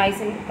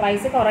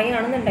 പ്രൈസ്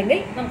കുറയുകയാണെന്നുണ്ടെങ്കിൽ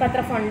നമുക്ക്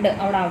അത്ര ഫണ്ട്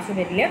അവിടെ ആവശ്യം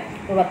വരില്ല.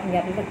 ഇപ്പോൾ വർക്കിംഗ്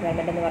ക്യാപിറ്റൽ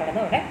റിക്വയർമെൻറ്റ് എന്ന്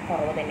പറയുന്നത് അവിടെ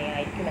കുറവ്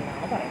തന്നെയായിരിക്കും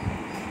എന്നാണ് പറയുന്നത്.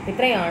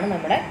 ഇത്രയാണ്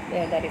നമ്മുടെ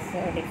that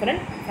is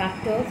different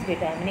factors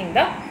determining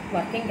the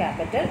working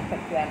capital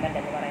requirement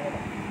എന്ന് പറയുന്നത്.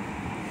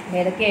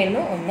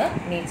 ഏതൊക്കെയായിരുന്നു, ഒന്ന്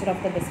നേച്ചർ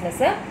ഓഫ് ദ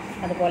ബിസിനസ്,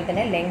 അതുപോലെ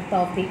തന്നെ length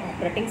of the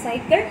operating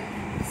cycle,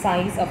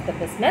 size of the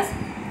business,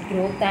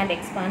 growth and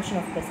expansion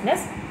of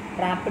business,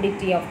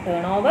 rapidity of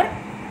turnover,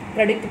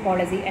 credit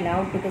policy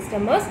allowed to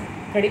customers,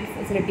 credit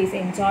facilities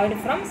enjoyed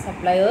from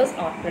suppliers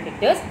or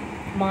creditors,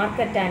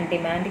 market and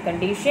demand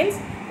conditions,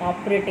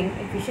 operating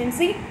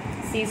efficiency,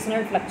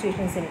 seasonal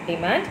fluctuations in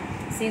demand,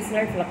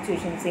 seasonal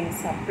fluctuations in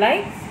supply,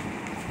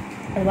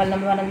 അതുപോലെ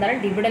നമ്മൾ പറഞ്ഞാൽ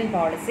dividend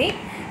policy,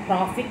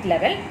 profit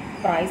level,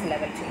 price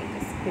level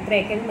changes.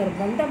 ഇത്രയൊക്കെ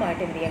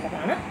നിർബന്ധമായിട്ട് എന്ത്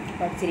ചെയ്യേണ്ടതാണ്,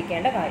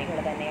 പഠിച്ചിരിക്കേണ്ട കാര്യങ്ങൾ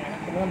തന്നെയാണ്.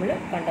 ഇന്ന് നമ്മൾ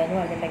കണ്ടതെന്ന്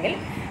പറഞ്ഞിട്ടുണ്ടെങ്കിൽ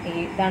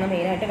ഇതാണ്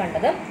മെയിനായിട്ട്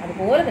കണ്ടത്.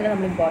 അതുപോലെ തന്നെ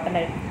നമ്മൾ ഇമ്പോർട്ടൻ്റ്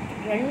ആയിട്ട്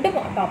 2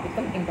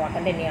 ടോപ്പിക്കും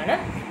ഇമ്പോർട്ടൻ്റ് തന്നെയാണ്.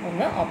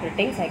 ഒന്ന്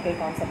ഓപ്പറേറ്റിംഗ് സൈക്കിൾ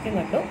കോൺസെപ്റ്റും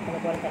കണ്ടു,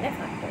 അതുപോലെ തന്നെ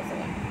ഫാക്ടേഴ്സും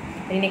കണ്ടു.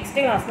 ഇനി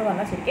നെക്സ്റ്റ് ക്ലാസ് എന്ന്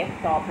പറഞ്ഞാൽ ശരിക്കും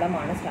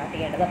പ്രോബ്ലമാണ് സ്റ്റാർട്ട്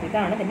ചെയ്യേണ്ടത്. അപ്പോൾ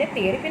ഇതാണ് ഇതിൻ്റെ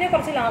തിയറി. പിന്നെ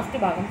കുറച്ച്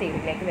ലാസ്റ്റ് ഭാഗം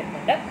തിയറിയിലേക്ക്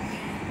വരുന്നുണ്ട്.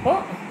 അപ്പോൾ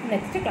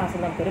നെക്സ്റ്റ്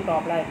ക്ലാസ്സിൽ നമുക്കൊരു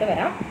പ്രോബ്ലം ആയിട്ട്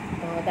വരാം.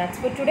 That's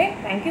for today.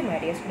 Thank you, my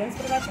dear students,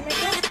 for watching my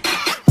class.